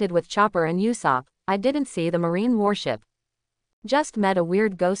I acted with Chopper and Usopp, I didn't see the marine warship. Just met a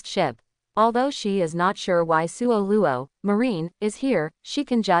weird ghost ship. Although she is not sure why Suo Luo, Marine, is here, she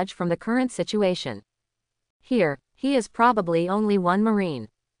can judge from the current situation. Here, he is probably only one Marine.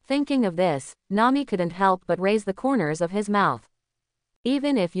 Thinking of this, Nami couldn't help but raise the corners of his mouth.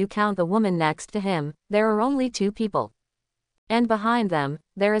 Even if you count the woman next to him, there are only 2 people. And behind them,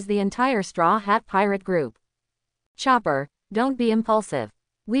 there is the entire Straw Hat Pirate group. Chopper, don't be impulsive.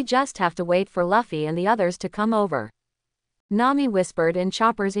 We just have to wait for Luffy and the others to come over. Nami whispered in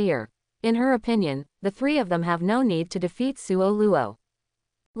Chopper's ear. In her opinion, the 3 of them have no need to defeat Suo Luo.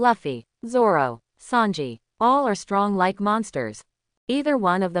 Luffy, Zoro, Sanji, all are strong like monsters. Either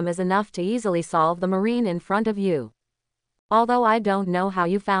one of them is enough to easily solve the Marine in front of you. Although I don't know how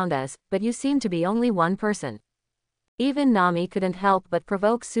you found us, but you seem to be only one person. Even Nami couldn't help but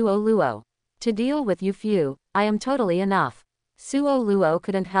provoke Suo Luo. To deal with you few, I am totally enough. Suo Luo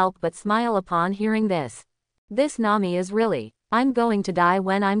couldn't help but smile upon hearing this. This Nami is really, I'm going to die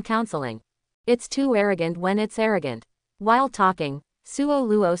when I'm counseling. It's too arrogant when it's arrogant. While talking, Suo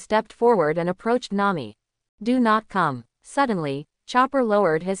Luo stepped forward and approached Nami. Do not come. Suddenly, Chopper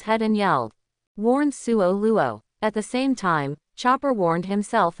lowered his head and yelled. Warned Suo Luo. At the same time, Chopper warned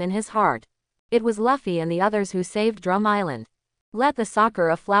himself in his heart. It was Luffy and the others who saved Drum Island. Let the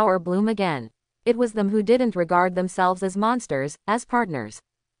Sakura flower bloom again. It was them who didn't regard themselves as monsters, as partners.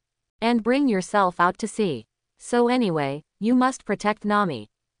 And bring yourself out to sea. So anyway, you must protect Nami.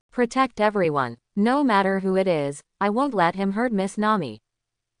 Protect everyone. No matter who it is, I won't let him hurt Miss Nami.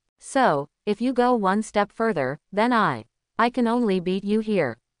 So, if you go one step further, then I can only beat you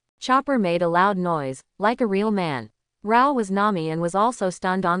here. Chopper made a loud noise, like a real man. Rao was Nami and was also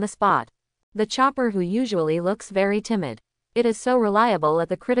stunned on the spot. The Chopper who usually looks very timid. It is so reliable at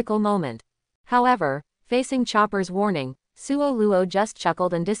the critical moment. However, facing Chopper's warning, Suo Luo just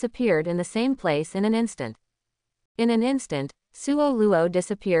chuckled and disappeared in the same place in an instant. In an instant, Suo Luo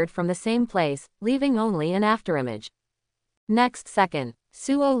disappeared from the same place, leaving only an afterimage. Next second,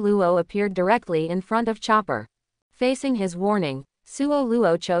 Suo Luo appeared directly in front of Chopper. Facing his warning, Suo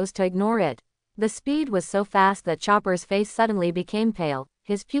Luo chose to ignore it. The speed was so fast that Chopper's face suddenly became pale,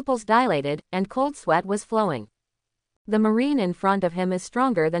 his pupils dilated, and cold sweat was flowing. The Marine in front of him is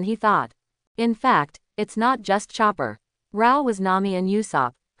stronger than he thought. In fact, it's not just Chopper. Rao was Nami and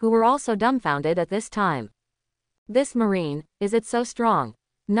Usopp, who were also dumbfounded at this time. This Marine, is it so strong?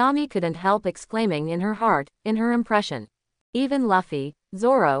 Nami couldn't help exclaiming in her heart, in her impression. Even Luffy,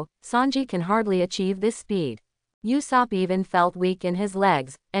 Zoro, Sanji can hardly achieve this speed. Usopp even felt weak in his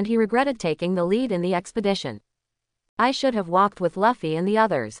legs, and he regretted taking the lead in the expedition. I should have walked with Luffy and the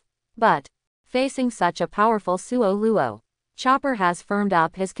others. But, facing such a powerful Suo Luo, Chopper has firmed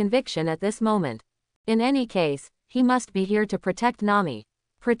up his conviction at this moment. In any case, he must be here to protect Nami.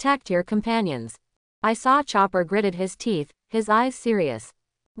 Protect your companions. I saw Chopper gritted his teeth, his eyes serious.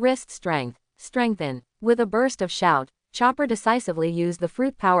 Wrist strength, strengthen. With a burst of shout, Chopper decisively used the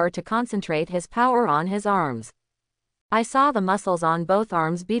fruit power to concentrate his power on his arms. I saw the muscles on both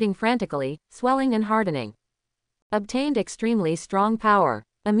arms beating frantically, swelling and hardening. Obtained extremely strong power.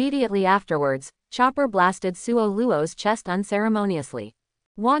 Immediately afterwards, Chopper blasted Suo Luo's chest unceremoniously.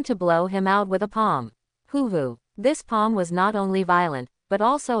 Want to blow him out with a palm. Hoo-hoo. This palm was not only violent, but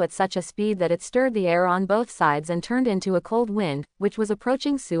also at such a speed that it stirred the air on both sides and turned into a cold wind, which was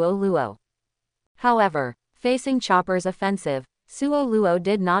approaching Suo Luo. However, facing Chopper's offensive, Suo Luo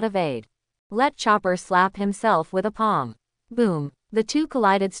did not evade. Let Chopper slap himself with a palm. Boom. The two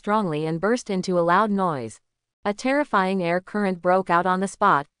collided strongly and burst into a loud noise. A terrifying air current broke out on the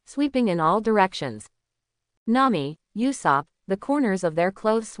spot, sweeping in all directions. Nami, Usopp, the corners of their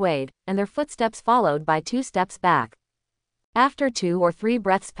clothes swayed, and their footsteps followed by 2 steps back. After 2 or 3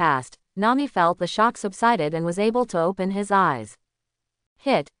 breaths passed, Nami felt the shock subsided and was able to open his eyes.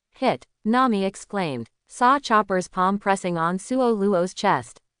 Hit, Nami exclaimed. Saw Chopper's palm pressing on Suo Luo's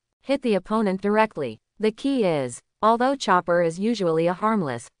chest. Hit the opponent directly. The key is, although Chopper is usually a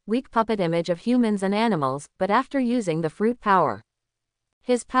harmless, weak puppet image of humans and animals, but after using the fruit power,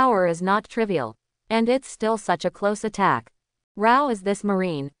 his power is not trivial. And it's still such a close attack. Rao is this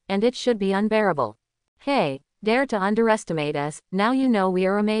Marine, and it should be unbearable. Hey, dare to underestimate us, now you know we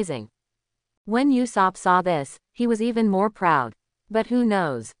are amazing. When Usopp saw this, he was even more proud. But who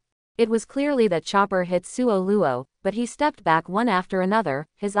knows? It was clearly that Chopper hit Suo Luo, but he stepped back one after another,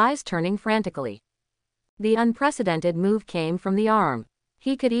 his eyes turning frantically. The unprecedented move came from the arm.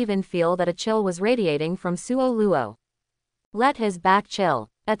 He could even feel that a chill was radiating from Suo Luo. Let his back chill.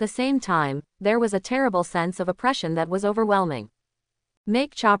 At the same time, there was a terrible sense of oppression that was overwhelming.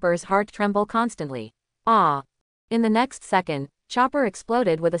 Make Chopper's heart tremble constantly. Ah! In the next second, Chopper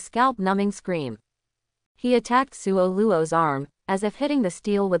exploded with a scalp-numbing scream. He attacked Suo Luo's arm, as if hitting the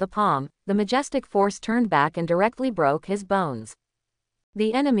steel with a palm. The majestic force turned back and directly broke his bones.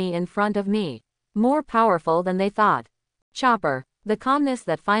 The enemy in front of me. More powerful than they thought. Chopper. The calmness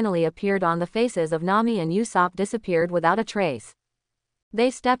that finally appeared on the faces of Nami and Usopp disappeared without a trace. They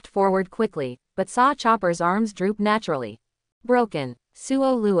stepped forward quickly, but saw Chopper's arms droop naturally. Broken.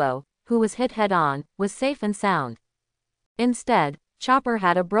 Suo Luo, who was hit head-on, was safe and sound. Instead, Chopper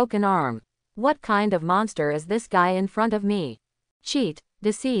had a broken arm. What kind of monster is this guy in front of me? Cheat,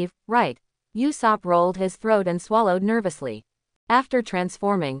 deceive, right. Usopp rolled his throat and swallowed nervously. After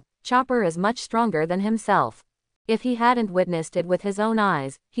transforming, Chopper is much stronger than himself. If he hadn't witnessed it with his own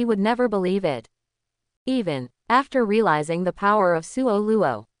eyes, he would never believe it. Even after realizing the power of Suo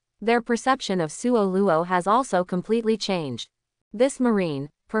Luo, their perception of Suo Luo has also completely changed. This Marine,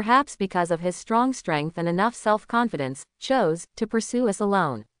 perhaps because of his strong strength and enough self-confidence, chose to pursue us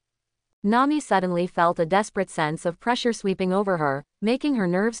alone. Nami suddenly felt a desperate sense of pressure sweeping over her, making her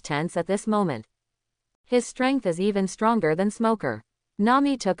nerves tense at this moment. His strength is even stronger than Smoker.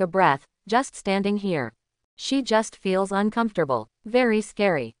 Nami took a breath, just standing here. She just feels uncomfortable, very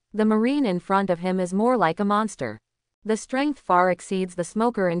scary. The Marine in front of him is more like a monster. The strength far exceeds the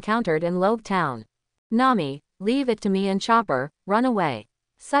Smoker encountered in Logue Town. Nami, leave it to me and Chopper, run away.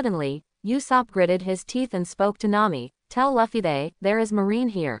 Suddenly, Usopp gritted his teeth and spoke to Nami, tell Luffy there is Marine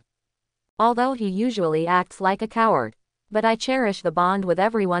here. Although he usually acts like a coward. But I cherish the bond with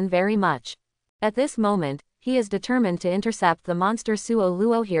everyone very much. At this moment, he is determined to intercept the monster Suo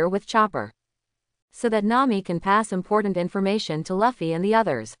Luo here with Chopper, so that Nami can pass important information to Luffy and the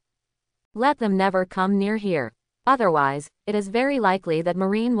others. Let them never come near here. Otherwise, it is very likely that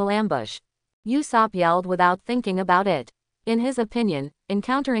Marine will ambush. Usopp yelled without thinking about it. In his opinion,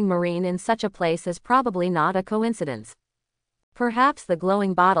 encountering Marine in such a place is probably not a coincidence. Perhaps the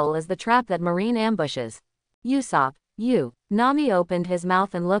glowing bottle is the trap that Marine ambushes. Usopp, you. Nami opened his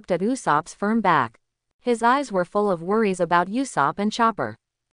mouth and looked at Usopp's firm back. His eyes were full of worries about Usopp and Chopper.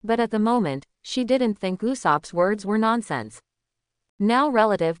 But at the moment, she didn't think Usopp's words were nonsense. Now,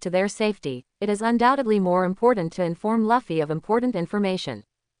 relative to their safety, it is undoubtedly more important to inform Luffy of important information.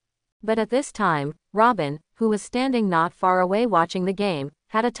 But at this time, Robin, who was standing not far away watching the game,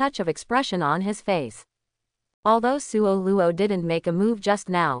 had a touch of expression on his face. Although Suo Luo didn't make a move just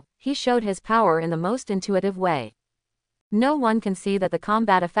now, he showed his power in the most intuitive way. No one can see that the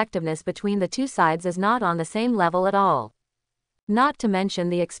combat effectiveness between the two sides is not on the same level at all. Not to mention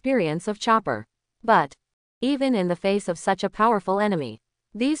the experience of Chopper. But, even in the face of such a powerful enemy,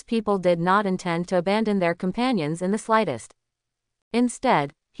 these people did not intend to abandon their companions in the slightest.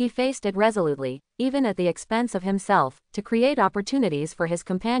 Instead, he faced it resolutely, even at the expense of himself, to create opportunities for his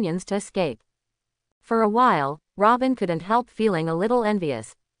companions to escape. For a while, Robin couldn't help feeling a little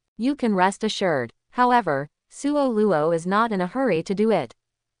envious. You can rest assured, however, Suo Luo is not in a hurry to do it.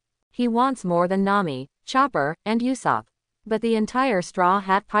 He wants more than Nami, Chopper, and Usopp, but the entire Straw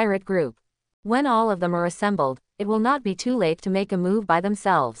Hat Pirate group. When all of them are assembled, it will not be too late to make a move by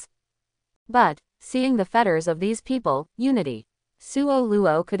themselves. But, seeing the fetters of these people, unity, Suo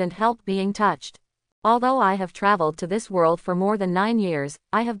Luo couldn't help being touched. Although I have traveled to this world for more than 9 years,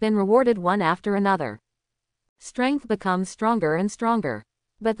 I have been rewarded one after another. Strength becomes stronger and stronger.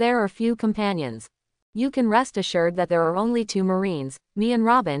 But there are few companions. You can rest assured that there are only 2 Marines, me and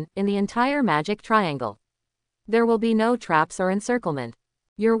Robin, in the entire Magic Triangle. There will be no traps or encirclement.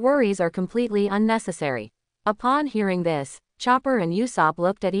 Your worries are completely unnecessary. Upon hearing this, Chopper and Usopp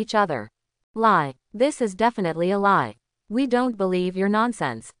looked at each other. Lie. This is definitely a lie. We don't believe your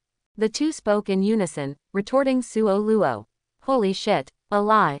nonsense. The two spoke in unison, retorting Suo Luo. Holy shit, a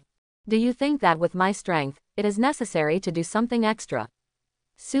lie. Do you think that with my strength, it is necessary to do something extra?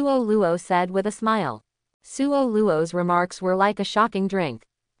 Suo Luo said with a smile. Suo Luo's remarks were like a shocking drink.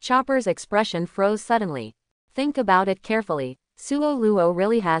 Chopper's expression froze suddenly. Think about it carefully, Suo Luo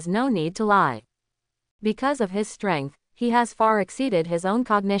really has no need to lie. Because of his strength, he has far exceeded his own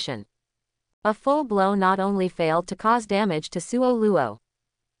cognition. A full blow not only failed to cause damage to Suo Luo.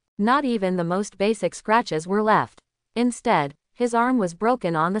 Not even the most basic scratches were left. Instead, his arm was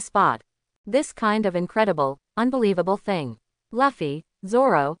broken on the spot. This kind of incredible, unbelievable thing. Luffy,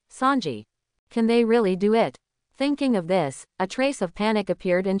 Zoro, Sanji. Can they really do it? Thinking of this, a trace of panic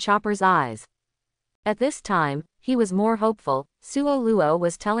appeared in Chopper's eyes. At this time, he was more hopeful. Suo Luo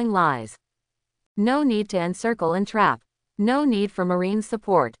was telling lies. No need to encircle and trap. No need for Marine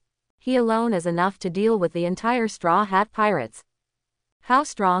support. He alone is enough to deal with the entire Straw Hat Pirates. How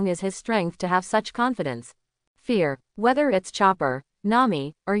strong is his strength to have such confidence? Fear. Whether it's Chopper,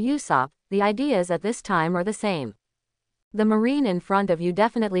 Nami, or Usopp, the ideas at this time are the same. The Marine in front of you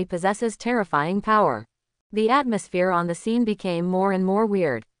definitely possesses terrifying power. The atmosphere on the scene became more and more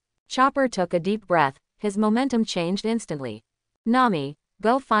weird. Chopper took a deep breath, his momentum changed instantly. Nami,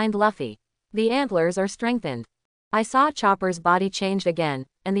 go find Luffy. The antlers are strengthened. I saw Chopper's body change again,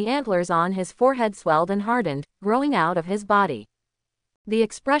 and the antlers on his forehead swelled and hardened, growing out of his body. The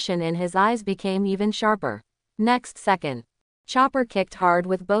expression in his eyes became even sharper. Next second, Chopper kicked hard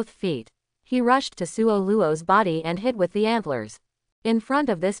with both feet. He rushed to Suo Luo's body and hit with the antlers. In front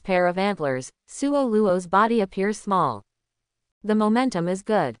of this pair of antlers, Suo Luo's body appears small. The momentum is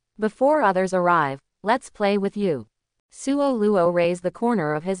good. Before others arrive, let's play with you. Suo Luo raised the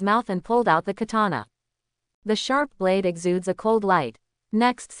corner of his mouth and pulled out the katana. The sharp blade exudes a cold light.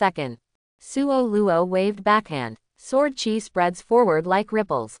 Next second, Suo Luo waved backhand. Sword chi spreads forward like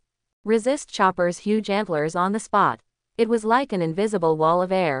ripples. Resist Chopper's huge antlers on the spot. It was like an invisible wall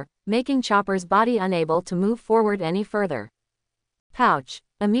of air, making Chopper's body unable to move forward any further. Pouch.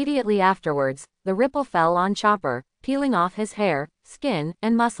 Immediately afterwards, the ripple fell on Chopper, peeling off his hair, skin,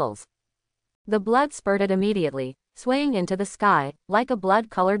 and muscles. The blood spurted immediately, swaying into the sky, like a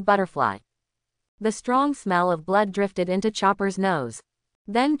blood-colored butterfly. The strong smell of blood drifted into Chopper's nose.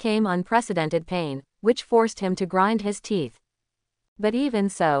 Then came unprecedented pain, which forced him to grind his teeth. But even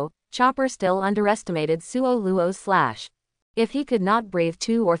so, Chopper still underestimated Suo Luo's slash. If he could not breathe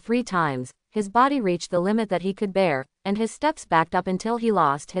 2 or 3 times, his body reached the limit that he could bear, and his steps backed up until he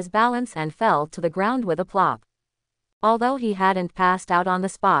lost his balance and fell to the ground with a plop. Although he hadn't passed out on the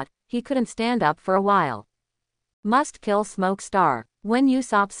spot, he couldn't stand up for a while. Must kill Smoke Star. When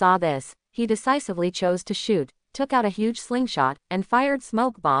Usopp saw this, he decisively chose to shoot, took out a huge slingshot, and fired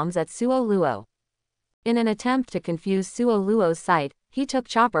smoke bombs at Suo Luo. In an attempt to confuse Suo Luo's sight, he took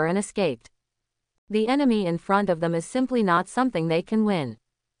Chopper and escaped. The enemy in front of them is simply not something they can win.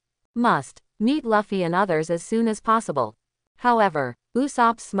 Must meet Luffy and others as soon as possible. However,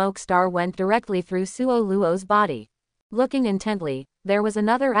 Usopp's smoke star went directly through Suo Luo's body. Looking intently, there was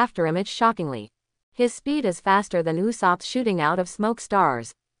another afterimage shockingly. His speed is faster than Usopp's shooting out of smoke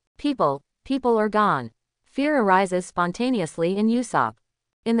stars. People are gone. Fear arises spontaneously in Usopp.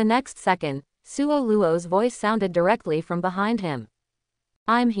 In the next second, Suo Luo's voice sounded directly from behind him.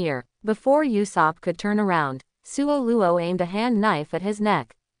 I'm here. Before Usopp could turn around, Suo Luo aimed a hand knife at his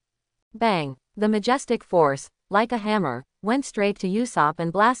neck. Bang! The majestic force, like a hammer, went straight to Usopp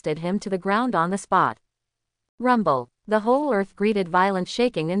and blasted him to the ground on the spot. Rumble! The whole earth greeted violent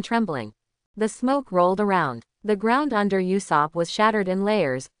shaking and trembling. The smoke rolled around. The ground under Usopp was shattered in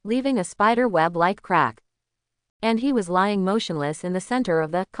layers, leaving a spider web-like crack. And he was lying motionless in the center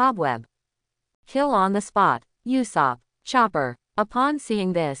of the cobweb. Kill on the spot. Usopp. Chopper. Upon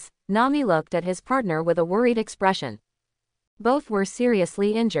seeing this, Nami looked at his partner with a worried expression. Both were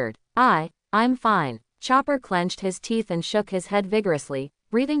seriously injured. I'm fine. Chopper clenched his teeth and shook his head vigorously,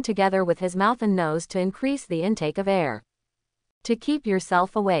 breathing together with his mouth and nose to increase the intake of air. To keep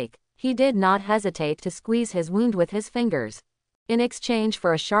yourself awake. He did not hesitate to squeeze his wound with his fingers. In exchange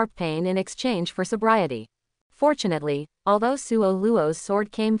for a sharp pain, in exchange for sobriety. Fortunately, although Suo Luo's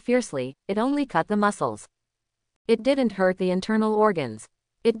sword came fiercely, it only cut the muscles. It didn't hurt the internal organs.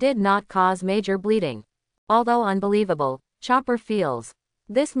 It did not cause major bleeding. Although unbelievable, Chopper feels.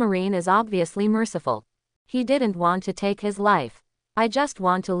 This Marine is obviously merciful. He didn't want to take his life. I just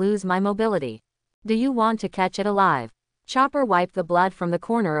want to lose my mobility. Do you want to catch it alive? Chopper wiped the blood from the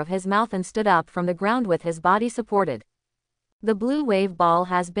corner of his mouth and stood up from the ground with his body supported. The blue wave ball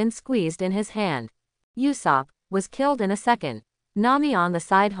has been squeezed in his hand. Usopp was killed in a second. Nami on the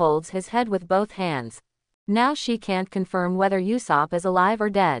side holds his head with both hands. Now she can't confirm whether Usopp is alive or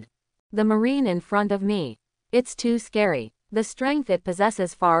dead. The Marine in front of me. It's too scary. The strength it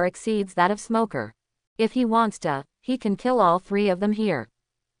possesses far exceeds that of Smoker. If he wants to, he can kill all three of them here.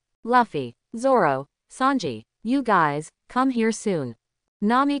 Luffy, Zoro, Sanji, you guys, come here soon.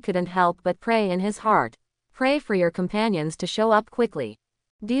 Nami couldn't help but pray in his heart. Pray for your companions to show up quickly.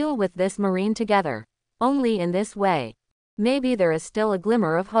 Deal with this Marine together. Only in this way. Maybe there is still a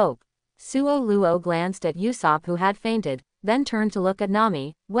glimmer of hope. Suo Luo glanced at Usopp, who had fainted, then turned to look at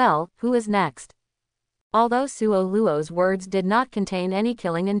Nami. Well, who is next? Although Suo Luo's words did not contain any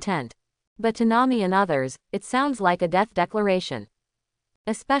killing intent. But to Nami and others, it sounds like a death declaration.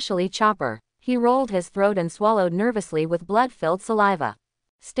 Especially Chopper. He rolled his throat and swallowed nervously with blood-filled saliva.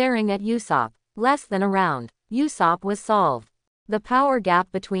 Staring at Usopp. Less than a round. Usopp was solved. The power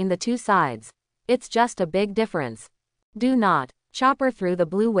gap between the two sides. It's just a big difference. Do not. Chopper threw the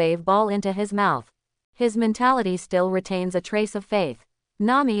blue wave ball into his mouth. His mentality still retains a trace of faith.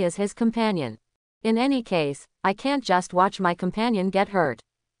 Nami is his companion. In any case, I can't just watch my companion get hurt.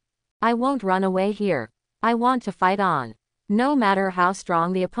 I won't run away here. I want to fight on. No matter how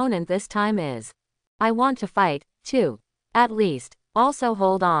strong the opponent this time is. I want to fight, too. At least. Also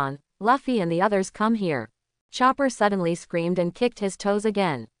hold on, Luffy and the others, come here. Chopper suddenly screamed and kicked his toes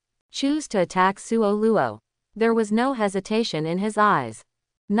again. Choose to attack Suo Luo. There was no hesitation in his eyes.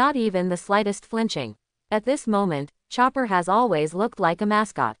 Not even the slightest flinching. At this moment, Chopper has always looked like a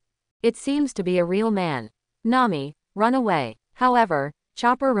mascot. It seems to be a real man. Nami, run away. However,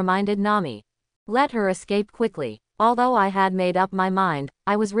 Chopper reminded Nami. Let her escape quickly. Although I had made up my mind,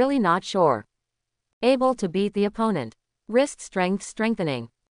 I was really not sure. Able to beat the opponent. Wrist strength strengthening.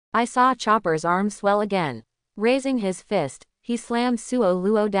 I saw Chopper's arm swell again. Raising his fist, he slammed Suo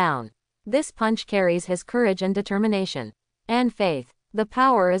Luo down. This punch carries his courage and determination. And faith. The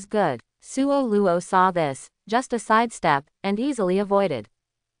power is good. Suo Luo saw this, just a sidestep, and easily avoided.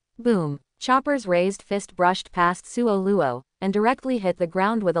 Boom. Chopper's raised fist brushed past Suo Luo, and directly hit the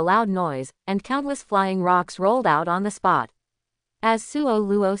ground with a loud noise, and countless flying rocks rolled out on the spot. As Suo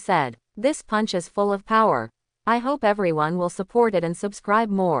Luo said, this punch is full of power. I hope everyone will support it and subscribe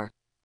more.